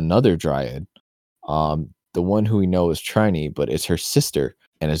episode another dryad, the one who we know is Trini, but it's her sister,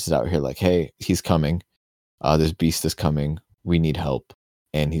 and it's out here like, hey, he's coming, this beast is coming, we need help,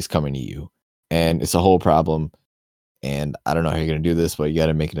 and he's coming to you, and it's a whole problem, and I don't know how you're gonna do this, but you got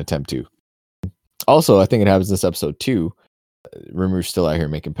to make an attempt to. Also, I think it happens this episode too. Rimru's still out here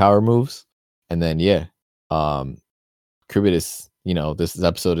making power moves, and then Charybdis, this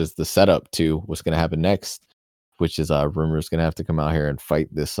episode is the setup to what's going to happen next, which is Rimru's going to have to come out here and fight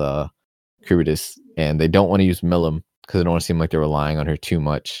this Charybdis, and they don't want to use Milim because they don't want to seem like they're relying on her too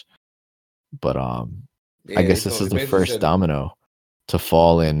much. But I guess this is the first domino to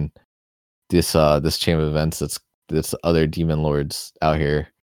fall in this chain of events. That's this other demon lords out here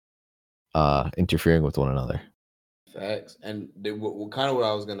interfering with one another. Facts. And kind of what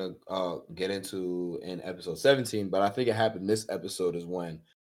I was gonna get into in episode 17, but I think it happened this episode is when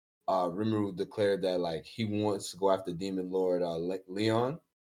Rimuru declared that like he wants to go after Demon Lord Leon.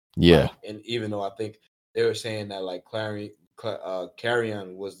 Yeah. And even though I think they were saying that like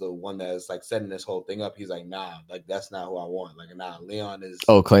Carrion was the one that's like setting this whole thing up, he's like, nah, like that's not who I want. Like, nah, Leon is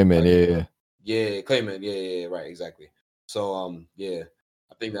Clayman, like, yeah, Clayman, yeah, right, exactly. So yeah,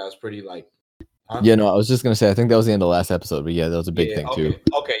 I think that was pretty like. Yeah, no, I was just gonna say I think that was the end of the last episode, but yeah, that was a big thing too.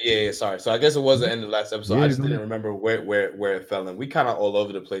 Okay, yeah, sorry. So I guess it was the end of the last episode. I just didn't remember where it fell in. We kind of all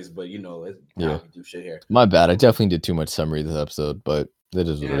over the place, but we do shit here. My bad. I definitely did too much summary this episode, but it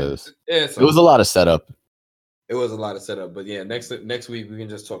is what it is. Yeah, it was a lot of setup. It was a lot of setup, but yeah, next week we can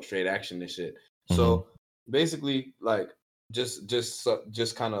just talk straight action and shit. So basically, like just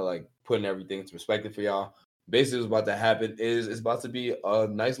kind of like putting everything into perspective for y'all. Basically, what's about to happen is it's about to be a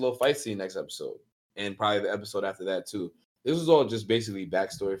nice little fight scene next episode, and probably the episode after that too. This was all just basically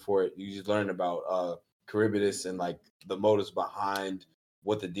backstory for it. You just learn about Charybdis and like the motives behind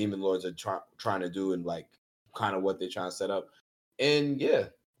what the demon lords are trying to do and like kind of what they're trying to set up. And yeah,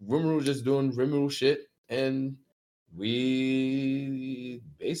 Rimuru just doing Rimuru shit, and we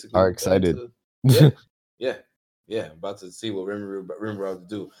basically are excited. Yeah, about to see what Rimuru has to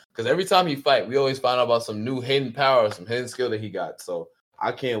do. Because every time he fight, we always find out about some new hidden power, some hidden skill that he got. So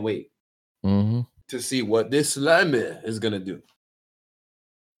I can't wait to see what this slime is gonna do.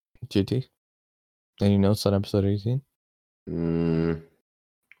 JT, any notes on episode 18? No,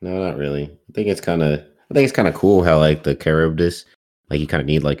 not really. I think it's kind of cool how like the Charybdis, like you kind of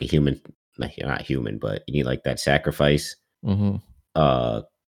need like a human, like you're not human, but you need like that sacrifice.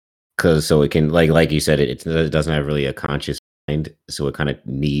 Because so it can like you said, it doesn't have really a conscious mind, so it kind of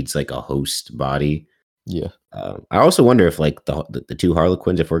needs like a host body. Yeah. I also wonder if like the two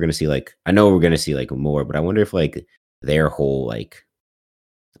Harlequins, if we're gonna see like, I know we're gonna see like more, but I wonder if like their whole like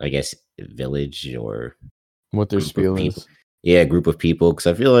I guess, village or What their group of spiel people. is. Yeah, group of people. Because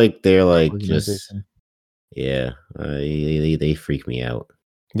I feel like they're like just Organization. they freak me out.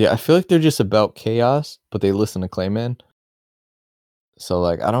 Yeah, I feel like they're just about chaos, but they listen to Clayman. So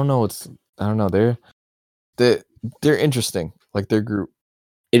like, I don't know. They're interesting. Like their group.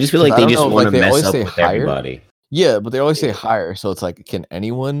 I just feel 'Cause like I they don't just know if, want like, to they mess always up say with hire. everybody. Yeah, but they always say Yeah. hire. So it's like, can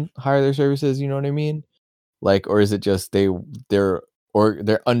anyone hire their services? You know what I mean? Like, or is it just they're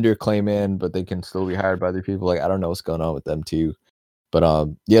under Clayman, but they can still be hired by other people? Like, I don't know what's going on with them too. But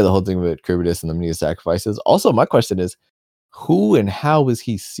yeah, the whole thing with Kirbytus and the many sacrifices. Also, my question is, who and how was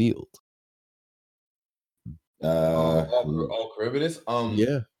he sealed? Charybdis.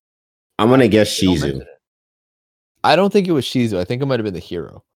 Yeah, I'm gonna guess They don't Shizu. mention it. I don't think it was Shizu. I think it might have been the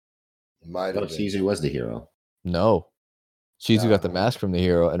hero. Might No, have been. Shizu was the hero. No, Shizu got the Nah. mask from the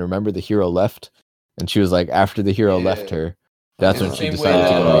hero, and remember the hero left, and she was like, after the hero left Yeah. her, that's It's when the she same way decided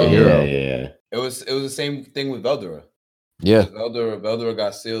to that, go be a hero. Yeah. It was the same thing with Veldora. Yeah. Veldora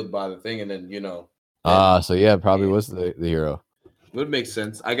got sealed by the thing, and then So yeah, it probably was the hero. would make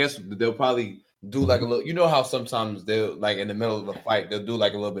sense. I guess they'll probably do like a little. You know how sometimes they'll like in the middle of a fight they'll do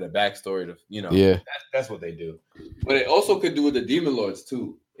like a little bit of backstory to Yeah. That's what they do. But it also could do with the demon lords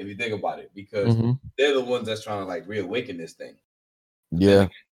too, if you think about it, because Mhm. they're the ones that's trying to like reawaken this thing. Yeah.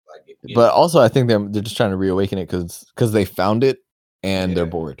 Like, But also, I think they're just trying to reawaken it because they found it and they're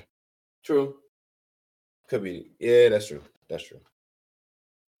Yeah. bored. True. Could be. Yeah, that's true. That's true.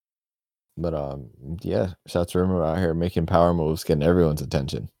 But yeah, shout out to Rimmer out here making power moves, getting everyone's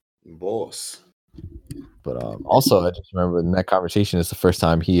attention. Boss. But also, I just remember in that conversation, it's the first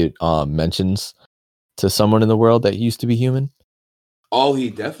time he mentions to someone in the world that he used to be human. Oh, he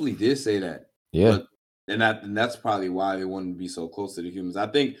definitely did say that. Yeah. But, and that's probably why they wanted to be so close to the humans. I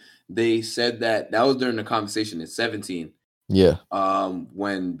think they said that was during the conversation in 17. Yeah.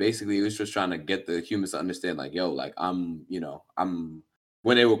 When basically it was just trying to get the humans to understand, like, yo, like I'm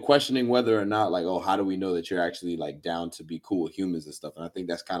when they were questioning whether or not, like, oh, how do we know that you're actually like down to be cool with humans and stuff? And I think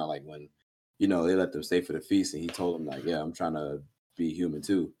that's kind of like when, they let them stay for the feast, and he told them like, yeah, I'm trying to be human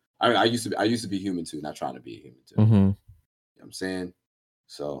too. I mean, I used to be human too, not trying to be a human too. Mm-hmm. You know what I'm saying?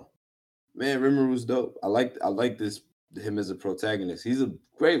 So, man, Rimmer was dope. I like him as a protagonist. He's a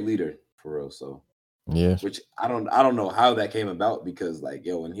great leader for real. So Yeah. which I don't know how that came about, because like,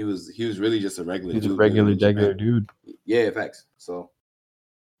 yo, when he was really just a regular He's dude. a regular, in Japan. regular dude. Yeah, facts. So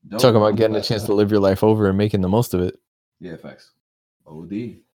Talking about getting a chance to live your life over and making the most of it. Yeah, facts.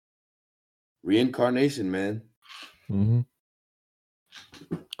 OD. Reincarnation, man. Mm-hmm.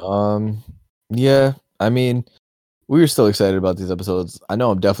 Yeah, I mean, we were still excited about these episodes. I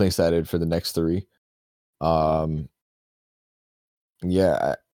know I'm definitely excited for the next 3.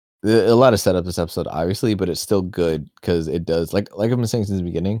 Yeah, a lot of setup this episode, obviously, but it's still good because it does, like I've been saying since the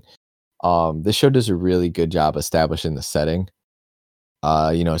beginning. This show does a really good job establishing the setting.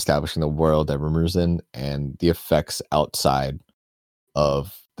 Establishing the world that Rimmer's in and the effects outside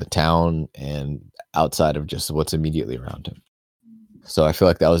of the town and outside of just what's immediately around him. So I feel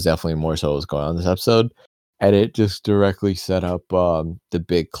like that was definitely more so what was going on in this episode. And it just directly set up the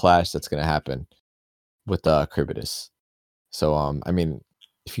big clash that's going to happen with Kirbytus. So, I mean,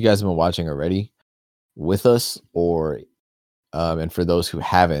 if you guys have been watching already with us, or and for those who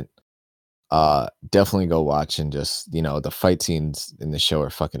haven't, definitely go watch, and just, the fight scenes in the show are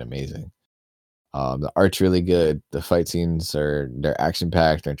fucking amazing. The art's really good. The fight scenes they're action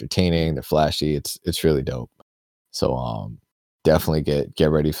packed, they're entertaining, they're flashy. It's really dope. So definitely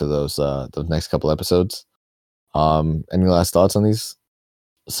get ready for those next couple episodes. Any last thoughts on these?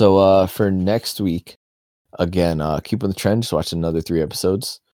 So for next week, again, keep on the trend, just watch another 3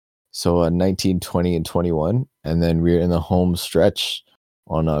 episodes. So 19, 20, and 21, and then we're in the home stretch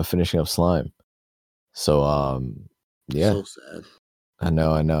on finishing up Slime. So yeah. So sad. I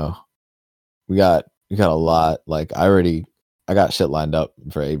know. We got a lot. Like I got shit lined up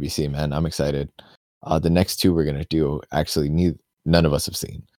for ABC, man. I'm excited. The next 2 we're gonna do, actually none of us have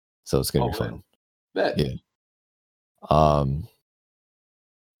seen, so it's gonna be fun. Bet. Yeah.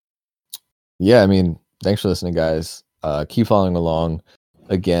 Yeah, I mean, thanks for listening, guys. Keep following along.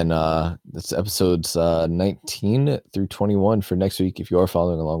 Again, this episodes 19 through 21 for next week. If you are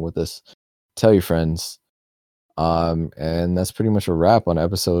following along with us, tell your friends. And that's pretty much a wrap on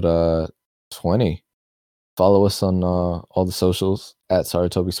episode 20. Follow us on all the socials at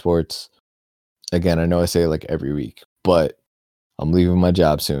Saratobi Sports. Again, I know I say it like every week, but I'm leaving my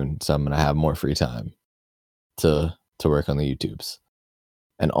job soon, so I'm gonna have more free time to work on the YouTubes.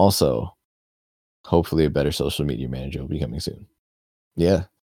 And also, hopefully a better social media manager will be coming soon. Yeah.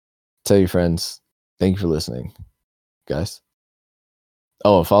 Tell your friends. Thank you for listening, guys.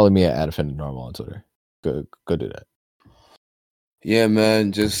 Oh, follow me at @offendednormal on Twitter. Go do that. Yeah,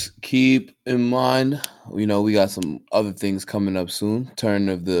 man. Just keep in mind, we got some other things coming up soon. Turn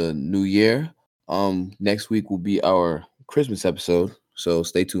of the new year. Next week will be our Christmas episode, so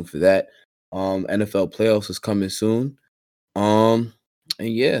stay tuned for that. NFL playoffs is coming soon. And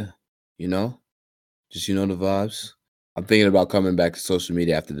yeah, just the vibes. I'm thinking about coming back to social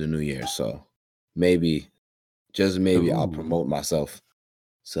media after the new year, so maybe, just maybe, I'll Ooh. promote myself.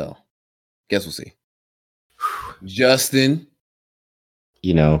 So, guess we'll see. Justin.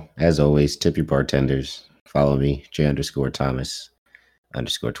 As always, tip your bartenders. Follow me,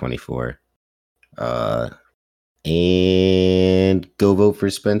 J_Thomas_24. And go vote for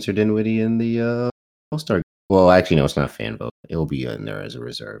Spencer Dinwiddie in the All-Star. Well, actually, no, it's not a fan vote. It will be in there as a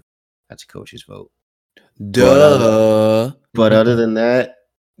reserve. That's a coach's vote. Duh. But other than that,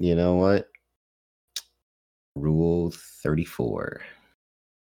 you know what? Rule 34.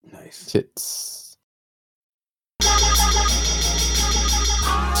 Nice. Tits.